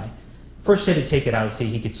own eye. First he had to take it out so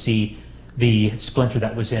he could see the splinter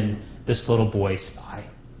that was in this little boy's eye.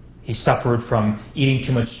 He suffered from eating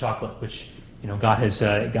too much chocolate, which God has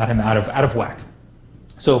got him out of whack.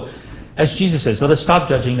 So, as Jesus says, let us stop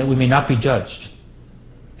judging that we may not be judged.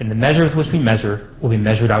 And the measure with which we measure will be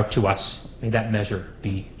measured out to us. May that measure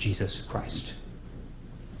be Jesus Christ.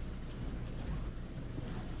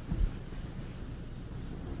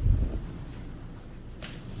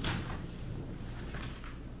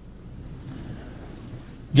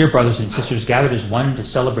 Dear brothers and sisters, gathered as one to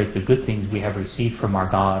celebrate the good things we have received from our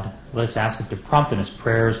God, let us ask Him to prompt in us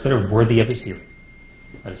prayers that are worthy of His hearing.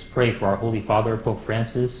 Let us pray for our Holy Father, Pope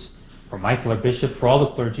Francis, for Michael, our Bishop, for all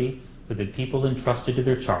the clergy, for the people entrusted to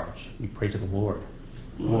their charge. We pray to the Lord.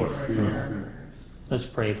 Lord, let's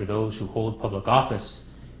pray for those who hold public office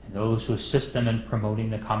and those who assist them in promoting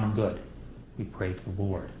the common good. We pray to the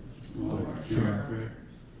Lord.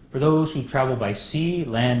 For those who travel by sea,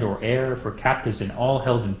 land, or air, for captives and all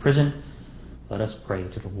held in prison, let us pray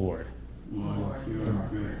to the Lord.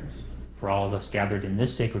 For all of us gathered in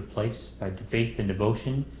this sacred place, by faith and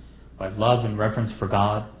devotion, by love and reverence for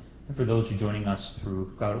God, and for those who are joining us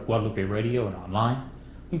through Guadalupe Radio and online,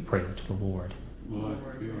 we pray to the Lord.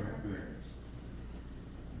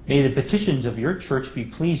 May the petitions of your church be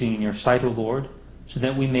pleasing in your sight, O Lord, so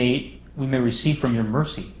that we may receive from your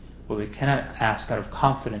mercy what we cannot ask out of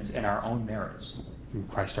confidence in our own merits, through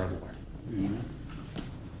Christ our Lord. Amen.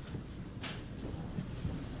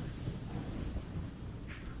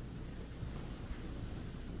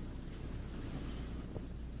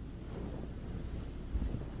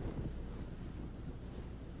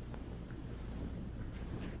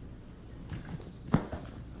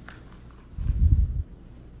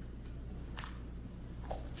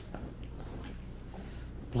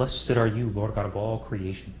 Blessed are you, Lord God of all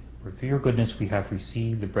creation, for through your goodness we have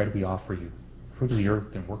received the bread we offer you, fruit of the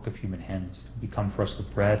earth and work of human hands, become for us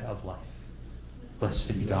the bread of life.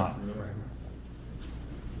 Blessed be God forever.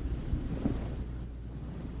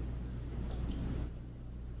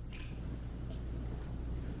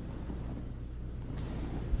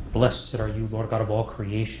 Blessed are you, Lord God of all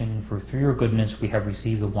creation, for through your goodness we have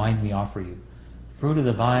received the wine we offer you, fruit of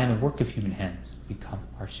the vine and work of human hands, become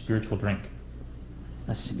our spiritual drink.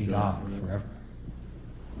 Blessed be God forever.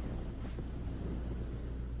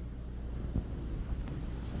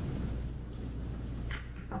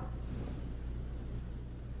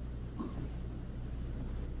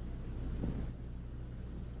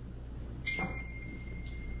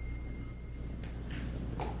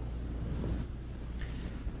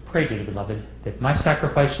 Pray, dear beloved, that my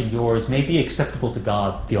sacrifice and yours may be acceptable to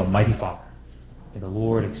God, the Almighty Father. May the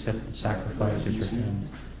Lord accept the sacrifice at your hands,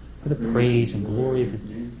 for the praise and glory of His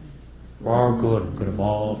name, for our good and good of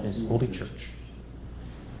all His holy church.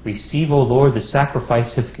 Receive, O Lord, the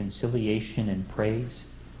sacrifice of conciliation and praise,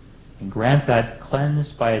 and grant that,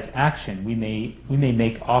 cleansed by its action, we may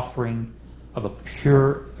make offering of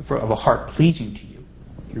a heart pleasing to you,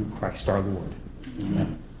 through Christ our Lord.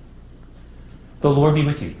 Amen. The Lord be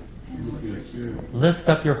with you. Lift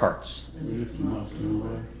up your hearts.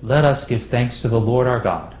 Let us give thanks to the Lord our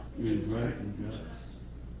God.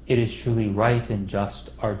 It is truly right and just,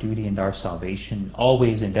 our duty and our salvation,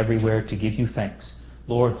 always and everywhere to give you thanks,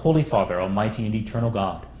 Lord, Holy Father, Almighty and eternal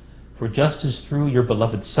God. For just as through your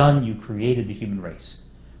beloved Son you created the human race,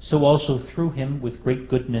 so also through him with great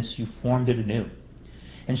goodness you formed it anew.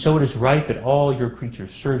 And so it is right that all your creatures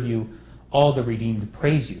serve you, all the redeemed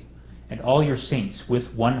praise you, and all your saints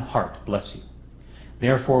with one heart bless you.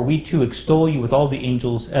 Therefore we too extol you with all the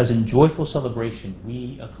angels, as in joyful celebration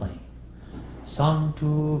we acclaim.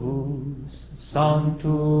 Sanctus,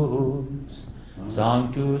 Sanctus,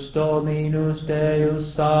 Sanctus Dominus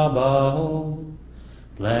Deus Sabaoth,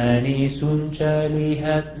 pleni sunt celi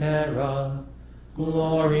et terra,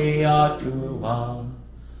 gloria tua,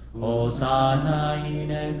 Hosanna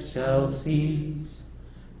in excelsis,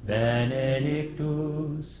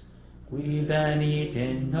 benedictus, qui venit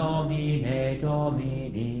in nomine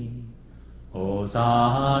Domini,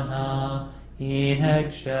 Hosanna in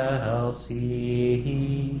excelsis.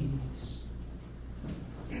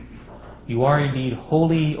 You are indeed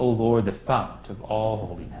holy, O Lord, the fount of all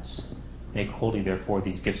holiness. Make holy, therefore,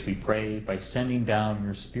 these gifts, we pray, by sending down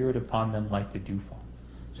your Spirit upon them like the dewfall,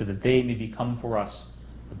 so that they may become for us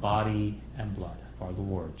the body and blood of our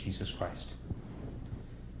Lord Jesus Christ.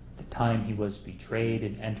 At the time he was betrayed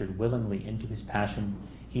and entered willingly into his passion,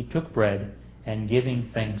 he took bread, and giving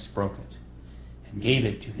thanks broke it, and gave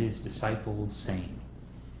it to his disciples, saying,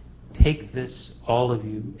 Take this, all of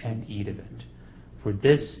you, and eat of it, for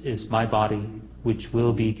this is my body, which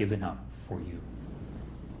will be given up for you.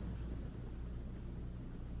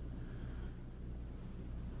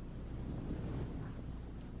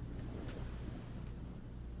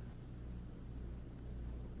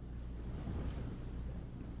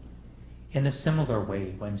 In a similar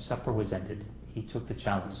way, when supper was ended, he took the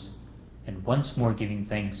chalice, and once more giving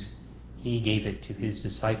thanks, he gave it to his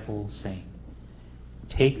disciples, saying,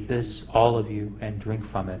 Take this, all of you, and drink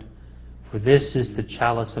from it, for this is the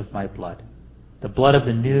chalice of my blood, the blood of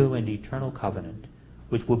the new and eternal covenant,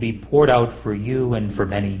 which will be poured out for you and for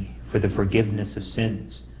many for the forgiveness of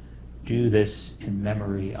sins. Do this in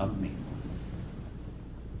memory of me.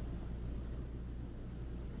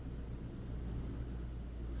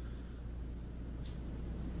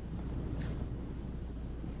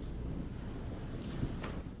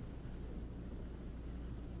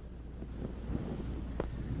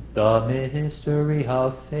 The mystery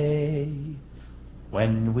of faith.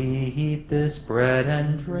 When we eat this bread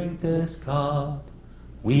and drink this cup,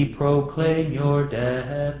 we proclaim your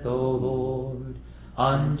death, O Lord,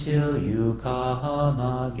 until you come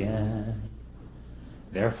again.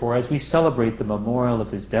 Therefore, as we celebrate the memorial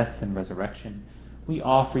of his death and resurrection, we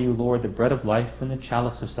offer you, Lord, the bread of life and the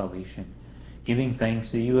chalice of salvation, giving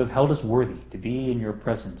thanks that you have held us worthy to be in your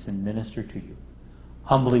presence and minister to you.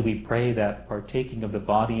 Humbly we pray that, partaking of the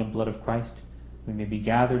body and blood of Christ, we may be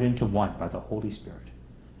gathered into one by the Holy Spirit.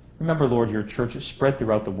 Remember, Lord, your church is spread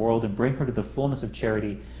throughout the world, and bring her to the fullness of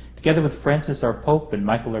charity, together with Francis our Pope and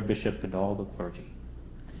Michael our Bishop and all the clergy.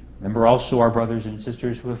 Remember also our brothers and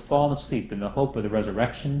sisters who have fallen asleep in the hope of the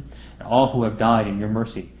resurrection, and all who have died in your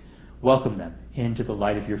mercy. Welcome them into the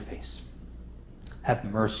light of your face. Have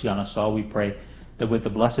mercy on us all, we pray, that with the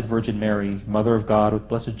Blessed Virgin Mary, Mother of God, with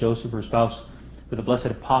Blessed Joseph, her spouse, with the blessed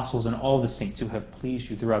apostles and all the saints who have pleased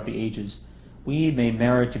you throughout the ages, we may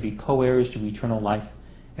merit to be co-heirs to eternal life,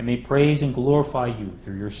 and may praise and glorify you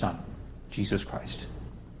through your Son, Jesus Christ.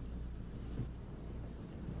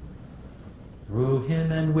 Through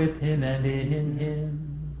him and with him and in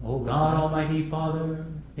him, O God, Almighty Father,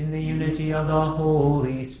 in the unity of the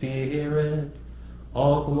Holy Spirit,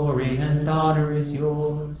 all glory and honor is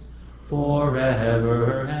yours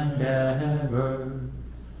forever and ever.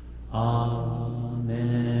 Amen.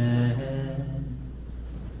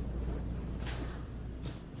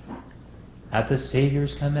 At the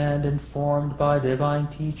Savior's command, informed by divine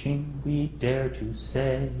teaching, we dare to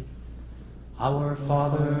say, Our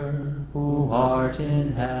Father, who art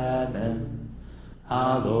in heaven,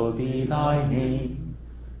 hallowed be thy name.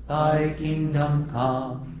 Thy kingdom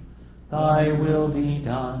come, thy will be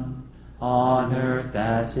done, on earth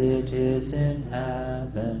as it is in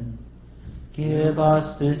heaven. Give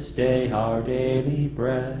us this day our daily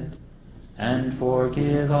bread, and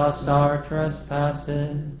forgive us our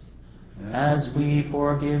trespasses, as we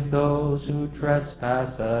forgive those who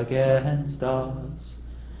trespass against us.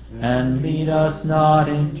 And lead us not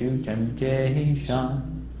into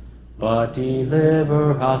temptation, but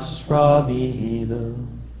deliver us from evil.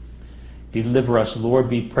 Deliver us, Lord,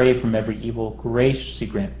 we pray, from every evil. Graciously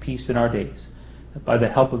grant peace in our days, that by the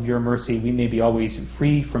help of your mercy we may be always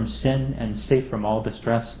free from sin and safe from all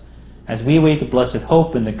distress, as we await the blessed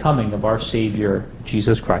hope and the coming of our Savior,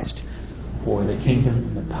 Jesus Christ. For the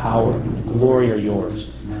kingdom, the power, and the glory are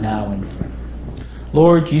yours, now and forever.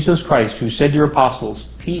 Lord Jesus Christ, who said to your apostles,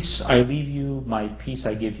 Peace I leave you, my peace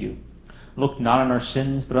I give you, look not on our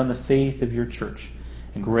sins, but on the faith of your church,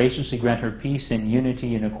 and graciously grant her peace and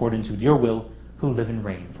unity in accordance with your will, who live and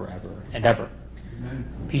reign forever and ever.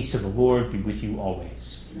 Amen. Peace of the Lord be with you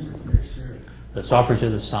always. Let's offer to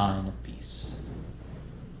the sign of peace.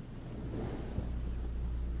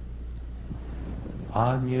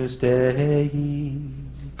 Agnus Dei,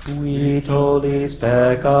 qui tollis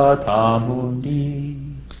peccata mundi,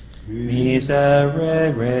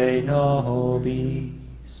 miserere nobis.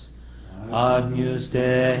 Agnus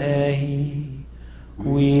Dei,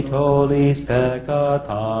 qui tollis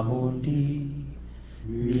peccata mundi,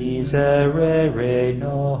 miserere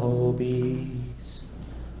nobis.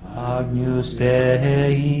 Agnus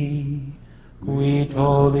Dei, qui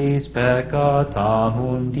tollis peccata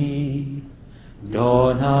mundi,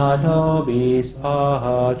 dona nobis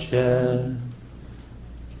pace.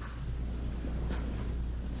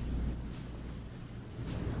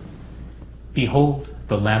 Behold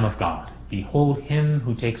the Lamb of God. Behold him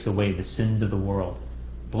who takes away the sins of the world.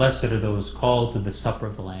 Blessed are those called to the supper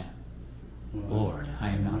of the Lamb. Lord, I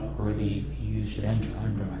am not worthy that you should enter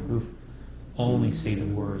under my roof. Only say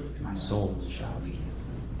the word, and my soul shall be healed.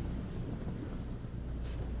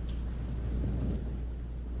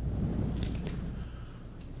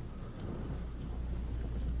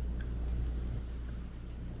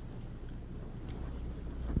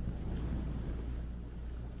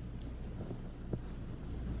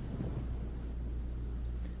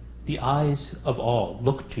 The eyes of all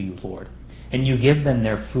look to you, Lord, and you give them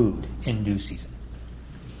their food in due season.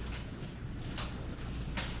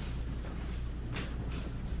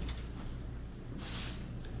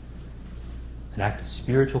 An act of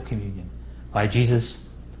spiritual communion. By Jesus,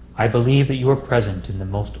 I believe that you are present in the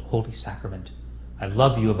most holy sacrament. I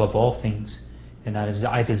love you above all things, and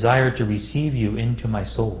I desire to receive you into my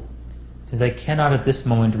soul. Since I cannot at this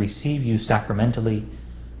moment receive you sacramentally,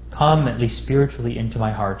 come at least spiritually into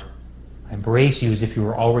my heart. I embrace you as if you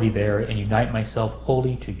were already there and unite myself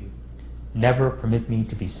wholly to you. Never permit me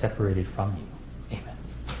to be separated from you. Amen.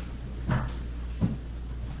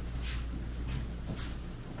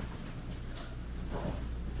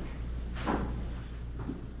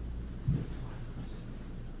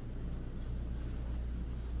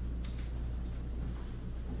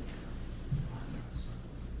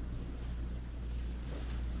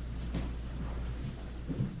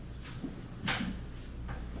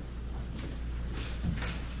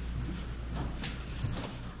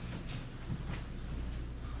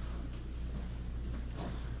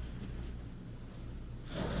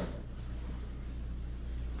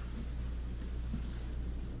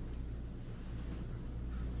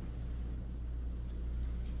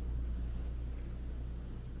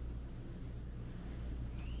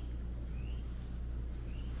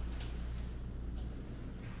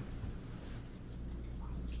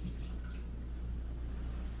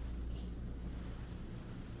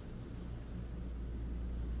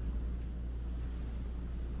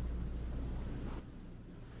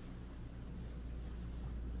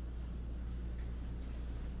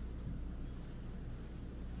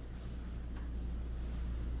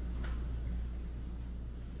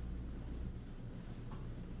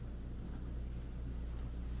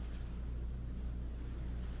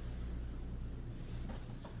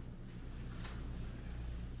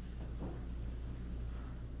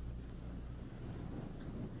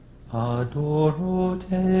 Adoro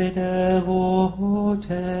te, devote,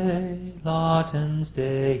 latens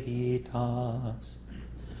Deitas,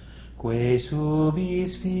 que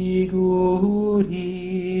subis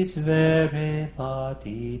figuris vere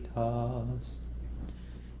latitas,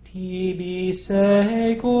 tibi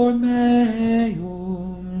secor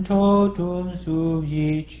meum totum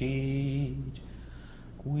subjicit,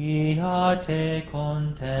 quia te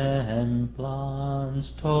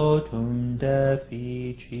contemplans totum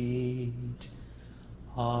deficit.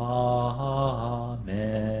 Amen.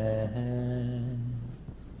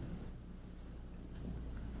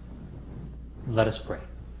 Let us pray.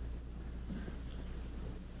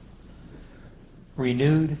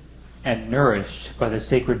 Renewed and nourished by the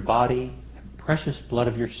sacred body and precious blood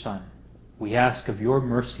of your Son, we ask of your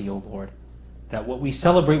mercy, O Lord, that what we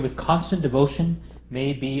celebrate with constant devotion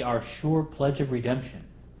may be our sure pledge of redemption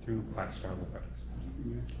through Christ our Lord.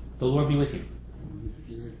 The Lord be with you.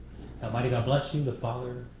 Almighty God bless you, the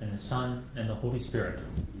Father, and the Son, and the Holy Spirit.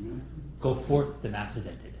 Go forth, the Mass is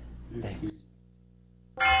ended. Thanks.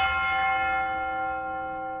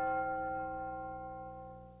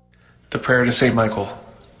 The prayer to St. Michael.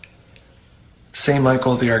 Saint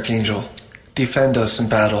Michael the Archangel, defend us in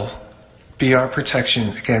battle. Be our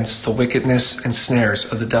protection against the wickedness and snares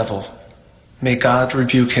of the devil. May God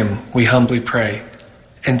rebuke him, we humbly pray.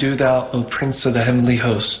 And do thou, O Prince of the heavenly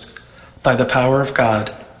host, by the power of God,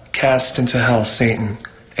 cast into hell Satan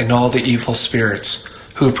and all the evil spirits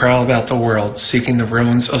who prowl about the world seeking the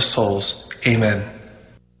ruins of souls. Amen.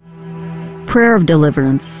 prayer of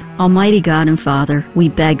deliverance. Almighty God and Father, we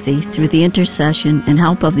beg Thee, through the intercession and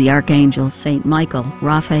help of the archangels, Saint Michael,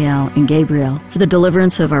 Raphael, and Gabriel, for the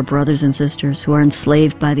deliverance of our brothers and sisters who are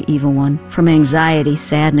enslaved by the evil one, from anxiety,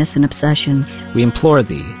 sadness, and obsessions. We implore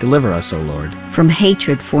Thee, deliver us, O Lord. From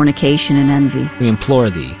hatred, fornication, and envy. We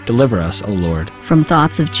implore Thee, deliver us, O Lord. From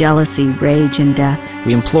thoughts of jealousy, rage, and death.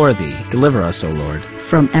 We implore Thee, deliver us, O Lord.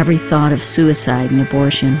 From every thought of suicide and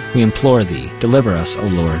abortion. We implore Thee, deliver us, O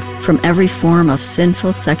Lord. From every form of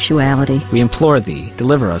sinful sexuality. We implore Thee,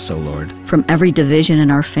 deliver us, O Lord. From every division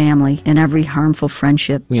in our family and every harmful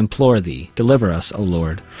friendship. We implore Thee, deliver us, O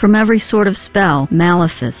Lord. From every sort of spell,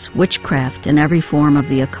 malefice, witchcraft, and every form of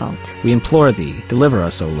the occult. We implore Thee, deliver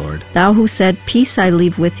us, O Lord. Thou who said, Peace I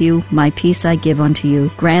leave with you, my peace I give unto you,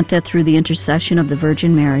 grant that through the intercession of the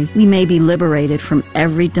Virgin Mary, we may be liberated from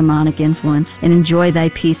every demonic influence and enjoy Thy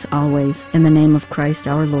peace always. In the name of Christ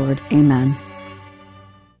our Lord. Amen.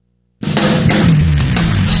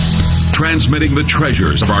 Transmitting the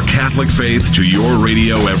treasures of our Catholic faith to your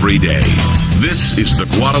radio every day. This is the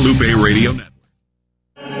Guadalupe Radio Network.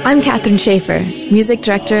 I'm Catherine Schaefer, Music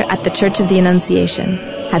Director at the Church of the Annunciation.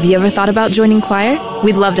 Have you ever thought about joining choir?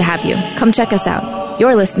 We'd love to have you. Come check us out.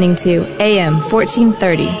 You're listening to AM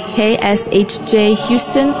 1430, KSHJ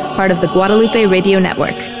Houston, part of the Guadalupe Radio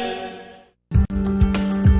Network.